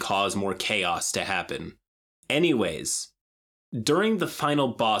purposefully cause more chaos to happen. Anyways, during the final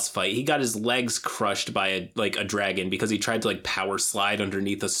boss fight, he got his legs crushed by a dragon because he tried to like power slide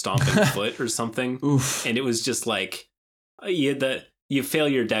underneath a stomping foot or something. Oof. And it was just like, you fail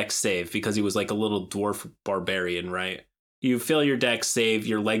your dex save because he was like a little dwarf barbarian, right? You fail your dex save,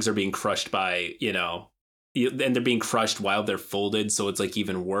 your legs are being crushed by, and they're being crushed while they're folded, so it's like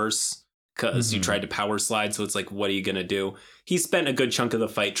even worse because you tried to power slide, so it's like, what are you gonna do? He spent a good chunk of the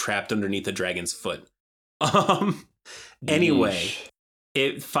fight trapped underneath a dragon's foot. Anyway,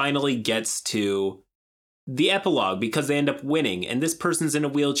 it finally gets to the epilogue because they end up winning, and this person's in a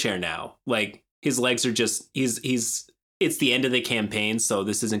wheelchair now. Like, his legs are just, it's the end of the campaign, so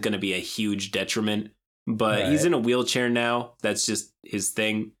this isn't going to be a huge detriment. But He's in a wheelchair now. That's just his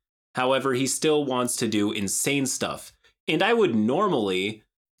thing. However, he still wants to do insane stuff. And I would normally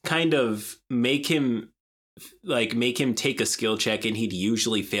kind of make him take a skill check, and he'd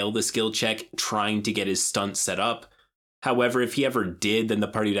usually fail the skill check trying to get his stunt set up. However, if he ever did, then the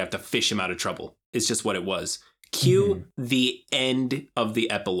party would have to fish him out of trouble. It's just what it was. Cue the end of the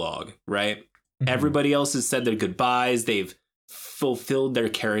epilogue, right? Everybody else has said their goodbyes. They've fulfilled their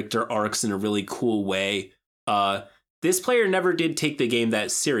character arcs in a really cool way. This player never did take the game that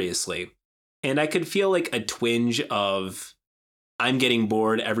seriously. And I could feel like a twinge of, I'm getting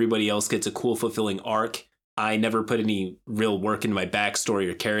bored. Everybody else gets a cool, fulfilling arc. I never put any real work into my backstory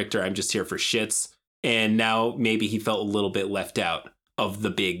or character. I'm just here for shits. And now maybe he felt a little bit left out of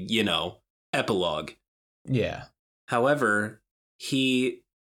the big, epilogue. Yeah. However,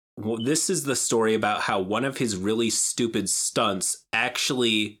 this is the story about how one of his really stupid stunts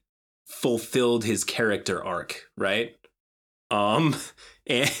actually fulfilled his character arc, right? And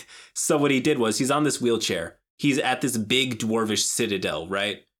so what he did was he's on this wheelchair. He's at this big dwarvish citadel,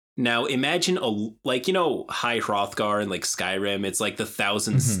 right? Now imagine High Hrothgar in like Skyrim. It's like the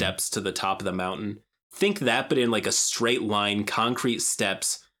 1,000 steps to the top of the mountain. Think that, but in like a straight line, concrete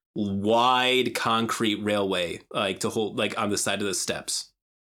steps, wide concrete railway, like to hold like on the side of the steps.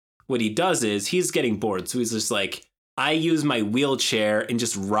 What he does is he's getting bored. So he's just like, I use my wheelchair and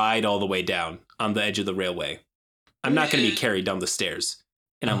just ride all the way down on the edge of the railway. I'm not going to be carried down the stairs.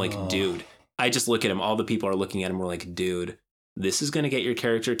 And I'm like, dude, I just look at him. All the people are looking at him. We're like, dude, this is going to get your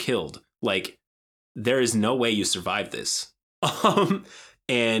character killed. Like, there is no way you survive this.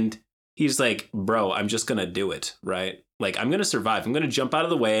 And he's like, bro, I'm just going to do it, right? Like, I'm going to survive. I'm going to jump out of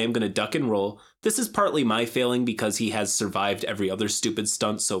the way. I'm going to duck and roll. This is partly my failing because he has survived every other stupid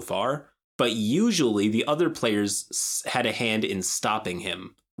stunt so far. But usually the other players had a hand in stopping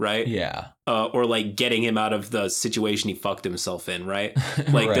him, right? Yeah. Or like getting him out of the situation he fucked himself in, right?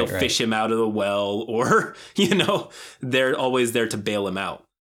 Like they'll fish him out of the well or, they're always there to bail him out.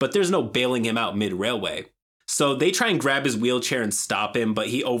 But there's no bailing him out mid-railway. So they try and grab his wheelchair and stop him, but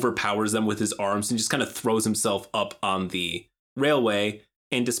he overpowers them with his arms and just kind of throws himself up on the railway.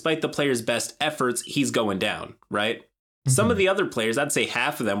 And despite the player's best efforts, he's going down, right? Some of the other players, I'd say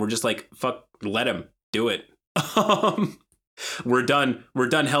half of them were just like, fuck, let him do it. We're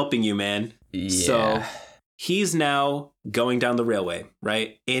done helping you, man. Yeah. So he's now going down the railway,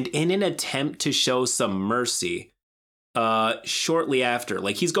 right? And in an attempt to show some mercy, shortly after,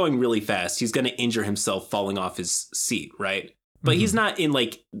 like he's going really fast, he's going to injure himself falling off his seat, right? But he's not in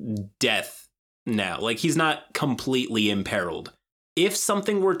like death now. Like he's not completely imperiled. If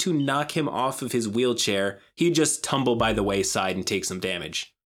something were to knock him off of his wheelchair, he'd just tumble by the wayside and take some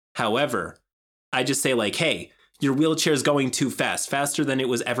damage. However, I just say like, hey, your wheelchair's going too fast, faster than it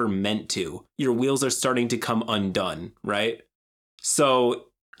was ever meant to. Your wheels are starting to come undone, right? So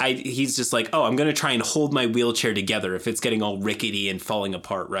he's just like, oh, I'm going to try and hold my wheelchair together if it's getting all rickety and falling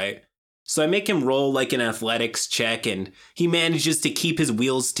apart, right? So I make him roll like an athletics check and he manages to keep his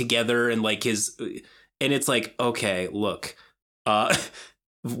wheels together and like and it's like, okay, look,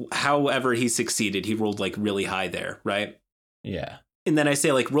 however he succeeded, he rolled like really high there, right? Yeah. And then I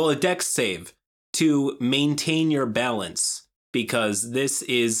say like, roll a dex save to maintain your balance because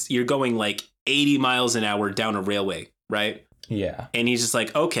you're going like 80 miles an hour down a railway, right? Yeah. And he's just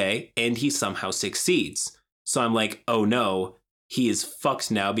like, okay. And he somehow succeeds. So I'm like, oh no, he is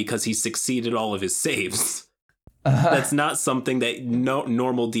fucked now because he succeeded all of his saves. That's not something that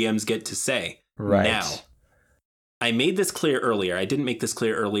normal DMs get to say. Right. Now, I made this clear earlier. I didn't make this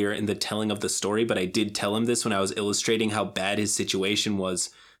clear earlier in the telling of the story, but I did tell him this when I was illustrating how bad his situation was.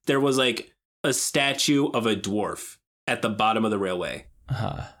 There was like a statue of a dwarf at the bottom of the railway.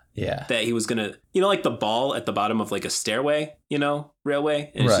 Yeah. That he was going to, like the ball at the bottom of like a stairway,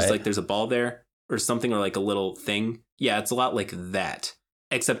 railway. And it's just like there's a ball there or something or like a little thing. Yeah, it's a lot like that.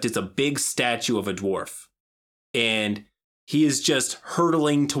 Except it's a big statue of a dwarf. And he is just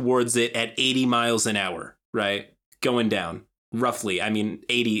hurtling towards it at 80 miles an hour, right? Going down, roughly. I mean,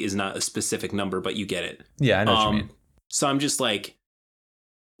 80 is not a specific number, but you get it. Yeah, I know what you mean. So I'm just like,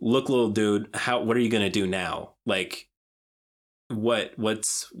 look, little dude, what are you going to do now? Like,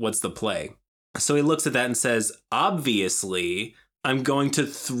 what's the play? So he looks at that and says, obviously, I'm going to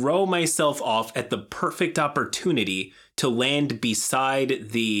throw myself off at the perfect opportunity to land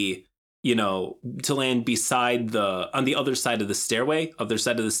beside the, on the other side of the stairway, other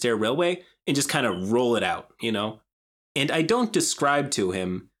side of the stair railway, and just kind of roll it out, And I don't describe to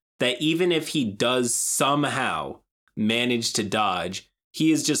him that even if he does somehow manage to dodge,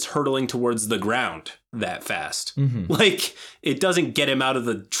 he is just hurtling towards the ground that fast. Like, it doesn't get him out of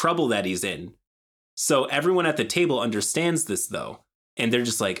the trouble that he's in. So everyone at the table understands this, though. And they're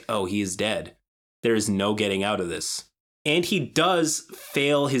just like, oh, he is dead. There is no getting out of this. And he does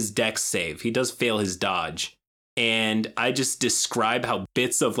fail his dex save. He does fail his dodge. And I just describe how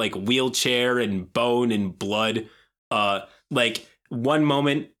bits of like wheelchair and bone and blood, like one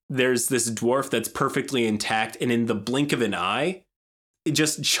moment there's this dwarf that's perfectly intact, and in the blink of an eye,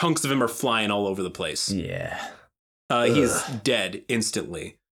 just chunks of him are flying all over the place. Yeah. He's dead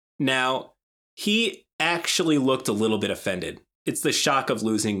instantly. Now, he actually looked a little bit offended. It's the shock of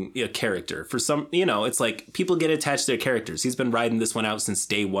losing a character. For some, it's like people get attached to their characters. He's been riding this one out since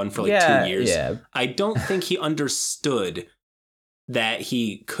day one for 2 years. Yeah. I don't think he understood that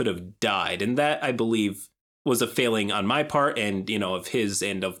he could have died. And that, I believe, was a failing on my part and, of his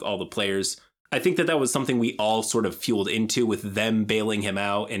and of all the players. I think that was something we all sort of fueled into with them bailing him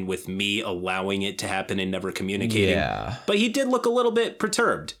out and with me allowing it to happen and never communicating. Yeah. But he did look a little bit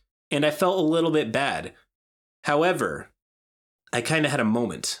perturbed, and I felt a little bit bad. However, I kind of had a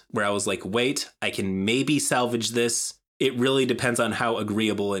moment where I was like, wait, I can maybe salvage this. It really depends on how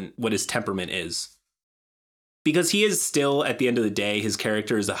agreeable and what his temperament is. Because he is still, at the end of the day, his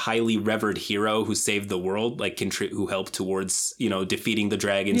character is a highly revered hero who saved the world, like who helped towards, defeating the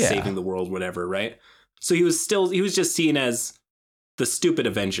dragon, saving the world, whatever, right? So he was just seen as the stupid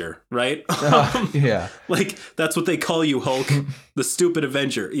Avenger, right? Yeah. Like, that's what they call you, Hulk, the stupid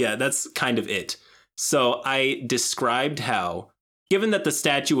Avenger. Yeah, that's kind of it. So I described how, given that the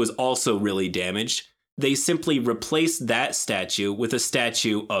statue was also really damaged, they simply replaced that statue with a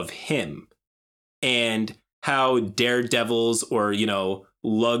statue of him. And how daredevils or,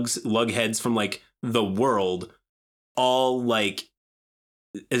 lugheads from like the world, all like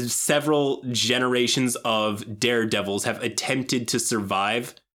several generations of daredevils have attempted to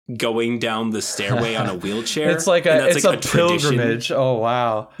survive going down the stairway on a wheelchair. It's like a pilgrimage. Tradition. Oh,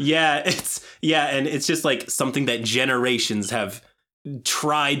 wow. Yeah, and it's just like something that generations have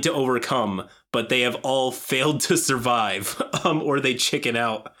tried to overcome, but they have all failed to survive, or they chicken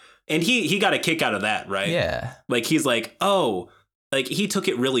out. And he got a kick out of that, right? Yeah. Like, he's like, oh, like, he took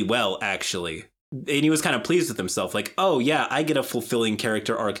it really well, actually. And he was kind of pleased with himself. Like, oh, yeah, I get a fulfilling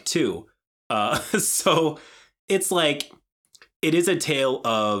character arc, too. So it's like, it is a tale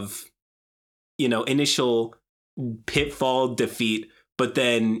of, initial pitfall, defeat, but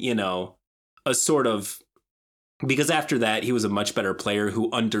then, a sort of, because after that, he was a much better player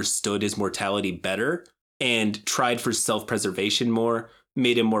who understood his mortality better and tried for self-preservation more,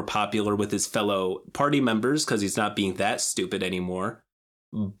 made him more popular with his fellow party members because he's not being that stupid anymore.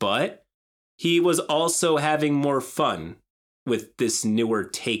 But he was also having more fun with this newer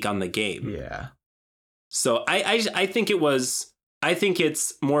take on the game. Yeah. So I think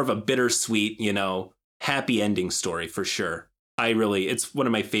it's more of a bittersweet, happy ending story for sure. It's one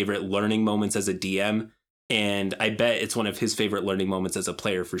of my favorite learning moments as a DM. And I bet it's one of his favorite learning moments as a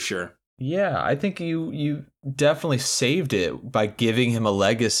player for sure. Yeah, I think you definitely saved it by giving him a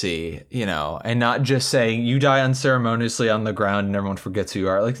legacy, and not just saying you die unceremoniously on the ground and everyone forgets who you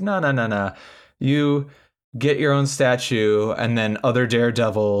are. Like, no. You get your own statue, and then other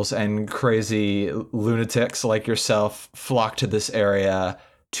daredevils and crazy lunatics like yourself flock to this area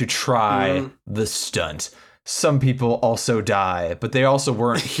to try the stunt. Some people also die, but they also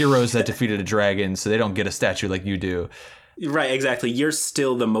weren't heroes that defeated a dragon, so they don't get a statue like you do. Right, exactly. You're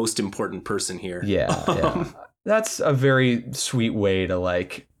still the most important person here. Yeah. That's a very sweet way to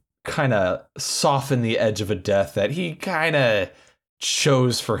like kind of soften the edge of a death that he kind of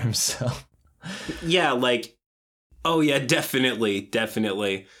chose for himself. Yeah, like, oh yeah, definitely.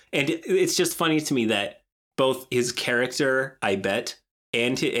 And it's just funny to me that both his character, I bet,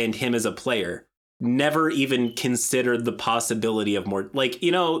 and him as a player never even considered the possibility of more, like,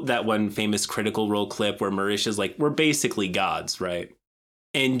 that one famous Critical Role clip where Marisha's like, we're basically gods, right?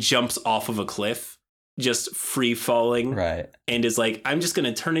 And jumps off of a cliff, just free falling. Right. And is like, I'm just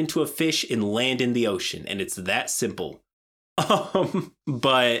going to turn into a fish and land in the ocean. And it's that simple.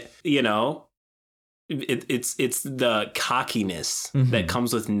 But, it's the cockiness that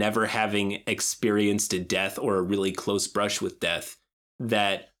comes with never having experienced a death or a really close brush with death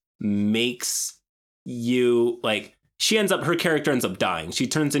that makes you like, her character ends up dying. She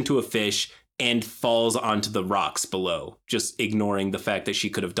turns into a fish and falls onto the rocks below, just ignoring the fact that she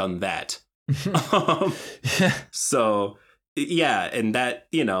could have done that. So yeah, and that,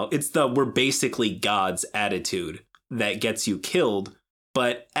 it's the we're basically gods attitude that gets you killed.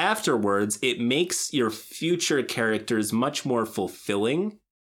 But afterwards, it makes your future characters much more fulfilling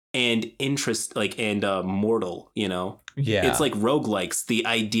and mortal, Yeah. It's like roguelikes, the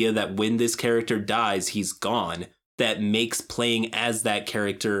idea that when this character dies, he's gone, that makes playing as that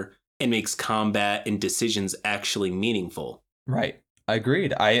character and makes combat and decisions actually meaningful. Right. I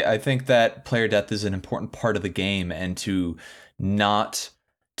agreed. I think that player death is an important part of the game, and to not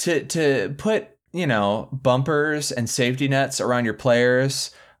to put, bumpers and safety nets around your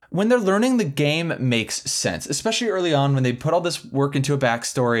players when they're learning, the game makes sense, especially early on when they put all this work into a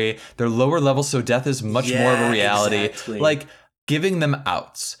backstory. They're lower level, so death is much more of a reality. Exactly. Like giving them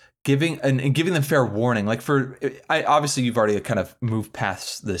outs, giving them fair warning. Like obviously you've already kind of moved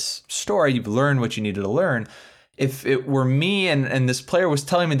past this story. You've learned what you needed to learn. If it were me and this player was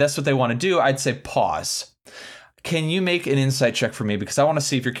telling me that's what they want to do, I'd say pause. Can you make an insight check for me? Because I want to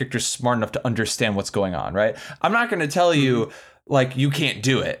see if your character's smart enough to understand what's going on, right? I'm not going to tell you, like, you can't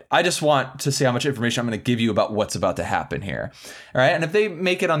do it. I just want to see how much information I'm going to give you about what's about to happen here. All right. And if they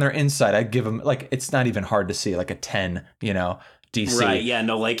make it on their insight, I give them, like, it's not even hard to see, like a 10, DC. Right. Yeah.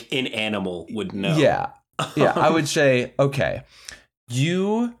 No, like an animal would know. Yeah. Yeah. I would say, okay,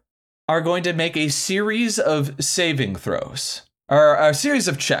 you are going to make a series of saving throws. Or a series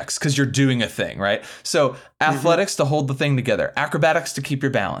of checks, because you're doing a thing, right? So athletics to hold the thing together, acrobatics to keep your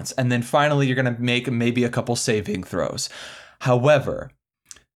balance, and then finally you're going to make maybe a couple saving throws. However,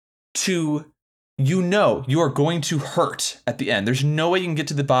 you are going to hurt at the end. There's no way you can get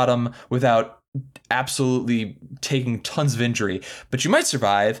to the bottom without absolutely taking tons of injury, but you might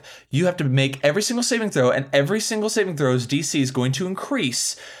survive. You have to make every single saving throw, and every single saving throw's DC is going to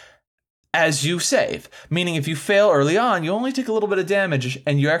increase as you save, meaning if you fail early on, you only take a little bit of damage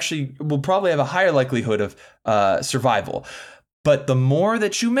and you actually will probably have a higher likelihood of survival. But the more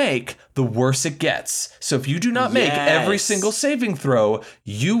that you make, the worse it gets. So if you do not make every single saving throw,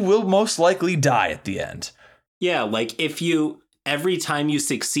 you will most likely die at the end. Yeah, like every time you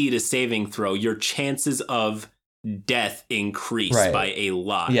succeed a saving throw, your chances of death increase by a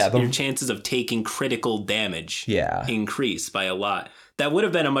lot. Yeah, your chances of taking critical damage increase by a lot. That would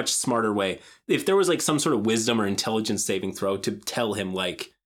have been a much smarter way. If there was like some sort of wisdom or intelligence saving throw to tell him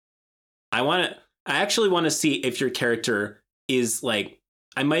like, I actually want to see if your character is like,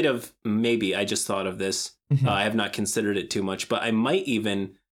 I just thought of this. I have not considered it too much, but I might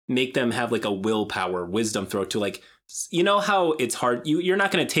even make them have like a willpower wisdom throw to like, you know how it's hard. You're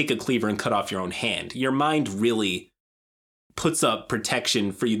not going to take a cleaver and cut off your own hand. Your mind really puts up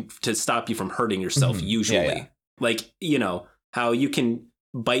protection for you to stop you from hurting yourself usually. Like, how you can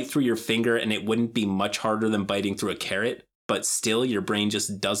bite through your finger and it wouldn't be much harder than biting through a carrot, but still your brain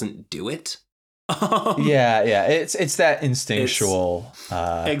just doesn't do it. It's that instinctual.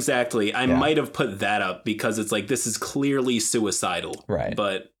 Exactly. I might have put that up because it's like, this is clearly suicidal. Right.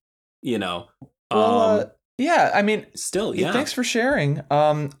 But, I mean, still, thanks for sharing.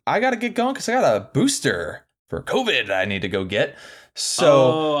 I got to get going because I got a booster for COVID I need to go get. So,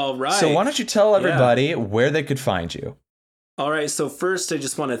 all right. So why don't you tell everybody where they could find you? All right. So first, I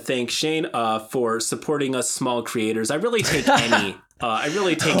just want to thank Shane for supporting us small creators. I really take any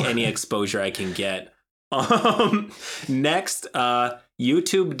exposure I can get. Next,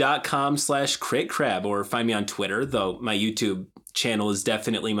 youtube.com/CritCrab, or find me on Twitter, though my YouTube channel is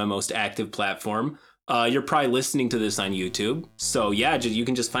definitely my most active platform. You're probably listening to this on YouTube. So yeah, you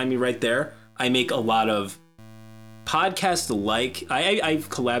can just find me right there. I make a lot of podcasts I've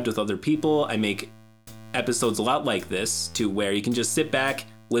collabed with other people. I make episodes a lot like this to where you can just sit back,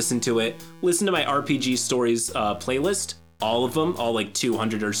 listen to my RPG stories playlist, all of them, all like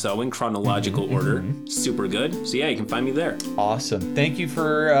 200 or so in chronological order. Super good. So yeah, you can find me there. Awesome. Thank you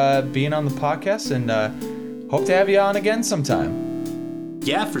for being on the podcast, and hope to have you on again sometime.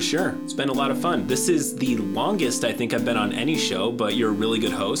 Yeah, for sure. It's been a lot of fun. This is the longest I think I've been on any show, but you're a really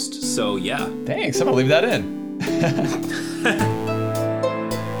good host. So yeah. Thanks. I'm gonna leave that in.